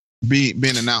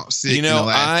been announced sick in the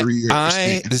last 3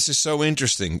 years? This is so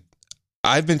interesting.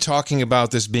 I've been talking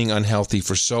about this being unhealthy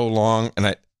for so long,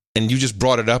 and you just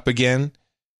brought it up again.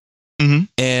 Mm-hmm.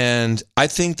 And I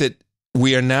think that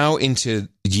we are now into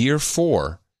year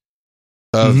 4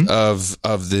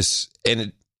 of this,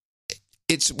 and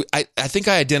I think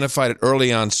I identified it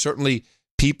early on. Certainly,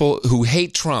 people who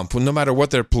hate Trump, no matter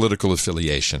what their political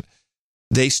affiliation,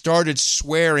 they started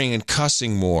swearing and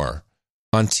cussing more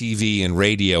on TV and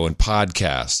radio and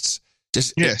podcasts.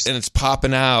 And it's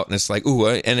popping out, and it's like, ooh,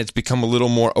 and it's become a little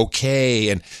more okay.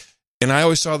 And I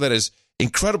always saw that as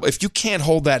incredible. If you can't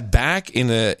hold that back in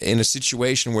a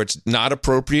situation where it's not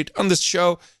appropriate on this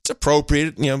show, it's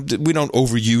appropriate. We don't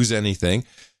overuse anything.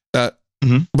 But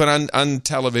on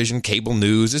television, cable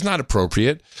news, it's not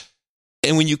appropriate.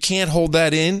 And when you can't hold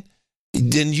that in,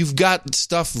 then you've got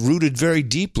stuff rooted very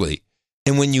deeply.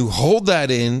 And when you hold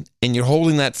that in, and you're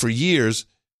holding that for years,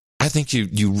 I think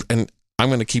you and I'm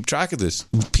going to keep track of this.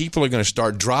 People are going to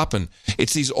start dropping.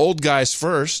 It's these old guys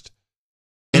first.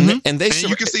 And you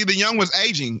can see the young ones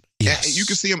aging. Yes. You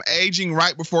can see them aging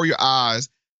right before your eyes.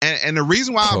 And the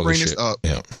reason why I bring this up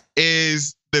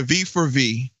is the V for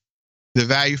V, the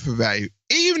value for value.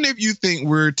 Even if you think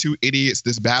we're 2 idiots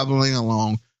that's babbling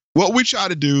along, what we try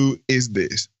to do is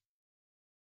this.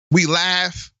 We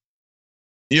laugh.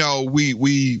 We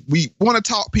want to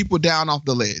talk people down off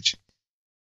the ledge.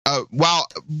 While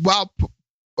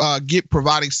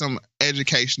providing some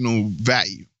educational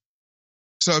value.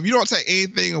 So if you don't take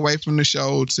anything away from the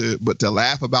show but to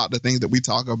laugh about the things that we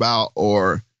talk about,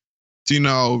 or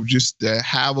just to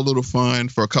have a little fun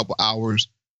for a couple hours,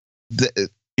 that's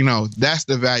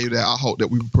the value that I hope that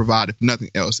we provide, if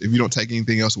nothing else, if you don't take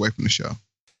anything else away from the show.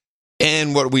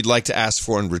 And what we'd like to ask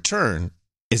for in return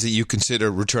is that you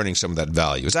consider returning some of that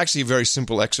value. It's actually a very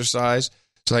simple exercise.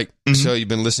 It's like, so you've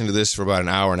been listening to this for about an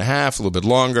hour and a half, a little bit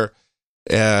longer.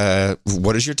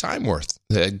 What is your time worth?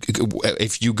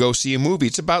 If you go see a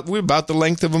movie, we're about the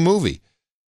length of a movie.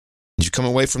 Did you come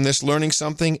away from this learning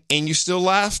something and you still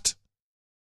laughed?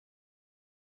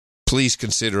 Please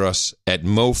consider us at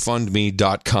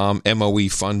mofundme.com,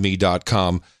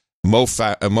 moefundme.com.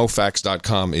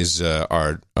 Mofax.com is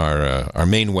our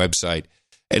main website.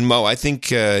 And Mo, I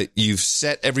think you've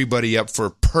set everybody up for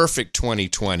a perfect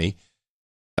 2020.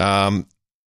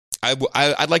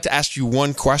 I'd like to ask you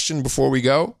one question before we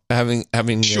go. Having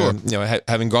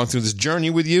gone through this journey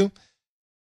with you,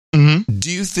 do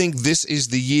you think this is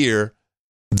the year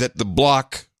that the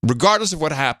bloc, regardless of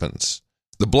what happens,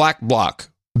 the black bloc,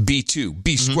 B2,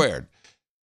 B squared,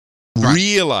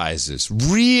 realizes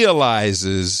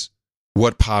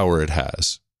what power it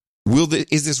has?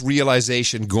 Is this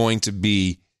realization going to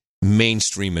be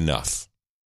mainstream enough?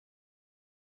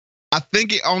 I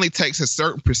think it only takes a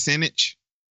certain percentage,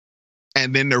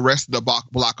 and then the rest of the block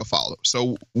will follow.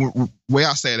 So the way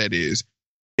I say that is,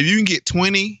 if you can get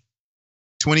 20,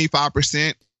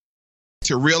 25%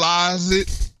 to realize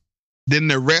it, then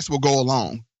the rest will go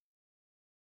along.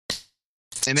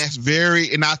 And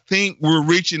and I think we're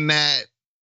reaching that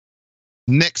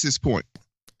nexus point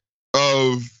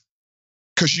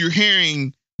because you're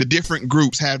hearing the different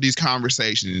groups have these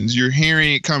conversations. You're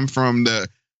hearing it come from the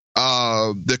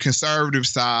conservative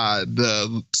side,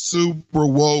 the super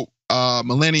woke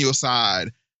millennial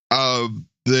side, I'm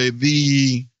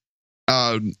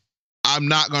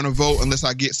not going to vote unless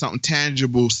I get something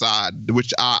tangible side,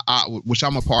 which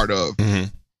I'm a part of. Mm-hmm.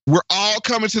 We're all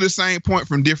coming to the same point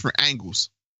from different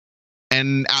angles.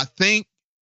 And I think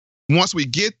once we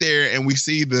get there and we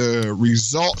see the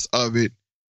results of it,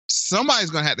 somebody's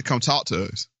going to have to come talk to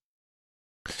us.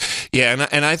 Yeah,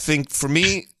 and I think for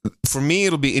me,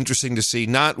 it'll be interesting to see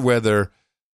not whether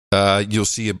you'll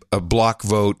see a block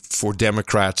vote for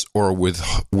Democrats or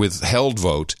withheld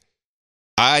vote.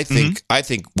 I think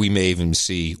we may even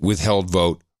see withheld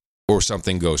vote or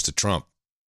something goes to Trump.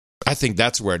 I think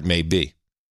that's where it may be.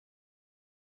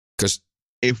 Because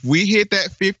if we hit that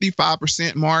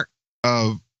 55% mark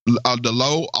of the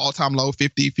low, all-time low,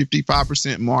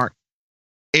 55% mark,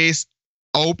 it's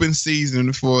open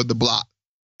season for the block.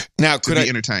 Now, could I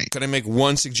entertain? Could I make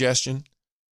one suggestion?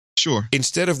 Sure.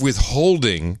 Instead of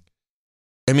withholding,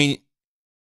 I mean,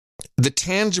 the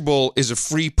tangible is a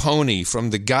free pony from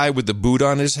the guy with the boot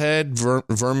on his head,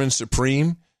 Vermin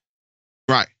Supreme.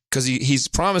 Right. Because he's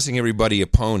promising everybody a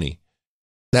pony.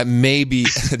 That maybe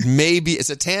it's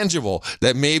a tangible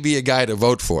that may be a guy to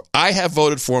vote for. I have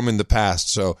voted for him in the past,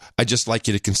 so I just like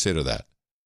you to consider that.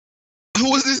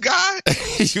 Who was this guy?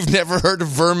 You've never heard of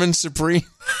Vermin Supreme?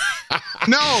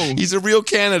 No. He's a real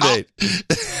candidate.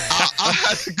 I'll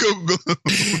have to Google him.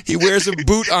 He wears a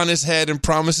boot on his head and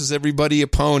promises everybody a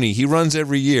pony. He runs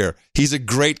every year. He's a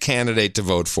great candidate to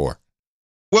vote for.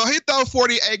 Well, he throw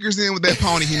 40 acres in with that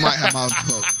pony. He might have my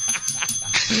vote.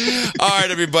 All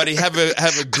right, everybody, have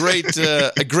a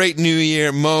great new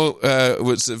year. Mo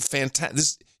was a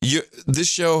fantastic. This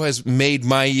show has made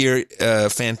my year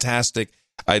fantastic.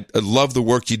 I love the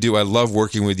work you do. I love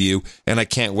working with you, and I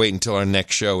can't wait until our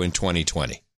next show in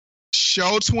 2020.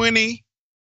 Show 20,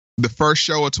 the first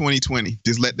show of 2020.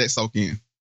 Just let that soak in.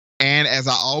 And as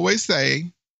I always say,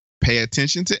 pay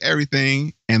attention to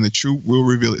everything, and the truth will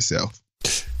reveal itself.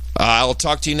 I'll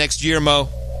talk to you next year, Mo.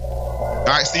 All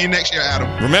right, see you next year,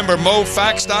 Adam. Remember,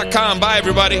 MoFacts.com. Bye,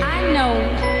 everybody. I know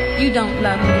you don't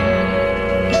love me,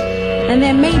 and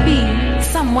there may be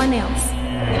someone else.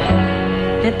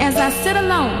 And as I sit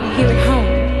alone here at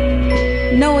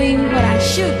home, knowing what I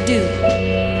should do,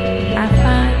 I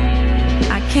find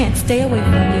I can't stay away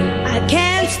from you. I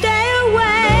can't stay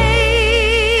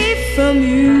away from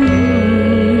you.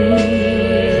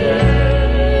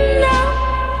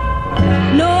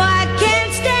 No, I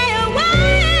can't stay away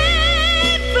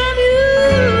from you.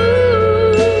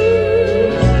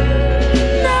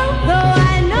 No, though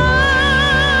I know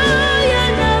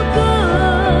you're no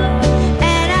good,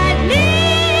 and I'd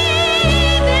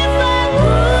leave if I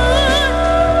would,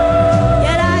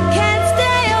 yet I can't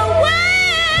stay away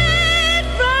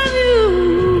from you.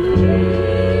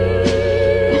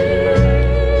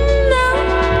 No,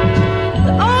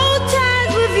 the old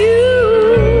times with you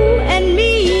and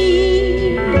me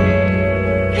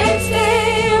can't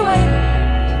stay away.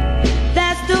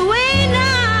 That's the way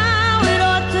now it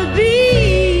ought to be.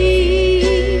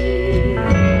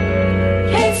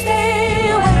 Can't stay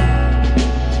away.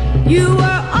 You were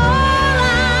all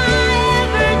I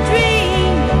ever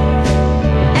dreamed,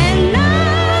 and now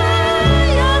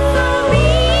you're so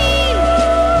mean.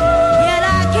 Yet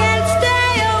I can't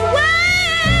stay away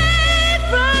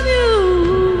from you.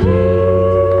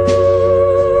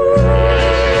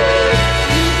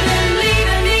 You've been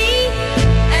leaving me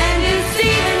and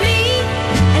deceiving me,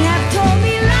 and have told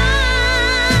me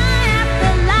lie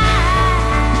after lie.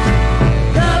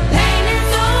 The pain is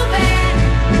so bad,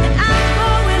 and I'm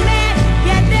going mad.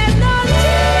 Yet there's no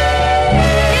tears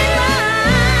in my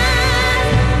eyes.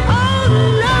 Oh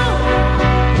no,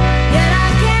 yet I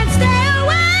can't stay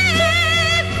away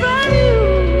from you.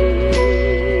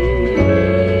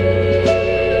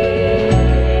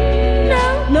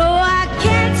 No, I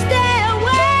can't stay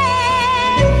away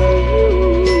from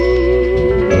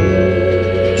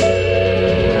you.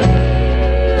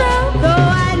 No, though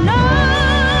I know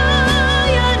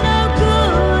you're no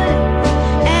good,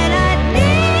 and I'd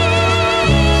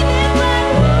leave if I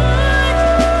would,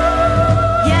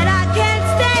 yet I can't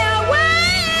stay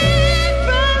away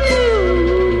from you.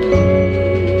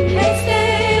 Can't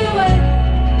stay away.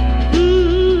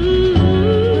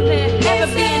 Will there ever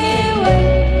be an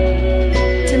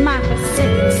end to my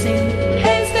persistency?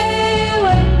 Can't stay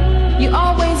away. You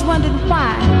always wondered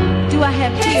why do I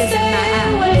have tears in my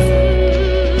eyes,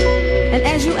 and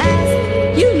as you ask,